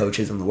mobility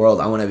coaches in the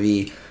world. I want to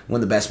be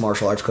one of the best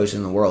martial arts coaches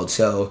in the world.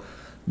 So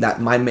that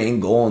my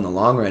main goal in the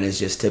long run is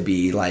just to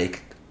be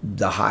like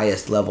the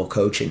highest level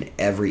coach in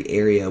every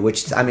area,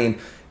 which, I mean,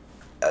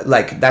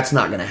 like that's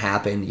not going to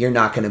happen. You're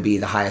not going to be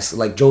the highest,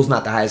 like Joel's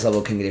not the highest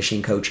level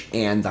conditioning coach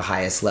and the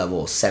highest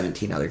level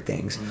 17 other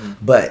things.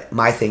 But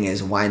my thing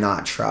is, why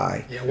not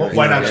try? Yeah,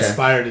 why not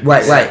aspire to do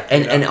Right.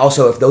 something, And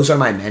also, if those are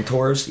my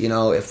mentors,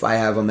 if I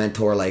have a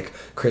mentor like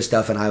Chris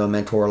Duff and I have a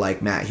mentor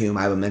like Matt Hume,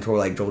 I have a mentor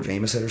like Joel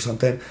Jamieson or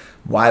something,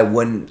 why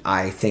wouldn't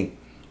I think,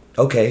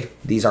 okay,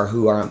 these are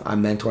who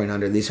I'm mentoring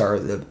under. These are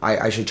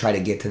I should try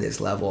to get to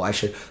this level. I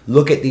should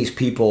look at these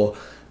people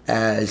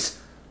as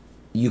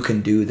you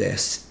can do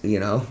this,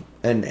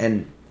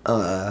 and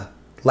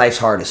life's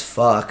hard as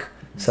fuck,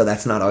 so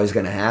that's not always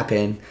going to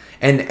happen.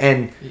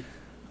 And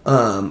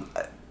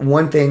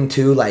one thing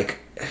too, like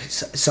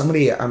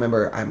somebody, I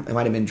remember, it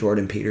might have been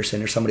Jordan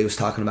Peterson or somebody was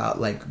talking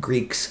about like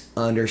Greeks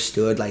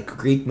understood, like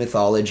Greek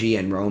mythology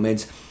and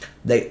Romans,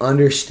 they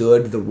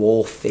understood the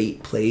role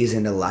fate plays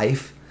into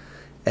life,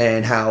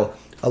 and how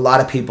a lot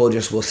of people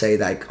just will say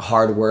like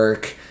hard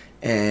work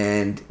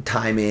and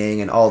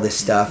timing and all this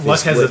stuff. Luck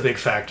has a big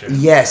factor.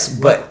 Yes,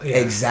 but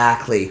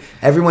exactly.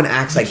 Everyone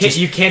acts like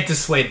you can't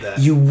dissuade that.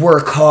 You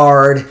work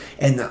hard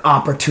and the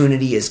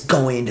opportunity is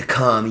going to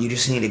come. You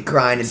just need to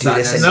grind and do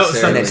this. Not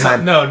necessarily.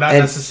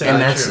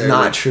 And that's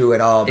not true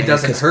at all. It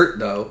doesn't hurt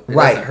though.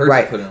 Right.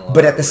 To put in a lot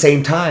but at of the work.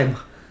 same time,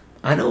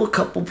 I know a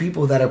couple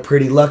people that are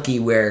pretty lucky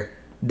where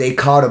they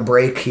caught a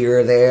break here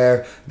or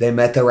there, they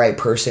met the right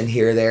person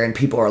here or there, and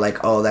people are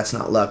like, oh, that's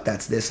not luck,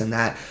 that's this and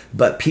that.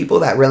 But people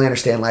that really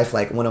understand life,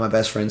 like one of my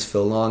best friends,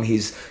 Phil Long,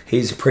 he's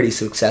pretty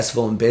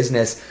successful in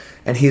business,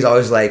 and he's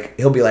always like,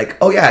 he'll be like,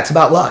 oh yeah, it's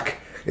about luck.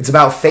 It's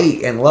about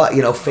fate and luck.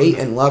 Fate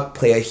and luck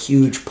play a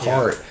huge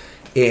part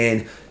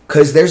in,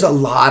 because there's a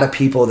lot of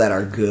people that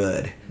are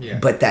good,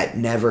 but that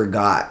never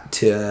got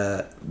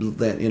to,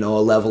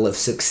 a level of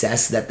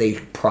success that they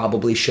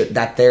probably should,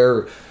 that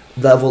their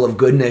level of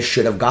goodness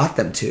should have got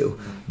them to,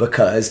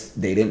 because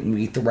they didn't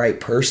meet the right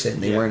person.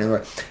 They weren't in the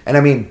right. And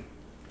I mean,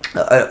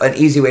 an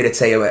easy way to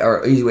say it,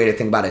 or easy way to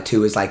think about it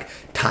too, is like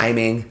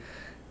timing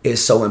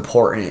is so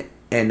important.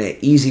 And an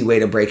easy way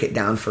to break it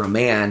down for a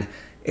man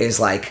is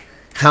like,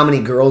 how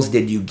many girls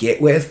did you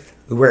get with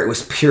where it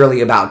was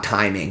purely about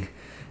timing?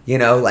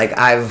 Like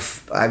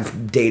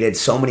I've dated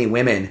so many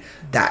women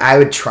that I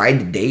would try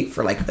to date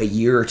for like a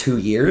year or 2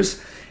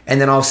 years, and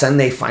then all of a sudden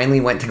they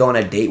finally went to go on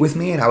a date with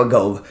me, and I would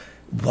go,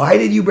 why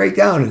did you break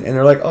down? And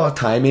they're like, oh,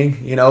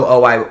 timing,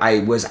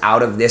 I was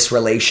out of this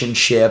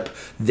relationship,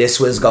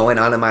 this was going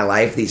on in my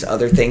life, these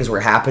other things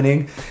were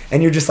happening,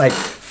 and you're just like,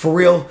 for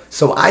real?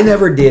 So I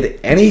never did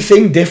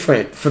anything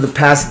different for the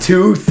past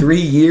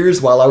 2-3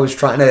 years while I was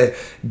trying to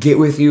get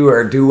with you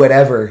or do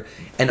whatever,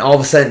 and all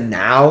of a sudden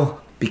now,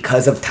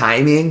 because of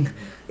timing,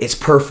 it's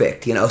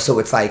perfect, so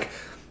it's like,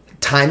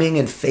 timing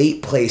and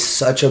fate play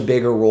such a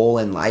bigger role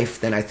in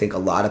life than I think a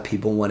lot of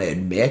people want to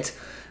admit.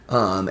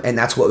 And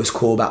that's what was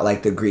cool about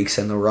like the Greeks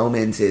and the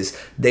Romans, is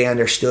they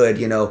understood,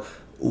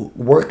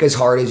 work as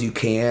hard as you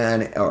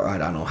can, or I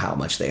don't know how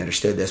much they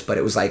understood this, but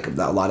it was like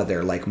a lot of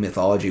their like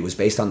mythology was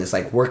based on this,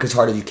 like work as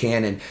hard as you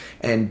can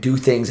and do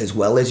things as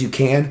well as you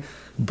can.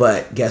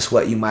 But guess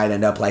what? You might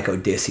end up like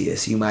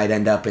Odysseus. You might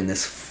end up in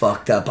this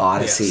fucked up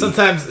Odyssey.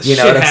 Sometimes you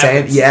know what I'm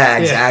happens. saying? Yeah,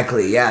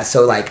 exactly. Yeah.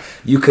 So like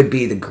you could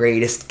be the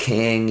greatest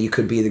king, you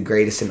could be the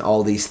greatest in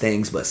all these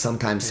things, but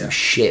sometimes some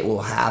shit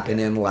will happen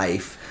in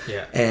life.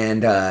 Yeah.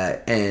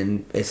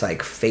 And it's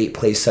like fate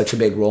plays such a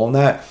big role in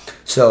that.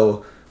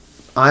 So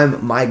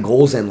my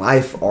goals in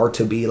life are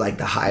to be like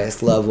the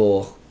highest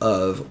level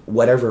of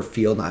whatever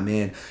field I'm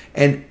in.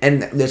 And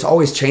it's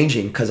always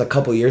changing, because a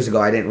couple years ago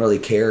I didn't really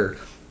care.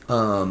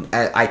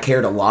 I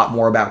cared a lot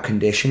more about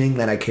conditioning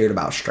than I cared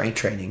about strength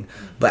training.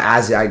 But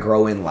as I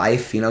grow in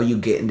life, you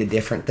get into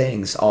different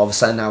things. All of a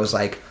sudden I was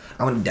like,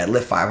 I want to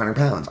deadlift 500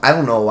 pounds. I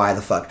don't know why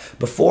the fuck.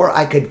 Before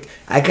I could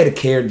have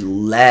cared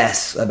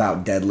less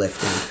about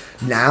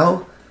deadlifting.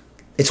 Now,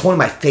 it's one of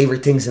my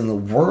favorite things in the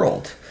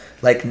world.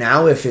 Like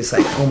now, if it's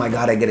like, oh my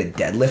god, I get a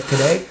deadlift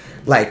today,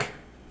 like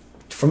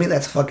for me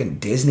that's fucking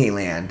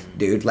Disneyland,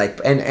 dude. Like,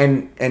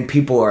 and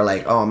people are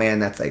like, oh man,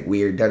 that's like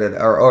weird,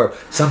 or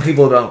some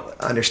people don't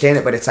understand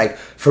it, but it's like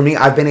for me,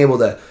 I've been able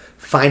to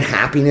find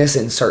happiness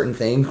in certain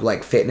things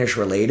like fitness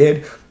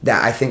related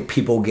that I think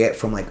people get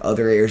from like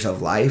other areas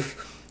of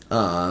life.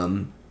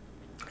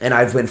 And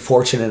I've been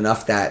fortunate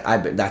enough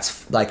that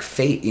that's like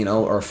fate,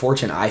 or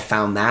fortune. I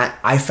found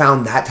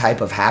that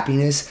type of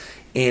happiness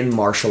in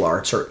martial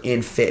arts or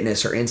in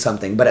fitness or in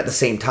something. But at the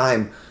same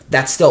time,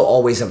 that's still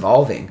always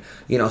evolving.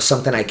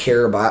 Something I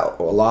care about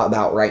a lot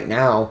about right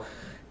now,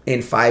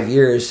 in 5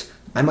 years,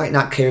 I might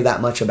not care that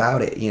much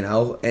about it,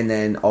 and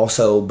then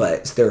also,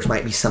 but there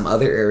might be some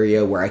other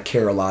area where I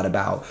care a lot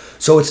about.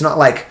 So it's not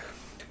like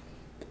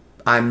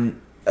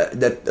I'm,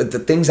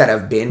 the things that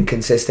have been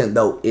consistent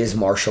though is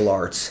martial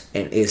arts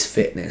and is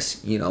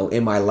fitness,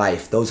 in my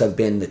life. Those have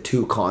been the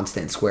two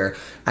constants, where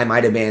I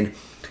might have been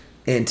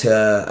into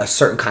a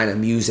certain kind of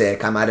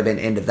music, I might have been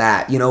into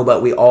that,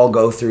 but we all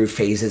go through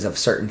phases of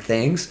certain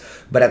things.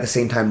 But at the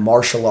same time,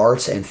 martial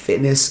arts and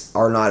fitness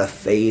are not a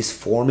phase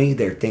for me.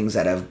 They're things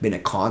that have been a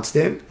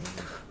constant.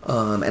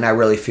 And I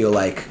really feel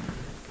like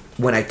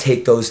when I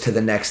take those to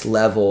the next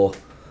level,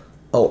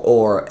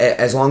 or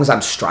as long as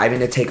I'm striving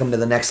to take them to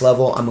the next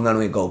level, I'm going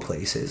to go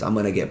places. I'm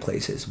going to get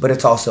places. But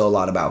it's also a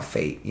lot about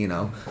fate, you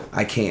know.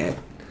 I can't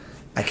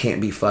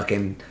be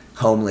fucking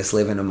homeless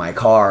living in my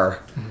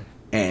car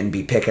and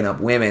be picking up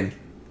women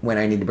when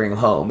I need to bring them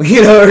home,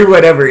 you know, or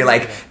whatever.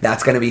 Like,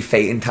 that's going to be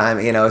fate and time,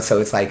 you know.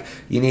 So it's like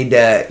you need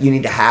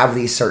to have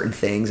these certain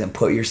things and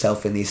put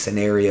yourself in these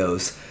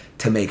scenarios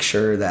to make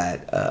sure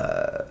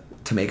that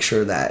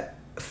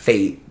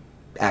fate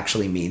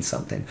actually means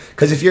something.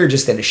 Because if you're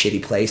just in a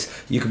shitty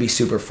place, you could be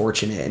super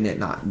fortunate and it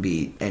not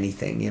be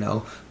anything, you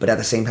know. But at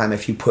the same time,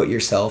 if you put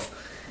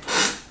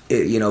yourself,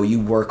 you know, you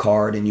work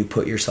hard and you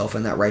put yourself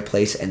in that right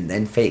place, and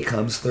then fate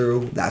comes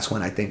through, that's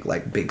when I think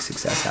like big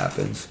success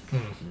happens.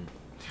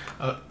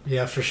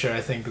 Yeah, for sure.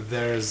 I think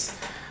there's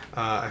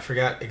I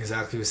forgot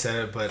exactly who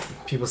said it, but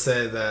people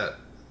say that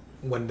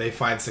when they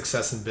find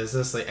success in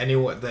business, like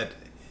anyone that,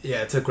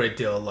 yeah, it's a great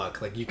deal of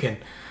luck. Like, you can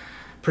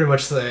pretty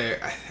much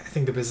say, I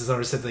think the business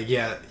owner said, like,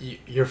 yeah,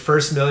 your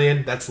first $1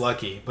 million, that's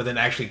lucky, but then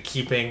actually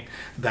keeping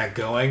that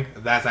going,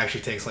 that actually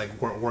takes like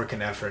work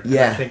and effort.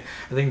 Yeah, and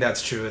I think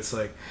that's true. It's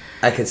like,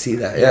 I could see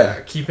that.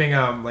 Yeah, keeping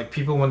like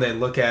people, when they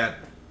look at,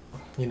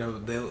 you know,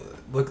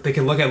 they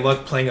can look at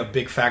luck playing a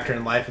big factor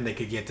in life, and they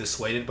could get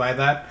dissuaded by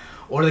that,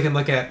 or they can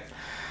look at,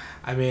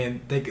 I mean,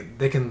 they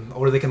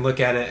can look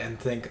at it and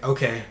think,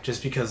 okay,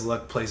 just because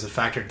luck plays a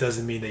factor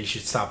doesn't mean that you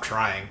should stop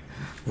trying.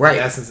 Right.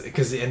 In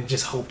essence, and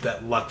just hope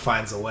that luck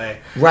finds a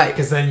way. Right.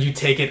 Because then you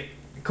take it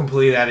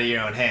completely out of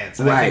your own hands.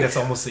 And I think that's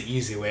almost the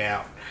easy way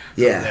out.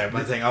 Yeah. There,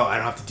 by saying, oh, I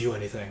don't have to do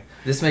anything.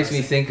 This makes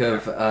me think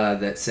of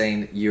that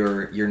saying,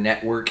 your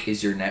network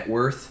is your net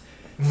worth.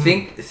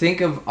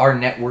 Think of our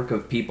network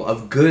of people,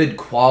 of good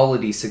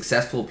quality,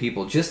 successful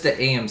people, just at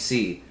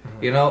AMC.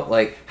 You know,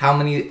 like how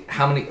many,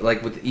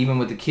 like even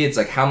with the kids,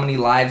 like how many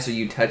lives are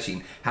you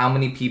touching? How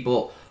many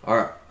people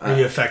are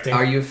you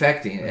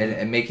affecting?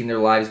 And making their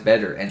lives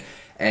better?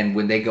 And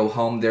when they go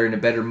home, they're in a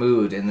better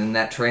mood, and then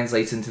that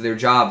translates into their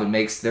job and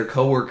makes their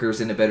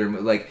coworkers in a better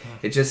mood. Like,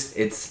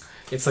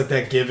 it's like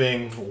that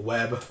giving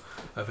web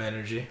of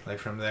energy, like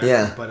from there.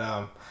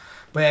 Yeah.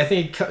 But I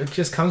think it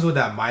just comes with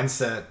that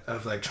mindset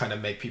of like trying to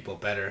make people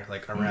better,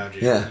 like around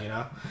you. Yeah. You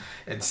know,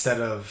 instead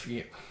of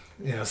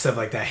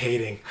like that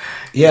hating.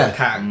 Yeah.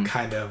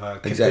 Kind of a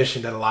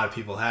condition that a lot of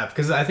people have.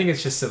 Because I think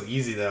it's just so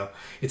easy, though.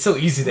 It's so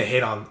easy to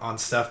hate on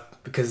stuff,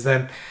 because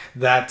then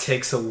that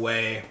takes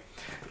away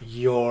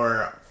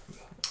your.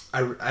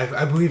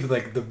 I believe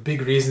like the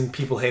big reason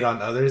people hate on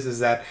others is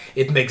that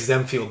it makes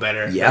them feel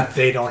better. Yeah,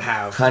 they don't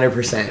have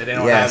 100%. They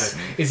don't have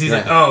it. Is he's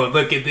like, oh,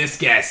 look at this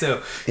guy.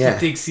 So he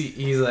thinks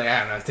he's like,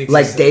 I don't know. Thinks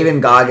like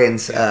David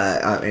Goggins.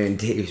 I mean,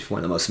 he's one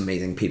of the most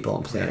amazing people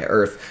on planet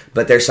Earth.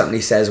 But there's something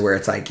he says where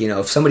it's like, you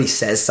know, if somebody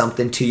says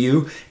something to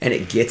you and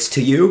it gets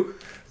to you,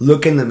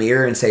 look in the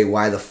mirror and say,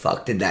 why the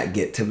fuck did that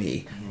get to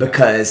me?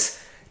 Because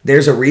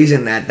there's a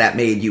reason that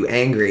made you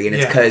angry, and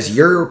it's because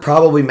you're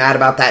probably mad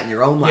about that in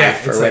your own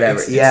life or whatever.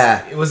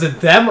 Was it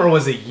them or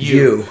was it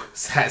you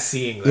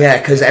seeing that? Yeah,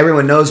 because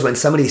everyone knows when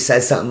somebody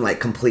says something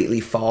like completely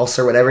false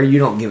or whatever, you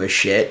don't give a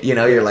shit. You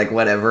know, you're like,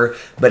 whatever.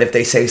 But if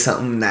they say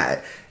something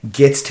that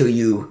gets to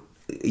you,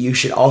 you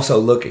should also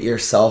look at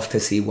yourself to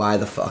see why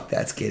the fuck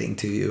that's getting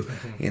to you.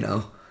 Mm-hmm. You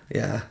know,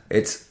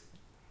 it's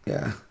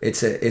an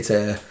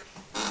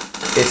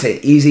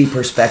easy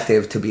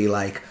perspective to be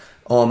like,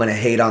 oh, I'm going to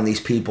hate on these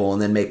people and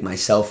then make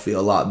myself feel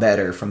a lot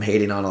better from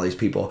hating on all these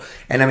people.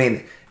 And I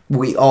mean,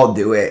 we all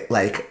do it.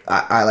 Like,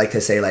 I like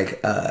to say,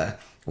 like,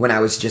 when I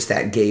was just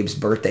at Gabe's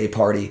birthday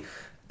party,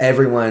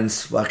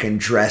 everyone's fucking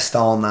dressed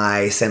all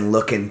nice and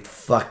looking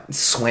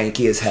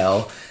swanky as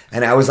hell.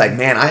 And I was like,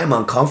 man, I am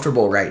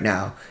uncomfortable right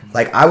now.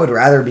 Like, I would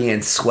rather be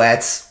in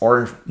sweats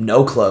or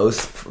no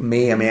clothes. For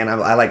me, I mean,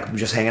 I like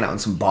just hanging out in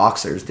some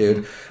boxers,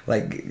 dude.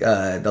 Like,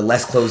 the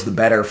less clothes, the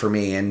better for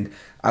me. And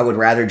I would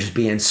rather just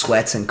be in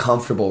sweats and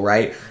comfortable,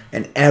 right?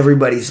 And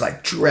everybody's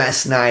like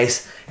dressed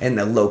nice, and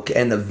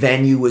the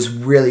venue was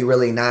really,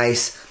 really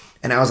nice.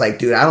 And I was like,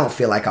 dude, I don't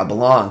feel like I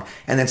belong.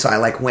 And then so I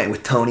like went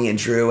with Tony and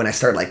Drew, and I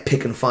started like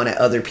picking fun at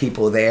other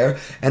people there.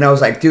 And I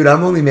was like, dude,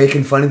 I'm only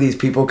making fun of these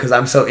people because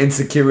I'm so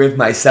insecure with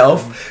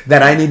myself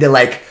that I need to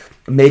like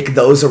make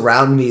those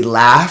around me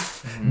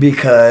laugh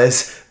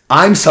because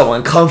I'm so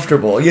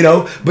uncomfortable, you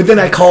know? But then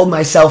I called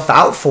myself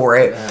out for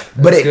it. Yeah,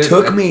 but it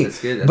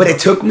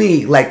took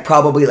me like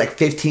probably like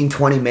 15,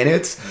 20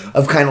 minutes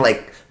of kind of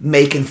like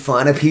making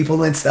fun of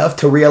people and stuff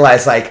to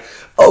realize like,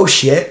 oh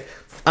shit,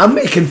 I'm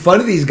making fun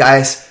of these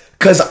guys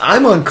because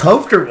I'm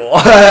uncomfortable.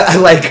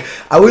 Like,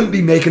 I wouldn't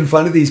be making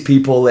fun of these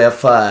people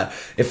if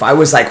I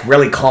was like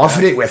really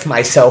confident with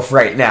myself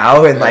right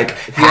now and like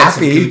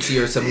happy. Some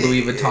Gucci or some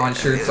Louis Vuitton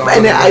shirts on.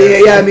 And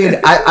I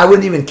mean, I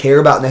wouldn't even care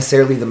about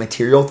necessarily the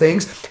material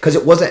things because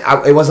it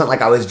wasn't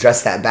like I was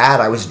dressed that bad.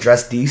 I was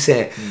dressed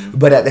decent,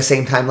 but at the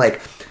same time,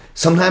 like,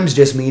 sometimes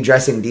just me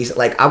dressing decent,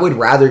 like I would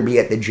rather be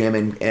at the gym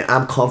and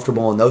I'm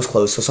comfortable in those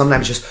clothes. So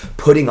sometimes just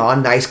putting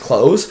on nice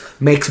clothes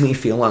makes me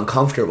feel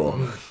uncomfortable.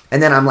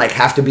 And then I'm like,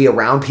 have to be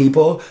around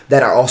people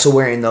that are also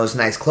wearing those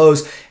nice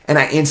clothes. And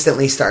I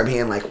instantly start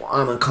being like, well,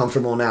 I'm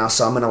uncomfortable now.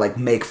 So I'm going to like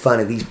make fun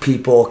of these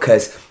people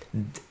because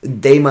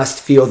they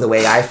must feel the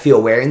way I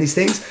feel wearing these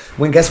things.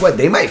 When guess what?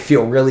 They might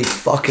feel really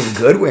fucking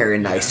good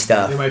wearing nice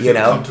stuff. They might you feel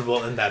know,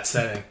 comfortable in that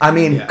setting. I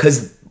mean,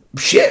 because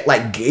shit,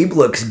 like Gabe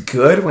looks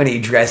good when he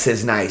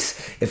dresses nice.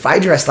 If I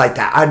dressed like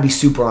that, I'd be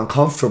super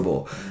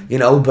uncomfortable, you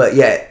know. But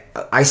yet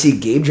I see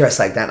Gabe dressed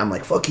like that, and I'm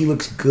like, fuck, he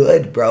looks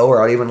good, bro.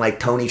 Or even like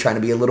Tony trying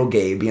to be a little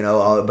Gabe, you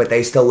know. But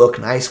they still look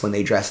nice when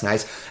they dress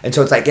nice. And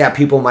so it's like, yeah,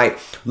 people might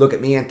look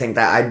at me and think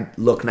that I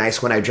look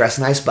nice when I dress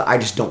nice, but I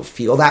just don't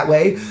feel that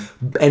way.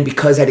 And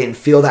because I didn't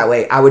feel that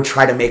way, I would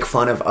try to make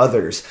fun of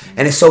others.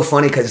 And it's so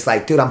funny because it's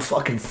like, dude, I'm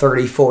fucking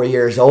 34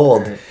 years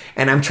old,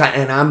 and I'm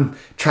trying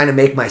to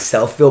make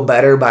myself feel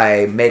better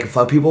by making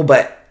fun of people,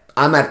 but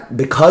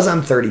because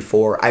I'm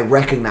 34, I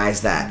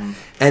recognize that,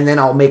 and then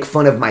I'll make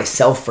fun of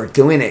myself for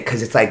doing it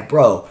because it's like,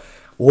 bro,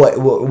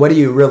 what are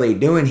you really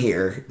doing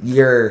here?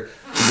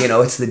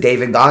 It's the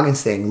David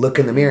Goggins thing. Look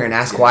in the mirror and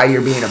ask why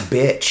you're being a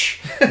bitch.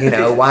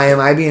 Why am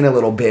I being a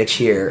little bitch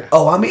here?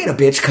 Oh, I'm being a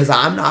bitch because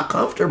I'm not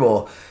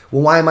comfortable.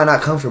 Well, why am I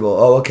not comfortable?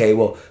 Oh, okay.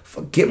 Well,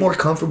 get more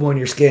comfortable in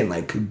your skin.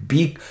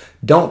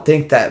 Don't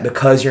think that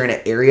because you're in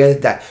an area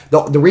that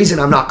the reason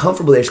I'm not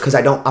comfortable is because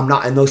I'm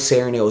not in those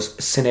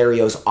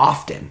scenarios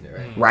often,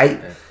 right?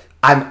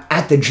 I'm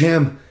at the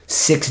gym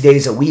 6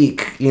 days a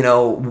week,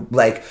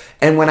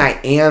 and when I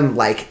am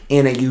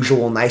in a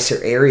usual nicer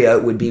area,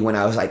 it would be when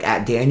I was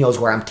at Daniel's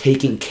where I'm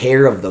taking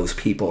care of those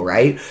people,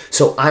 right?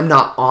 So I'm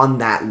not on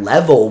that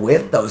level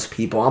with those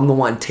people. I'm the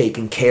one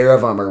taking care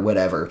of them or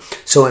whatever.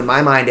 So in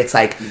my mind, it's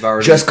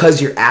just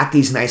because you're at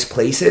these nice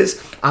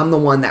places, I'm the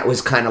one that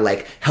was kind of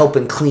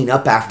helping clean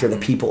up after the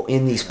people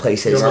in these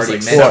places. You're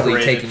already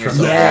mentally taking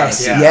yourself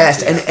down.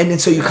 Yes. And then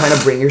so you kind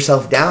of bring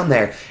yourself down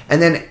there.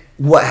 And then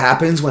what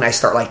happens when I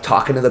start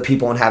talking to the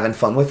people and having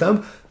fun with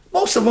them?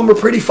 Most of them are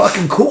pretty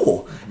fucking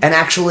cool. And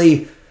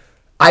actually,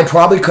 I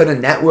probably could have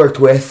networked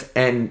with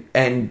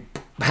and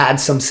had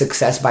some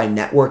success by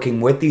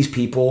networking with these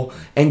people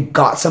and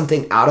got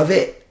something out of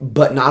it,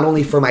 but not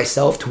only for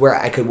myself to where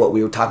I could, what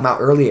we were talking about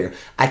earlier,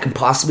 I can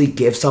possibly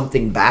give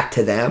something back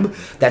to them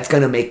that's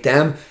going to make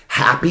them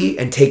happy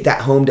and take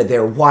that home to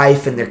their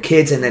wife and their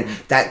kids, and then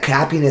that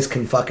happiness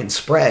can fucking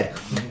spread.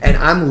 And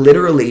I'm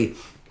literally,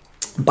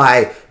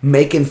 by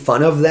making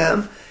fun of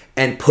them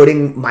and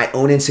putting my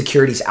own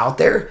insecurities out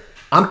there,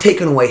 I'm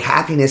taking away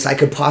happiness I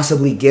could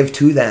possibly give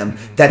to them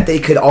that they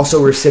could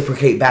also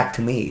reciprocate back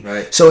to me.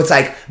 Right. So it's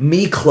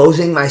me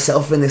closing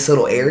myself in this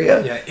little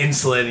area. Yeah,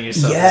 insulating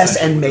yourself. Yes,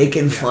 and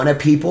making fun of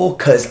people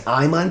because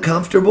I'm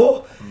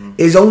uncomfortable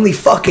is only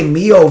fucking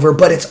me over,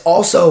 but it's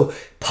also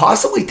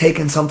possibly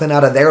taking something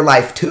out of their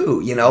life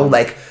too.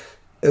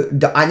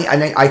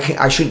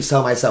 I shouldn't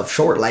sell myself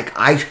short.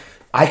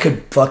 I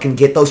could fucking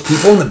get those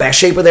people in the best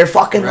shape of their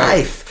fucking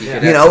life. Yeah,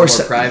 or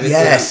privacy.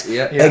 Yes,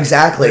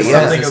 exactly.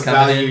 There's something of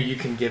value you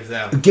can give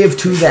them. Give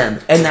to them,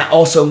 and that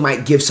also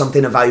might give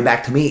something of value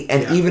back to me.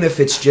 And even if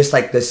it's just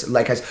this,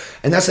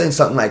 and that's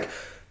something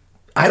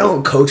I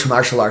don't coach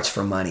martial arts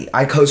for money.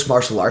 I coach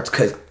martial arts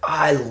because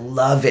I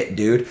love it,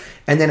 dude.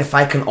 And then if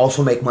I can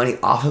also make money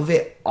off of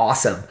it,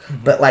 awesome.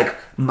 But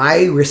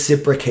my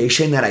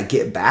reciprocation that I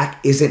get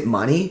back isn't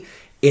money.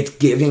 It's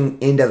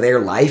giving into their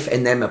life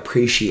and them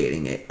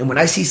appreciating it. And when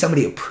I see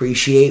somebody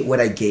appreciate what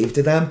I gave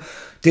to them,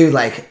 dude,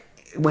 I've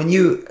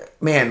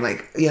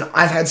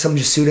had some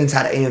students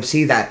out of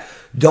AMC that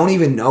don't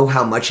even know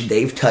how much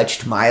they've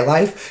touched my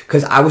life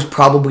because I was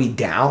probably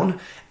down,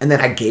 and then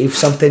I gave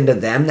something to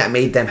them that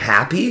made them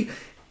happy,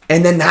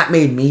 and then that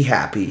made me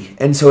happy.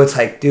 And so it's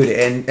dude,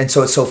 and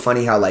so it's so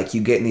funny how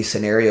you get in these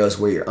scenarios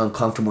where you're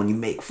uncomfortable and you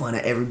make fun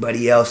of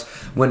everybody else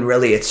when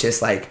really it's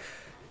just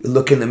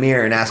look in the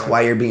mirror and ask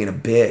why you're being a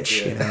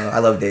bitch. I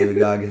love David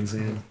Goggins,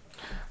 man.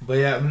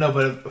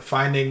 But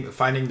finding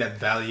that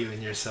value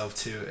in yourself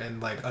too,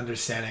 and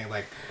understanding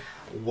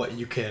what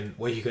you can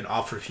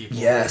offer people.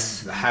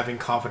 Yes, and having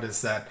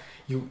confidence that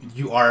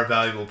you are a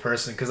valuable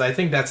person, because I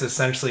think that's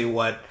essentially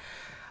what.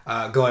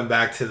 Going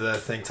back to the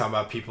thing talking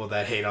about people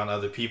that hate on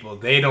other people,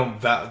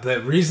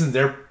 the reason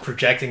they're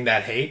projecting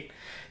that hate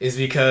is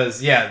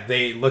because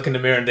they look in the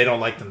mirror and they don't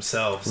like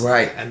themselves,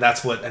 right? And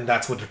that's what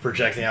they're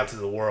projecting out to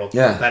the world.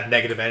 Yeah, that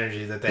negative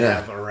energy that they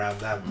have around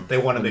them. They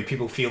want to make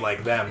people feel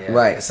like them,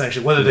 right?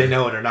 Essentially, whether they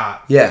know it or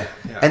not. Yeah.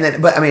 And then,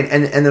 but I mean,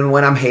 and then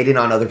when I'm hating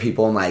on other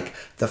people in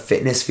the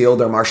fitness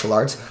field or martial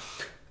arts,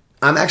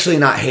 I'm actually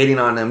not hating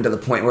on them to the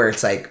point where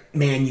it's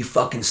man, you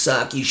fucking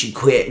suck, you should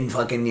quit and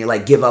fucking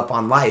give up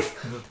on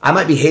life. I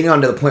might be hating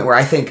on to the point where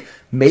I think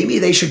maybe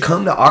they should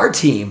come to our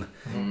team.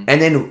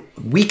 And then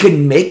we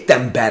can make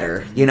them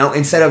better,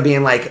 instead of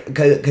being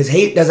because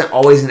hate doesn't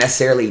always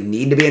necessarily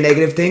need to be a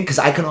negative thing, because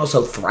I can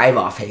also thrive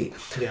off hate.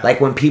 Yeah.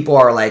 When people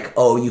are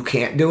oh, you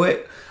can't do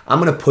it,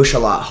 I'm going to push a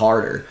lot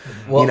harder.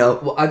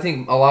 Well, I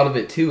think a lot of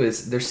it too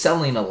is they're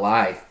selling a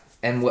lie.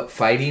 And what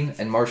fighting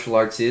and martial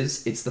arts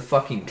is, it's the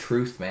fucking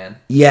truth, man.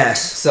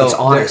 Yes, so it's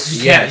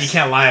honest. You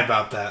can't lie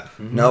about that.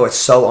 No, it's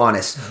so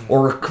honest.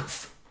 Or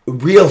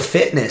real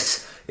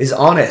fitness is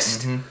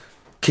honest.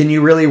 can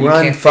you really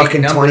run can't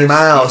fucking fake 20 numbers.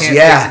 miles? You can't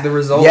Yeah. fake the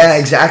results. Yeah,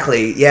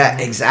 exactly. Yeah,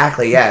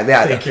 exactly. Yeah,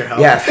 Fake your health.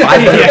 yeah.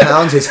 500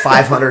 pounds is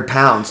 500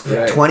 pounds.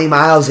 Right. 20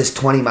 miles is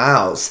 20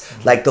 miles.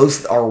 Like,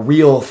 those are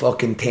real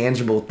fucking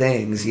tangible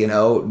things, you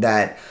know,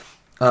 that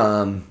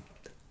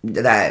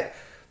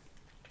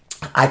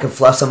I could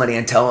fluff somebody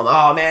and tell them,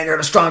 oh man, you're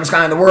the strongest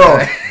guy in the world.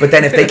 Right. But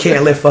then if they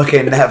can't lift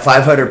fucking that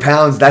 500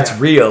 pounds, that's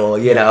real,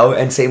 you know?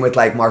 And same with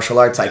like martial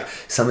arts. Like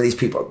some of these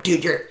people,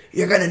 dude,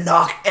 you're going to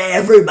knock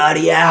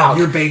everybody out.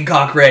 You're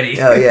Bangkok ready.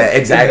 Oh yeah,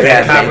 exactly.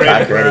 Yeah, Bangkok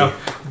ready, bro.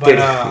 But, Dude,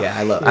 yeah,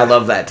 I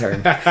love that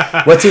term.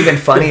 What's even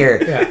funnier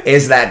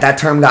is that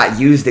term got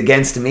used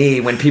against me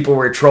when people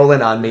were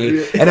trolling on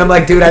me, and I'm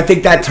like, dude, I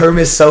think that term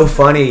is so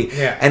funny,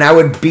 and I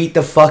would beat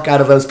the fuck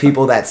out of those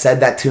people that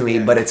said that to me,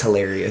 but it's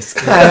hilarious.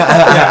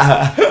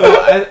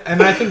 Well,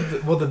 and I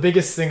think the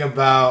biggest thing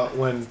about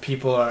when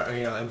people are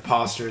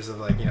imposters of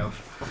like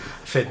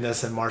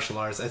fitness and martial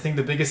arts, I think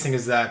the biggest thing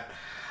is that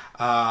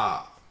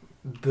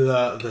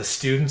the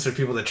students or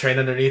people that train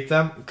underneath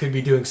them could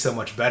be doing so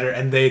much better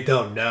and they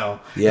don't know.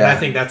 Yeah. And I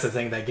think that's the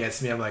thing that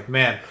gets me. I'm like,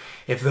 man,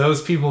 if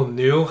those people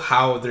knew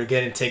how they're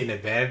getting taken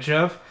advantage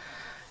of,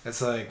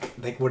 it's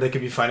like where they could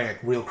be finding like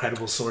real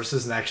credible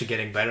sources and actually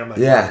getting better. I'm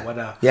like, what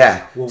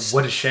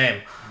a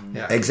shame.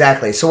 Yeah.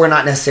 Exactly. So we're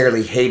not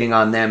necessarily hating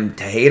on them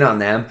to hate on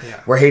them. Yeah.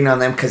 We're hating on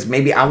them because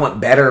maybe I want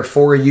better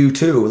for you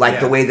too. Like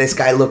the way this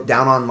guy looked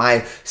down on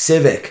my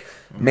Civic.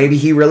 Maybe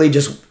he really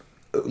just,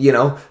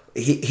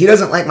 he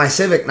doesn't like my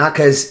Civic, not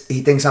because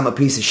he thinks I'm a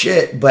piece of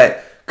shit,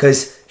 but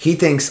because he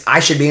thinks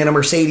I should be in a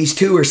Mercedes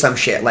too or some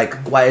shit. Like,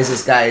 why is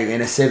this guy in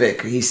a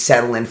Civic? He's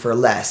settling for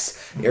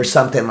less or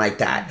something like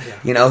that,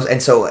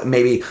 And so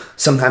maybe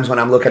sometimes when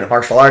I'm looking at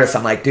martial artists,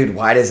 I'm like, dude,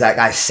 why does that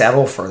guy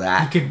settle for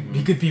that?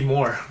 He could be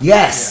more.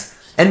 Yes.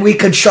 Yeah. And we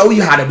could show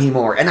you how to be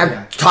more. And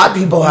I've taught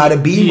people how to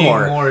be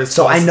more.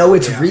 So I know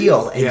it's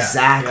real.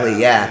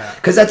 Exactly. Yeah.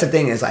 Because that's the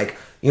thing is like,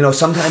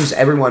 sometimes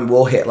everyone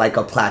will hit like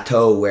a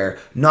plateau where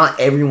not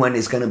everyone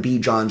is going to be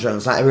John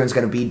Jones. Not everyone's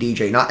going to be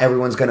DJ. Not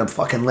everyone's going to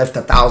fucking lift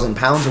 1,000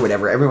 pounds or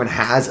whatever. Everyone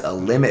has a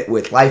limit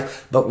with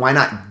life, but why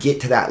not get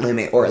to that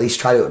limit or at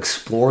least try to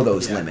explore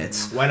those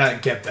limits? Why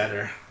not get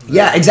better?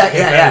 Yeah,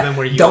 exactly.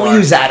 Don't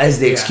use that as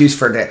the excuse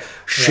for the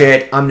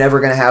shit. I'm never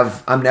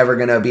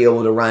gonna be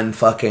able to run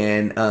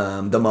fucking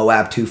the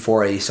Moab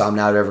 240, so I'm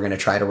not ever gonna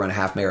try to run a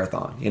half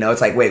marathon.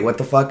 It's like, wait, what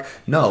the fuck?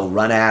 No,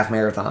 run a half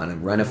marathon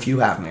and run a few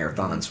half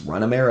marathons.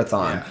 Run a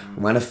marathon.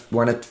 Run a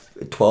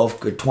 12,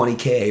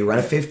 20K. Run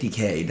a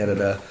 50K. Da da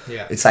da.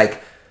 Yeah. It's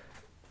like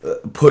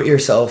put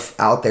yourself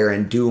out there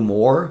and do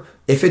more.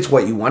 If it's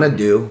what you want to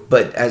do,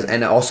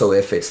 and also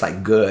if it's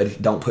like good,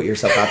 don't put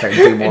yourself out there and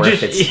do more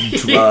if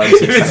it's drugs.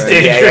 It's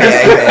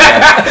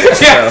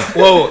dangerous.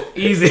 Whoa,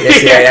 easy.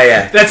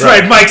 Yeah. That's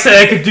right. Mike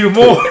said I could do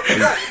more.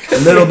 A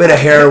little bit of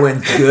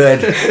heroin's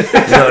good.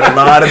 A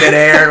lot of bit of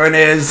heroin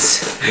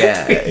is.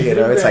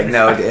 It's like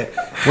no.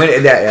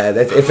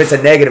 If it's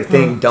a negative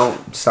thing,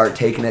 don't start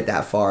taking it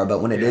that far.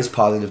 But when it is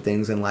positive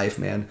things in life,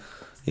 man,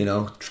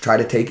 try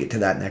to take it to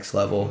that next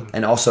level.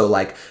 And also,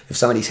 like, if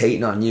somebody's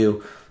hating on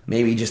you,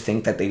 maybe just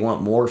think that they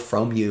want more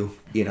from you.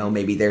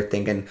 Maybe they're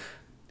thinking,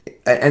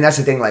 and that's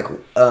the thing, like,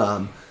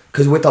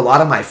 because with a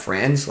lot of my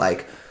friends,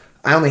 like,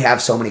 I only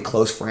have so many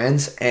close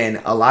friends, and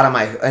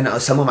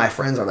some of my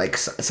friends are like,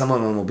 some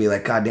of them will be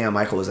like, God damn,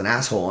 Michael was an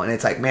asshole. And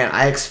it's like, man,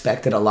 I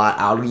expected a lot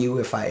out of you.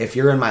 If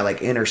you're in my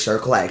like inner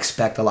circle, I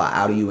expect a lot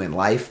out of you in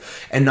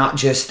life, and not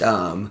just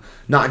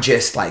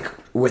like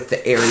with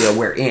the area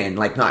we're in,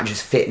 like not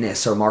just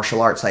fitness or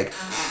martial arts. Like,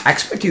 I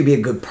expect you to be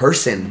a good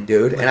person,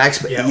 dude. And I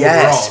expect,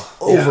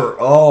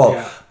 overall.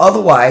 Yeah.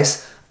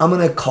 Otherwise, I'm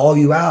going to call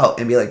you out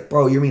and be like,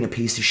 bro, you're being a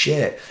piece of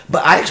shit.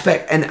 But I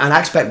expect, and I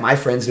expect my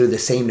friends to do the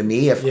same to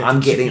me if I'm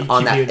getting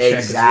on that.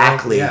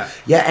 Exactly. Well.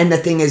 Yeah. And the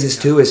thing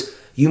is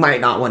you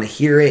might not want to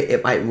hear it.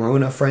 It might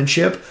ruin a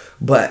friendship.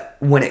 But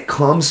when it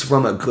comes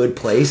from a good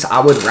place, I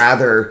would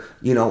rather,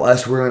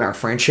 us ruin our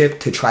friendship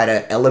to try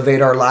to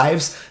elevate our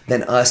lives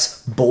than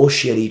us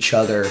bullshit each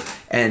other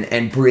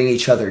and bring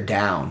each other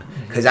down.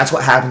 Because that's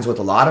what happens with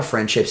a lot of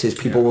friendships is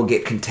people will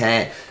get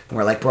content and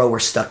we're like, bro, we're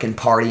stuck in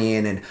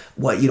partying and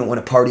what, you don't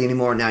want to party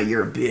anymore? Now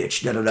you're a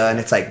bitch. Da, da, da. And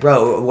it's like,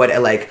 bro, what,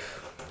 like,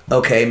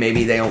 okay,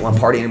 maybe they don't want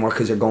to party anymore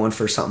because they're going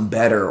for something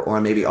better.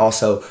 Or maybe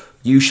also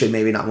you should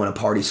maybe not want to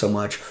party so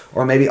much.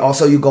 Or maybe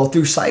also you go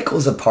through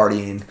cycles of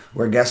partying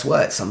where guess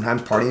what?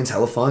 Sometimes partying's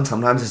hella fun,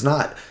 sometimes it's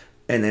not.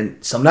 And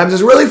then sometimes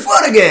it's really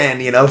fun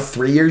again,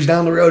 3 years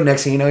down the road.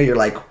 Next thing you know, you're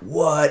like,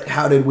 what?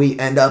 How did we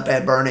end up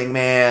at Burning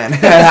Man?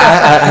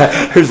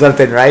 Or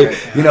something, right?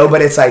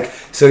 But it's like,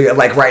 so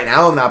like right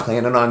now I'm not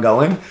planning on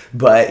going,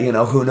 but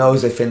who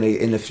knows if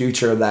in the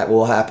future that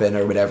will happen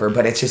or whatever.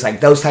 But it's just like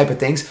those type of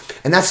things.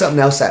 And that's something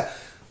else that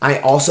I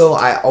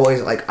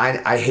always like,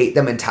 I hate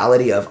the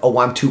mentality of, oh,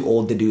 I'm too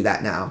old to do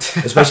that now.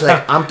 Especially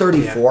like I'm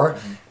 34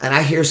 and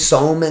I hear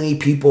so many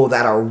people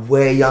that are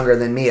way younger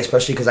than me,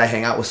 especially because I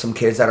hang out with some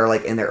kids that are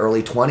like in their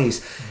early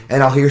 20s.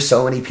 And I'll hear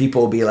so many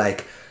people be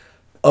like,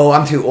 oh,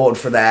 I'm too old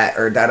for that,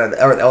 or or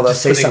they'll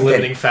Just say putting something,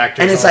 limiting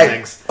factors and it's on like,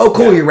 things. oh,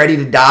 cool, you're ready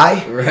to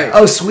die, Right.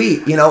 Oh,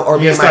 sweet, you know, or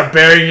You gonna start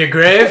burying your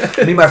grave?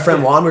 me and my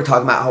friend Juan were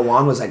talking about how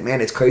Juan was like,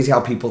 man, it's crazy how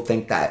people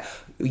think that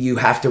you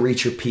have to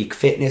reach your peak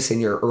fitness in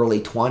your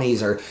early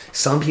 20s, or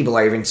some people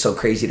are even so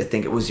crazy to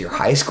think it was your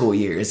high school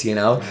years, you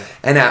know?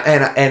 And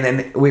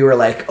then we were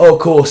like, oh,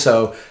 cool,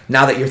 so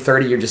now that you're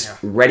 30, you're just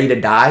ready to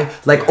die?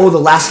 Like, oh, the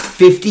last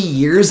 50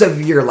 years of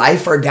your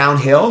life are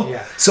downhill?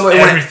 Yeah. So it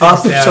went Everything's up,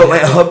 so it downhill.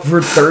 went up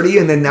for 30,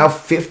 and then now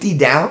 50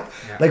 down?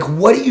 Yeah. Like,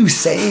 what are you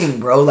saying,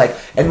 bro? Like,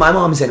 and my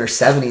mom's in her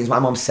 70s, my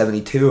mom's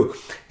 72,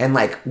 and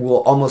like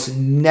will almost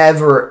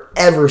never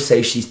ever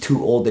say she's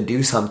too old to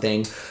do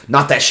something.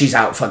 Not that she's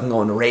out fucking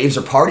going to raves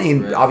or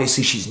partying, Right.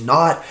 obviously she's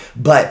not,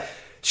 but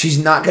she's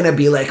not gonna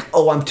be like,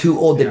 oh, I'm too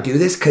old to do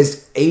this,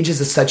 because age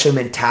is such a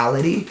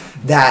mentality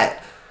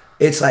that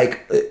it's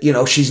like, you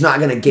know, she's not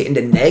gonna get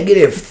into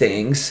negative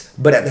things,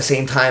 but at the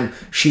same time,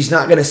 she's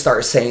not gonna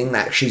start saying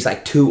that she's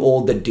like too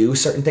old to do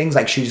certain things.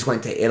 Like, she just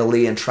went to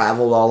Italy and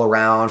traveled all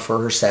around for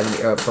her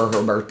for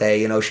her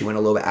birthday. You know, she went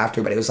a little bit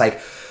after, but it was like,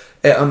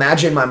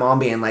 imagine my mom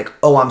being like,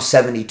 oh, I'm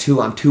 72,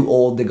 I'm too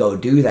old to go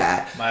do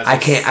that. I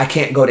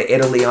can't go to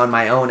Italy on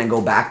my own and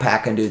go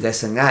backpack and do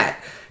this and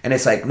that. And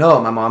it's like, no,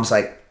 my mom's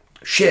like,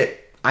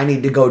 shit, I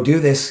need to go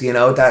do this, you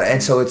know?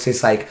 And so it's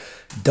just like,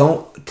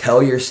 don't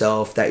tell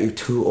yourself that you're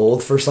too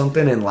old for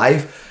something in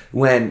life,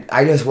 when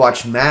I just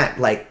watched Matt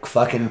like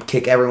fucking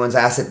kick everyone's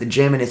ass at the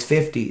gym in his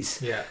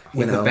 50s. Yeah.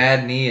 With know? a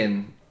bad knee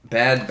and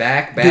bad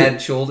back,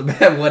 bad shoulder,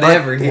 bad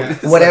whatever.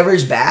 But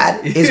whatever's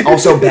bad is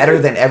also better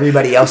than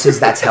everybody else's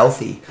that's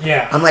healthy.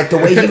 Yeah. I'm like, the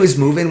way he was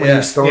moving when he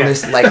was throwing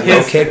this like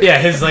low kick. Yeah,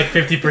 his like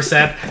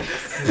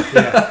 50%.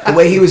 Yeah. The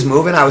way he was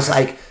moving, I was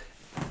like,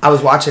 I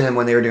was watching him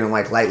when they were doing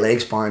like light leg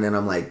sparring, and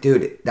I'm like,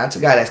 dude, that's a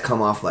guy that's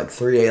come off like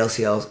 3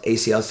 ACL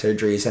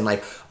surgeries and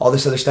like all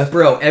this other stuff.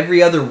 Bro,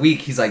 every other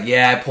week he's like,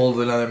 yeah, I pulled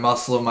another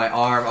muscle in my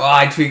arm. Oh,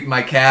 I tweaked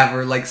my calf,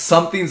 or like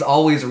something's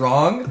always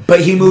wrong. But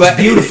he moves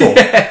beautiful.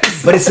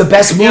 Yes. But it's the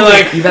best move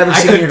like, you've ever I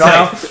seen in your couldn't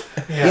tell.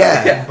 life.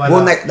 Yeah. Yeah. But,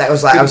 Well, that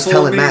was like, I was Good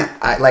telling full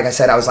Matt, like I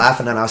said, I was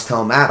laughing, and I was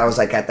telling Matt, I was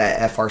like, at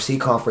that FRC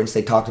conference,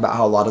 they talked about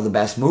how a lot of the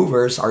best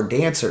movers are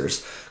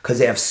dancers, because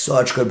they have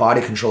such good body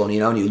control. And, you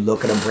know, and you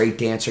look at a break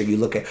dancer, you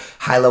look at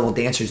high level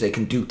dancers, they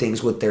can do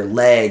things with their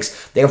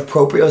legs. They have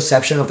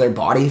proprioception of their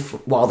body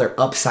while they're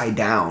upside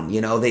down.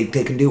 You know, they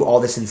can do all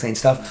this insane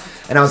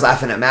stuff. And I was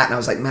laughing at Matt, and I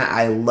was like, Matt,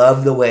 I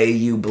love the way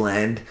you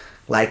blend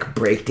like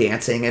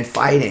breakdancing and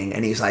fighting.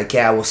 And he's like,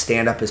 yeah, well,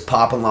 stand up is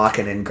pop and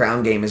locking and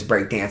ground game is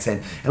breakdancing.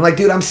 And I'm like,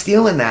 dude, I'm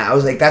stealing that. I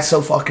was like, that's so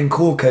fucking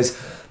cool,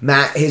 because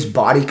Matt, his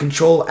body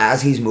control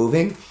as he's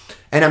moving,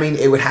 and I mean,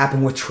 it would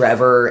happen with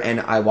Trevor,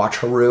 and I watch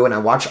Haru, and I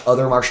watch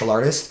other martial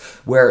artists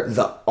where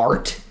the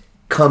art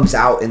comes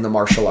out in the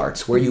martial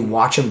arts, where you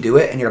watch him do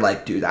it and you're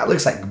like, dude, that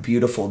looks like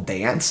beautiful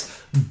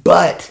dance,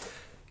 but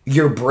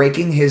you're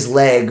breaking his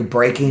leg,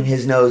 breaking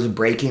his nose,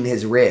 breaking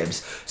his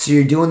ribs. So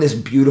you're doing this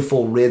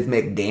beautiful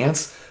rhythmic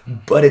dance,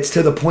 but it's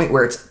to the point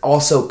where it's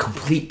also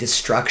complete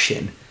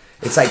destruction.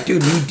 It's like,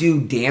 dude, you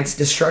do dance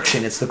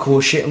destruction. It's the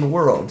coolest shit in the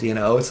world, you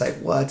know? It's like,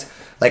 what?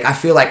 Like, I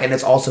feel like, and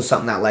it's also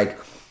something that, like,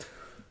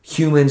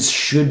 humans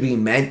should be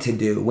meant to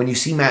do. When you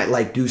see Matt,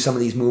 like, do some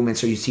of these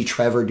movements, or you see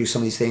Trevor do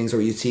some of these things,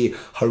 or you see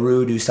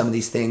Haru do some of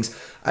these things,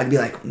 I'd be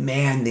like,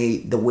 man,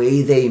 the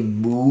way they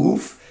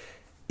move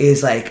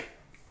is, like,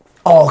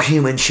 all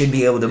humans should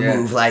be able to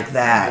move like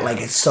that. Yeah. Like,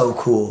 it's so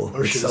cool.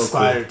 Or it's should so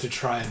aspire cool. to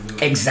try and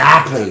move.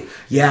 Exactly.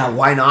 Yeah,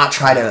 why not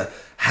try to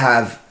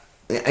have,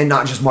 and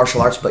not just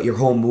martial arts, but your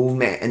whole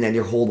movement and then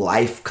your whole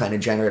life kind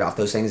of generate off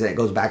those things. And it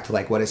goes back to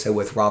like what I said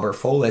with Robert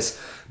Folis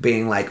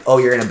being like, oh,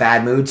 you're in a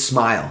bad mood,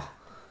 smile.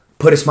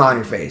 Put a smile on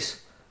your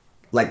face.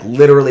 Like,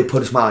 literally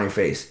put a smile on your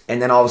face.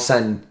 And then all of a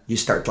sudden you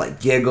start to like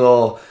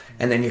giggle,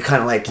 and then you're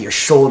kind of like, your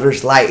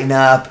shoulders lighten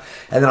up,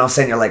 and then all of a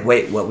sudden you're like,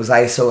 wait, what was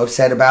I so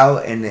upset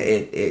about? And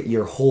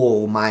your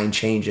whole mind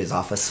changes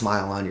off a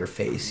smile on your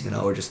face, you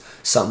know, or just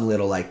something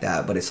little like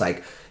that. But it's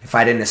like, if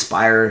I didn't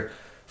aspire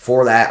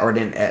for that, or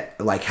didn't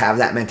like have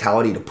that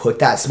mentality to put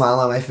that smile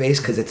on my face,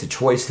 because it's a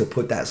choice to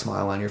put that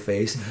smile on your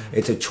face. Mm-hmm.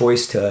 It's a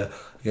choice to,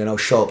 you know,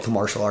 show up to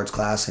martial arts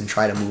class and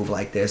try to move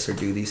like this or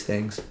do these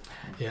things.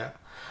 Yeah.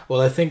 Well,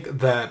 I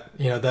think that,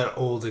 you know, that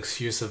old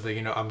excuse of,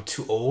 you know, I'm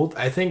too old,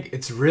 I think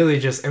it's really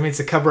just, I mean,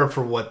 it's a cover up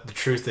for what the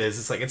truth is.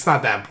 It's like, it's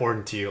not that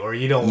important to you, or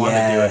you don't want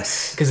to do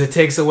it. Because it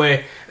takes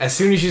away, as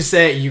soon as you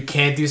say you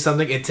can't do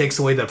something, it takes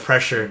away the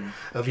pressure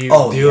of you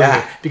doing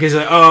it. Because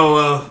like, oh,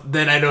 well,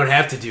 then I don't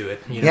have to do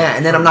it. You know, yeah,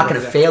 and then I'm not going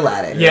to fail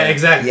at it. Yeah,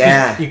 exactly.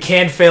 Yeah. You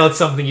can't fail at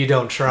something you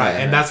don't try.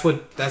 Right, and that's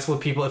what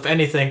people, if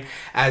anything,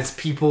 as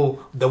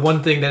people, the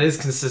one thing that is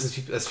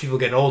consistent as people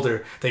get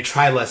older, they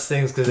try less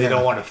things because they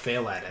don't want to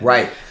fail at it.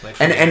 Right. Like,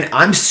 and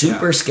I'm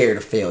super scared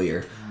of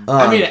failure.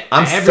 I mean,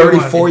 I'm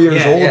 34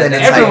 years old, and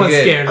it's everyone's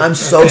like, scared. I'm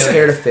so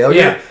scared of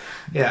failure.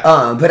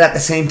 Yeah. But at the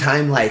same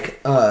time, like,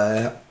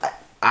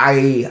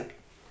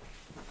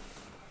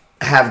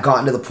 have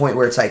gotten to the point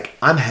where it's like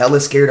I'm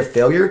hella scared of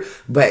failure,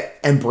 but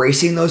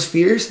embracing those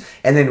fears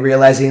and then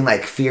realizing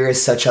like fear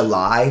is such a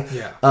lie.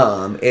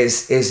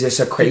 Is just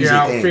a crazy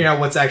thing. Figuring out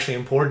what's actually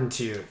important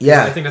to you.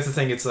 Yeah, I think that's the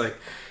thing. It's like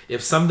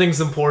if something's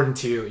important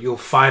to you, you'll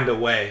find a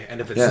way, and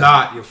if it's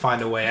not, you'll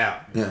find a way out.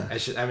 Yeah,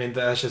 I mean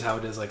that's just how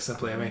it is. Like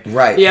simply, I mean,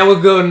 right? Yeah,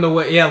 we'll go in the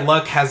way. Yeah,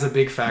 luck has a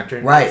big factor,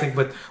 in right? I think,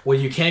 but what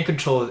you can't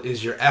control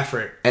is your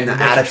effort and the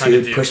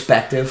attitude,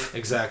 perspective.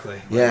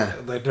 Exactly. Yeah,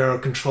 like there are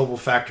controllable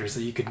factors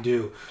that you can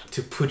do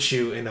to put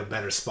you in a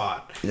better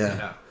spot. Yeah. You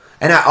know?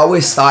 And I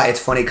always thought it's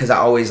funny because I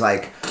always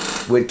like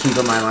would keep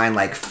in my mind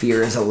like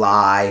fear is a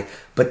lie,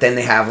 but then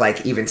they have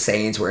like even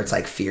sayings where it's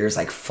like fear is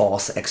like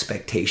false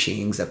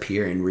expectations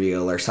appearing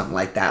real or something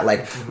like that,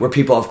 like where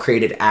people have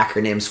created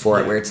acronyms for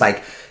it, where it's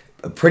like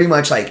pretty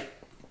much like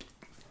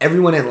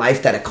everyone in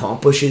life that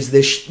accomplishes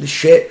this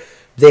shit,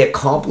 they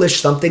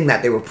accomplish something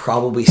that they were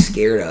probably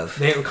scared of.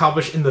 They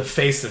accomplished in the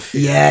face of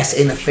fear. Yes,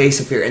 in the face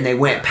of fear, and they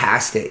went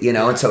past it, you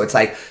know. And so it's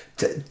like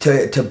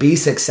to be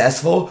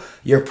successful,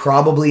 you're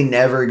probably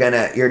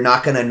you're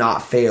not gonna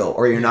not fail,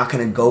 or you're not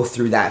gonna go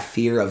through that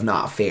fear of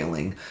not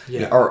failing,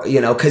 or you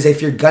know, because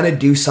if you're gonna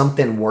do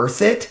something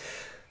worth it,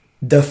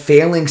 the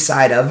failing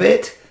side of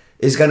it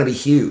is going to be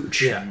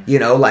huge. You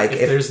know, like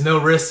if there's no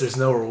risk, there's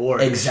no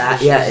reward.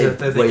 Exactly.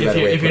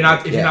 If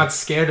you're not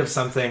scared of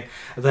something,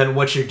 then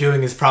what you're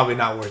doing is probably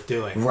not worth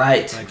doing.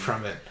 Right. Like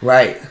from it.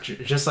 Right.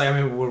 Just like,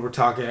 I mean, we were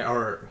talking,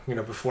 or you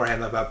know,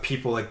 beforehand about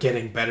people like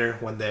getting better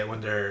when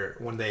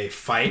they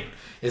fight.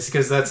 It's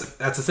because that's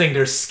the thing.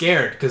 They're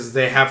scared because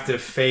they have to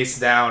face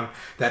down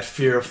that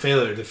fear of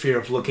failure, the fear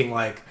of looking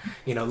like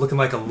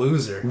a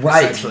loser.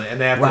 Right. Essentially,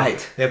 and they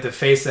have to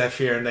face that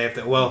fear, and they have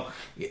to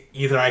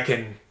either I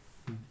can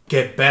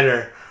get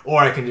better,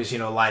 or I can just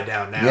lie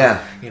down now.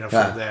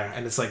 From there,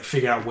 and it's like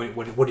figure out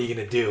what are you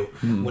gonna do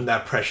when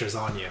that pressure's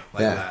on you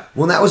that.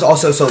 Well, that was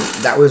also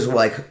that was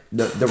like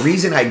the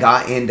reason I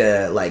got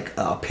into like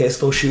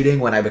pistol shooting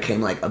when I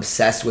became like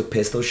obsessed with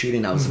pistol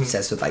shooting. I was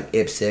obsessed with like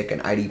IPSC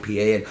and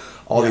IDPA and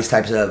all these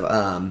types of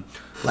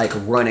like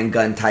run and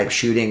gun type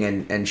shooting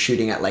and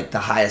shooting at like the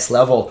highest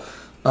level.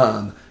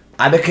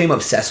 I became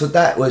obsessed with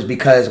that was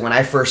because when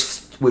I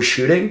first was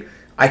shooting,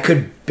 I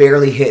could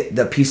barely hit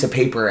the piece of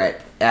paper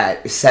at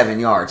 7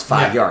 yards,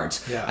 5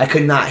 yards. I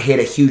could not hit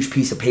a huge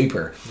piece of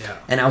paper.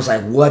 And I was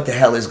like, what the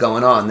hell is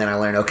going on? Then I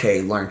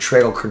learned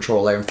trigger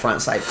control, learned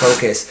front sight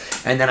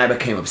focus, and then I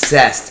became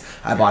obsessed.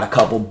 I bought a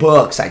couple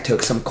books. I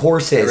took some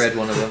courses. I read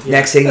one of them.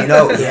 Next thing you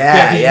know,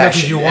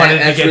 because you wanted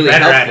to get really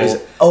better helpful.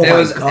 At it. Oh my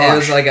gosh. It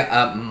was like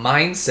a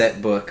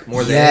mindset book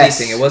more than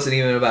anything. It wasn't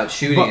even about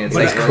shooting. It's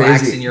like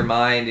relaxing your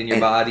mind and your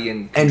body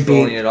and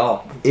controlling it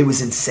all. It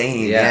was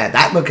insane. Yeah.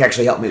 That book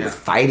actually helped me with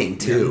fighting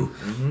too.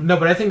 No,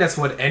 but I think that's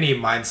what any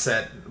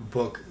mindset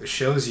book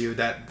shows you,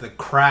 that the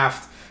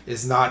craft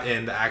is not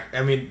in the act.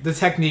 I mean, the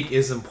technique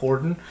is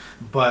important,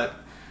 but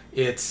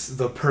it's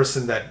the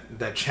person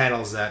that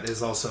channels that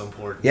is also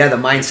important. Yeah, the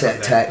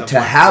mindset to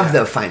have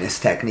the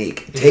finest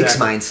technique takes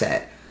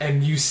mindset.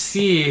 And you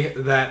see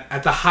that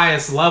at the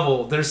highest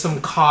level, there's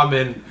some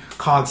common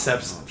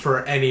concepts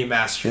for any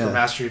mastery, for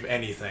mastery of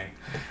anything.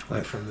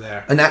 Like from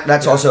there. And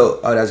that's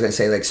also what I was going to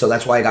say. Like, so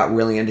that's why I got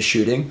really into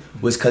shooting,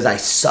 was because I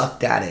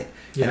sucked at it.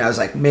 And I was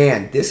like,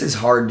 man, this is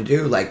hard to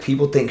do. Like,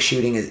 people think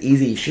shooting is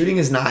easy. Shooting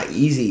is not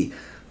easy.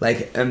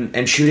 Like,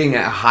 and shooting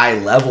at a high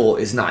level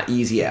is not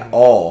easy at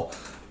all.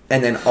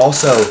 And then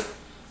also,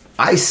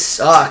 I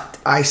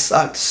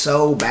sucked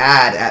so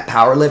bad at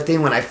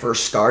powerlifting when I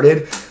first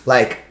started.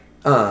 Like,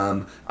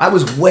 I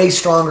was way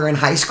stronger in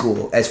high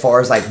school as far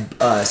as like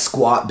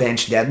squat,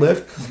 bench,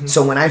 deadlift.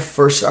 So when I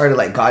first started,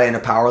 like, got into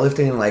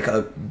powerlifting like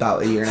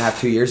about a year and a half,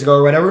 2 years ago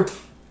or whatever,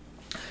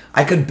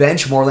 I could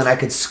bench more than I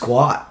could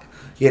squat.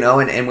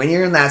 And when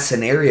you're in that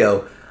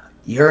scenario,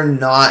 you're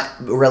not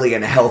really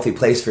in a healthy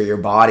place for your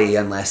body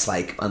unless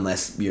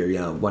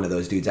you're one of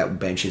those dudes that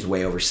benches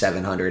way over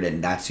 700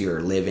 and that's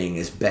your living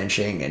is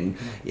benching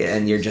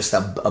and you're just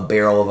a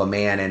barrel of a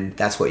man and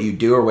that's what you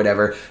do or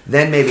whatever.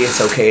 Then maybe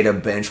it's okay to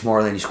bench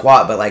more than you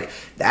squat. But like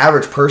the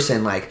average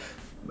person, like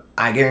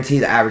I guarantee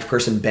the average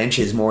person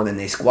benches more than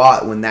they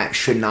squat, when that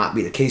should not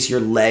be the case. Your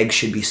legs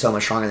should be so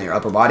much stronger than your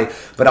upper body.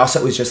 But also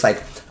it was just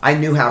like, I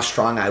knew how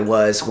strong I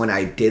was when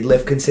I did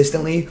lift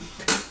consistently.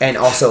 And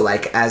also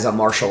like as a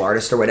martial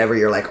artist or whatever,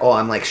 you're like, oh,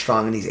 I'm like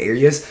strong in these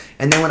areas.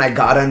 And then when I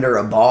got under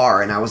a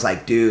bar and I was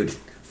like, dude,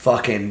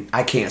 fucking,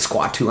 I can't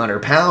squat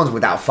 200 pounds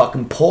without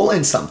fucking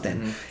pulling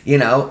something,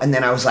 And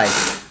then I was like,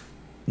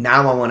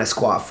 now I want to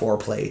squat 4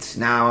 plates.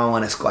 Now I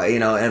want to squat,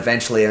 and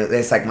eventually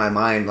it's like my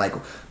mind, like,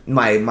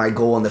 my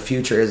goal in the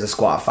future is to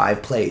squat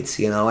 5 plates,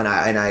 and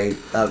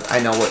I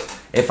know what,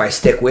 if I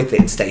stick with it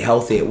and stay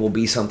healthy, it will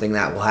be something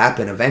that will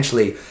happen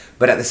eventually.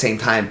 But at the same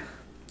time,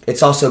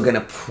 it's also going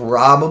to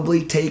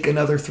probably take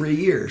another 3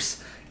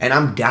 years, and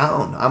I'm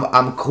down.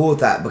 I'm cool with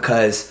that,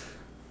 because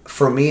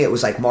for me, it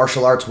was like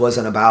martial arts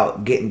wasn't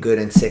about getting good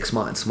in 6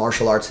 months.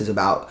 Martial arts is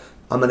about,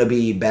 I'm going to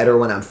be better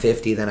when I'm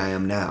 50 than I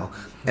am now.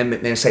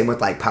 And same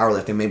with like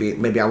powerlifting.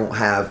 Maybe I won't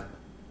have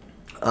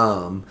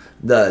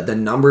the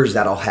numbers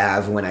that I'll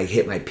have when I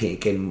hit my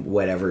peak in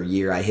whatever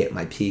year I hit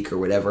my peak or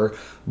whatever,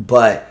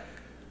 but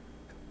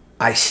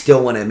I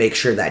still want to make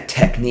sure that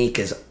technique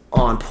is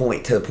on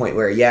point to the point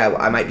where, yeah,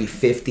 I might be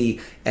 50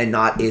 and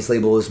not as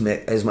labeled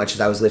as much as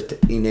I was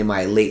lifting in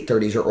my late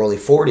 30s or early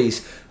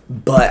 40s,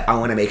 but I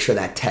want to make sure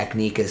that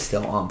technique is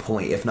still on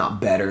point, if not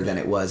better than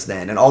it was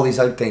then. And all these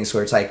other things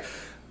where it's like,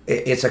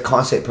 it's a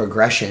constant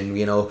progression,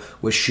 you know,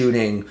 with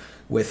shooting,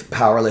 with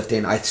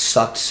powerlifting. I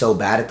sucked so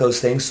bad at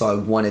those things, so I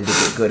wanted to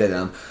get good at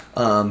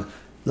them.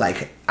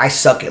 Like, I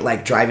suck at,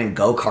 like, driving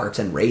go-karts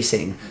and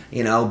racing,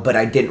 you know, but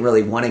I didn't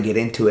really want to get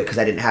into it because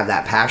I didn't have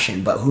that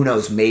passion. But who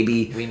knows,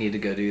 maybe... We need to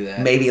go do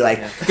that. Maybe, like...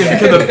 Yeah.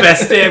 Become the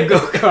best damn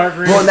go-kart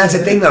racer. Well, and that's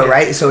the thing, though,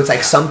 right? So it's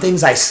like some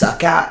things I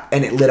suck at,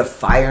 and it lit a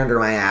fire under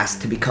my ass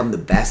to become the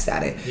best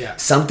at it. Yeah.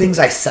 Some things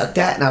I sucked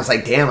at, and I was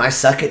like, damn, I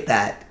suck at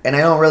that. And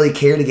I don't really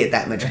care to get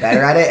that much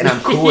better at it, and I'm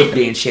cool with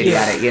being shitty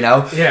at it, you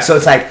know? Yeah. So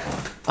it's like...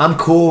 I'm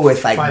cool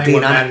with like finding being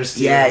what on. matters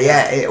to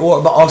you.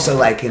 But also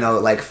like, you know,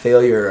 like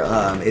failure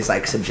is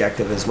like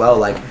subjective as well.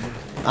 Like,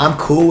 I'm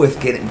cool with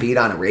getting beat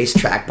on a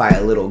racetrack by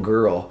a little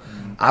girl.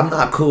 I'm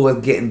not cool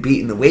with getting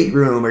beat in the weight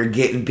room or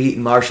getting beat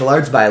in martial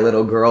arts by a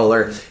little girl,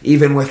 or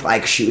even with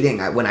like shooting.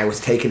 When I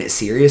was taking it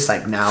serious,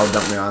 like now,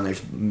 don't get me wrong,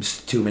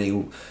 there's too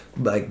many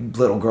like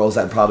little girls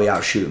that probably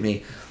outshoot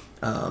me.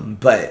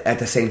 But at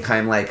the same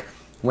time, like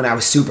when I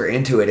was super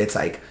into it, it's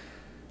like,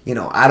 you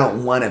know, I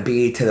don't want to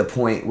be to the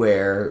point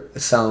where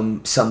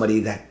somebody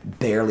that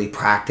barely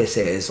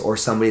practices or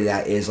somebody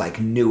that is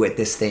like new at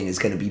this thing is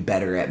going to be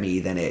better at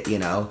me than it, you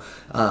know.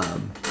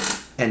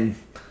 And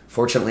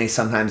fortunately,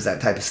 sometimes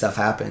that type of stuff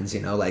happens, you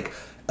know. Like,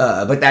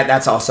 but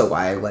that's also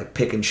why I like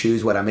pick and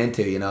choose what I'm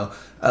into, you know.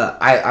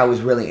 I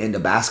was really into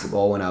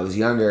basketball when I was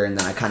younger, and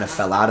then I kind of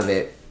fell out of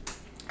it.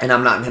 And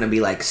I'm not going to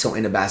be like so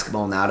into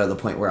basketball now to the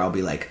point where I'll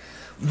be like,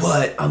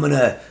 what? I'm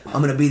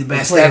gonna be the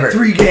best ever.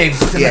 3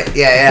 games.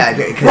 Yeah.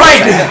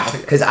 Right now.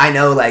 Because I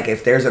know, like,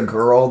 if there's a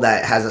girl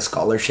that has a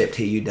scholarship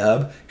to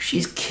UW,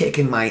 she's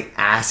kicking my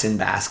ass in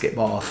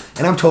basketball,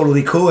 and I'm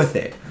totally cool with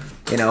it,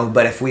 you know.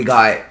 But if we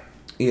got,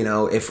 you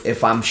know,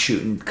 if I'm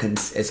shooting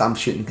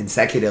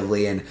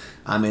consecutively, and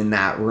I'm in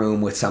that room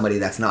with somebody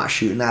that's not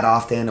shooting that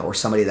often, or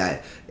somebody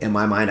that in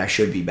my mind I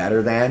should be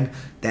better than,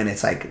 then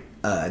it's like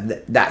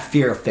that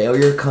fear of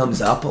failure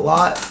comes up a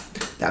lot.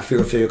 That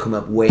fear of failure come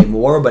up way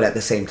more, but at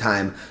the same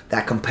time,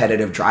 that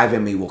competitive drive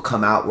in me will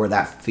come out where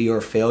that fear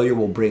of failure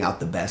will bring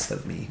out the best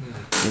of me.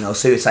 You know,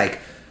 so it's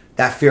like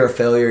that fear of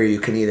failure, you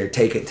can either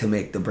take it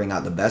to bring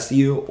out the best of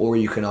you, or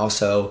you can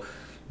also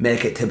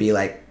make it to be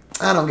like,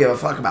 I don't give a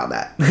fuck about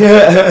that.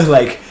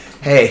 Like,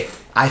 hey,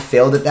 I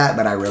failed at that,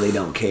 but I really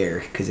don't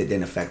care because it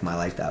didn't affect my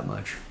life that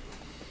much.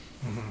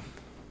 Mm-hmm.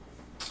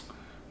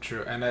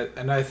 True,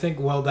 and I think,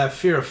 well, that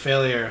fear of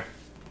failure,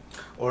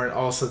 or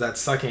also that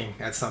sucking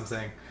at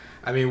something.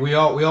 I mean, we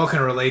all can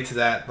relate to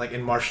that, like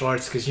in martial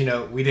arts, because, you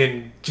know, we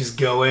didn't just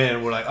go in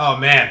and we're like, oh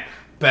man,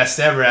 best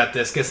ever at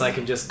this, guess I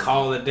can just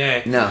call it a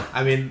day. No.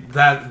 I mean,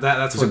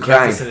 that's what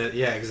kept us in it.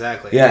 Yeah,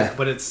 exactly. Yeah.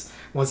 But it's,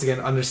 once again,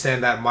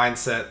 understand that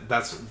mindset.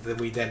 That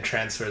we then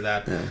transfer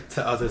that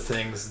to other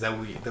things that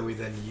we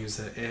then use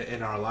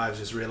in our lives.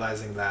 Just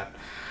realizing that,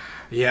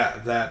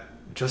 that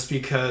just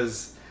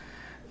because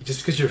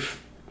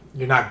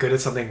you're not good at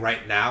something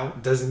right now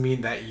doesn't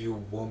mean that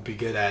you won't be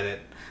good at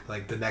it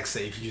like the next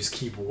day, if you just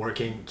keep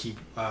working, keep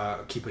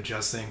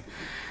adjusting,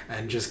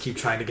 and just keep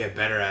trying to get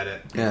better at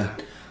it. Yeah.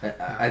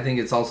 I think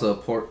it's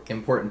also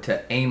important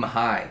to aim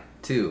high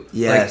too.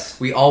 Yes.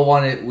 Like, we all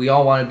want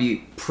to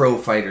be pro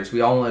fighters.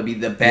 We all want to be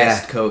the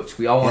best coach.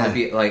 We all want to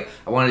be like,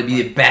 I want to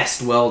be the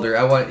best welder.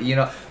 I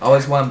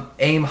always want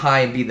to aim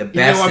high and be the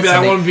best.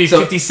 I want to be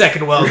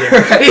 50-second welder.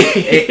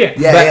 Right.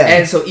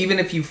 And so even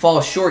if you fall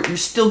short, you're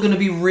still going to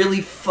be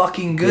really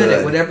fucking good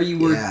at whatever you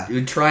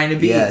were trying to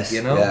be. Yes.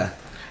 You know. Yeah.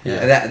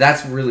 Yeah.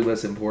 That's really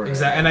what's important.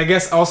 Exactly. And I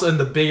guess also in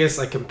the biggest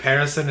like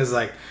comparison is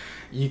like,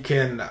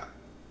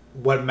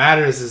 what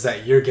matters is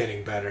that you're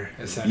getting better,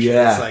 essentially.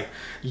 Yeah. It's like,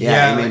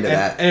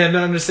 and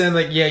understand,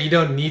 like, you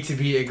don't need to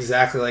be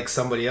exactly like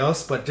somebody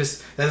else, but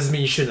just that doesn't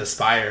mean you shouldn't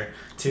aspire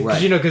to. Right.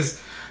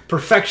 Because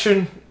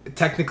perfection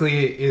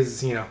technically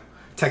is,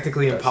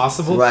 technically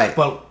impossible. Right.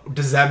 But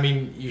does that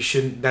mean you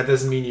shouldn't? That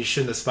doesn't mean you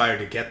shouldn't aspire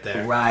to get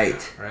there.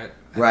 Right. Right.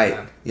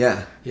 Right.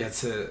 Yeah. Yeah.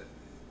 To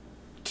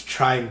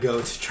try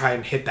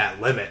and hit that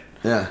limit.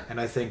 Yeah. And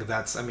I think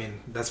that's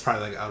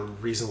probably like a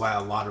reason why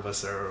a lot of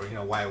us are,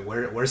 why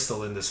we're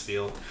still in this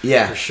field.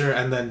 Yeah. For sure.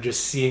 And then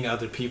just seeing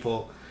other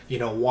people,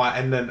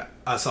 and then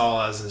us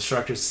all as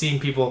instructors, seeing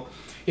people,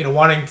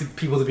 wanting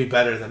people to be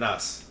better than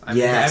us.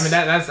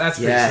 That's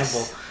pretty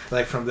simple.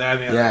 Like from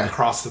there,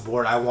 across the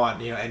board, I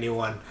want,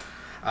 anyone,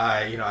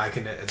 I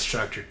can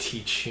instruct or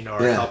teach, or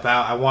help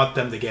out. I want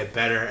them to get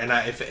better. And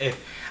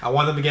if I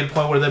want them to get to a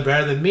point where they're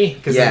better than me,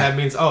 because then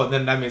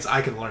that means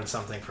I can learn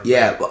something from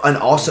them. And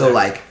also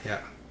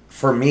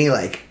for me,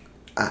 like,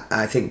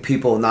 I think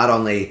people not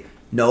only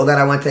know that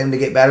I want them to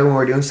get better when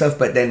we're doing stuff,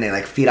 but then they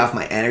like feed off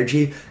my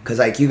energy. Because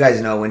like you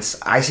guys know, when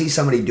I see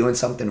somebody doing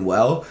something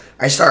well,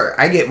 I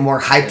get more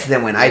hyped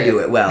than when I do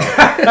it well.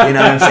 You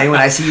know what I'm saying?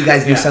 When I see you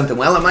guys do something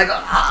well, I'm like,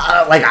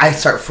 like I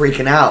start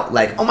freaking out.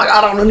 Like, oh my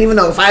God, I don't even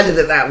know if I did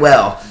it that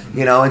well.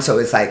 You know, and so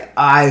it's like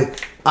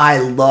I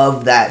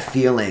love that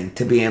feeling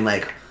to being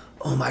like,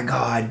 oh my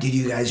God, did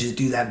you guys just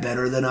do that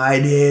better than I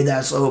did?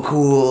 That's so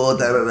cool,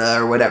 da, da, da,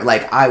 or whatever.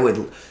 Like I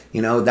would,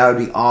 you know, that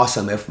would be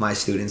awesome if my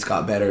students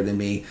got better than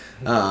me.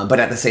 But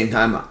at the same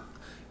time,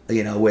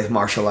 you know, with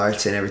martial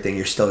arts and everything,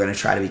 you're still going to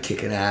try to be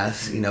kicking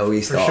ass. You know, we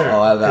still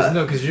all have that.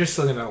 No, because you're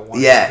still going to want to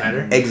get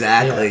better.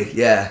 Exactly.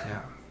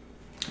 Yeah.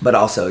 But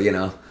also, you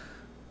know,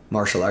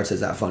 martial arts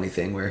is that funny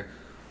thing where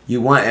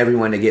you want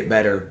everyone to get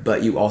better,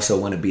 but you also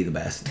want to be the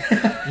best.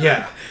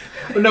 Yeah.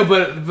 No,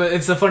 but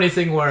it's a funny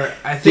thing where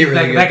I think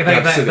that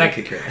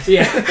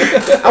yeah,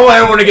 I want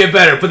everyone to get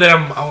better, but then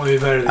I want to be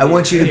better than you. I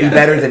want you to be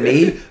better than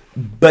me,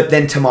 but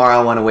then tomorrow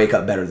I want to wake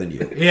up better than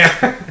you. Yeah.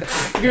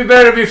 You can be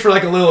better than me for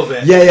like a little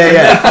bit.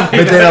 Yeah.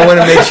 But then I want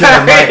to make sure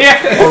I'm like,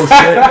 oh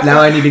shit,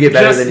 now I need to get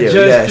better than you.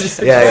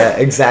 Yeah,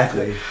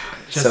 exactly.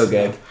 So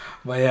good.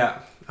 But yeah,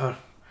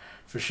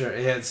 for sure.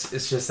 Yeah,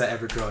 it's just that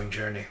ever-growing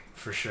journey,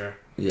 for sure.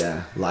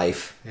 Yeah,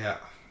 life. Yeah.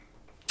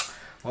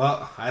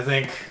 Well, I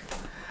think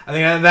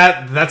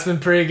that's been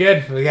pretty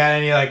good. We got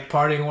any like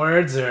parting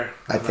words or?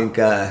 I think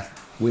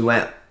we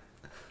went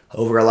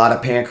over a lot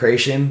of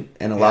pancreation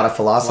and a lot of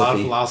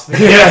philosophy.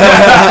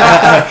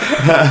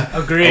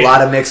 Agreed. A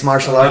lot of mixed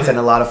martial arts and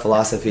a lot of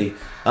philosophy.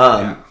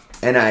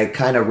 And I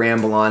kind of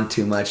ramble on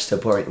too much to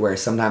the point where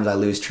sometimes I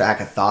lose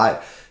track of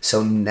thought.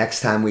 So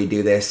next time we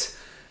do this,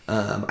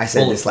 I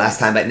said this last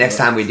time, but next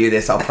time we do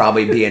this, I'll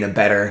probably be in a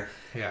better.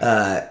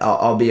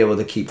 I'll be able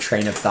to keep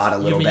train of thought a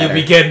little better. You'll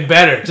be getting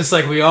better, just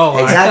like we all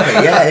are.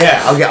 Exactly.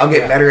 Yeah. I'll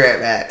get better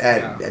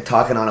at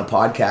talking on a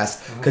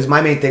podcast, because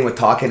my main thing with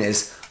talking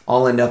is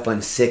I'll end up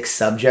on 6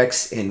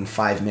 subjects in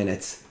 5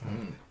 minutes.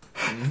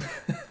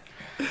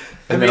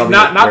 I mean,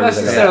 not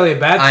necessarily a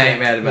bad thing. I ain't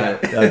mad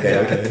about it.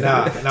 Okay.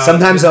 No,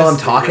 sometimes though I'm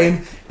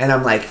talking and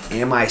I'm like,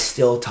 am I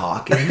still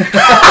talking?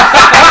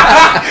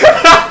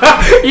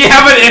 You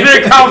have an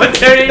inner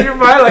commentary in your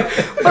mind, like,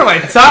 what am I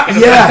talking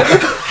about? Yeah.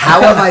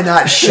 How have I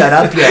not shut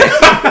up yet?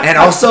 And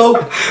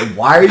also,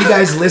 why are you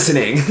guys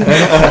listening?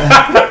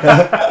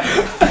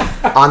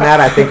 On that,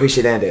 I think we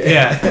should end it.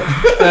 Yeah.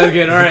 That's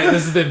good. All right.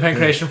 This has been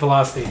Pancreation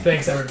Philosophy.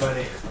 Thanks,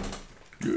 everybody.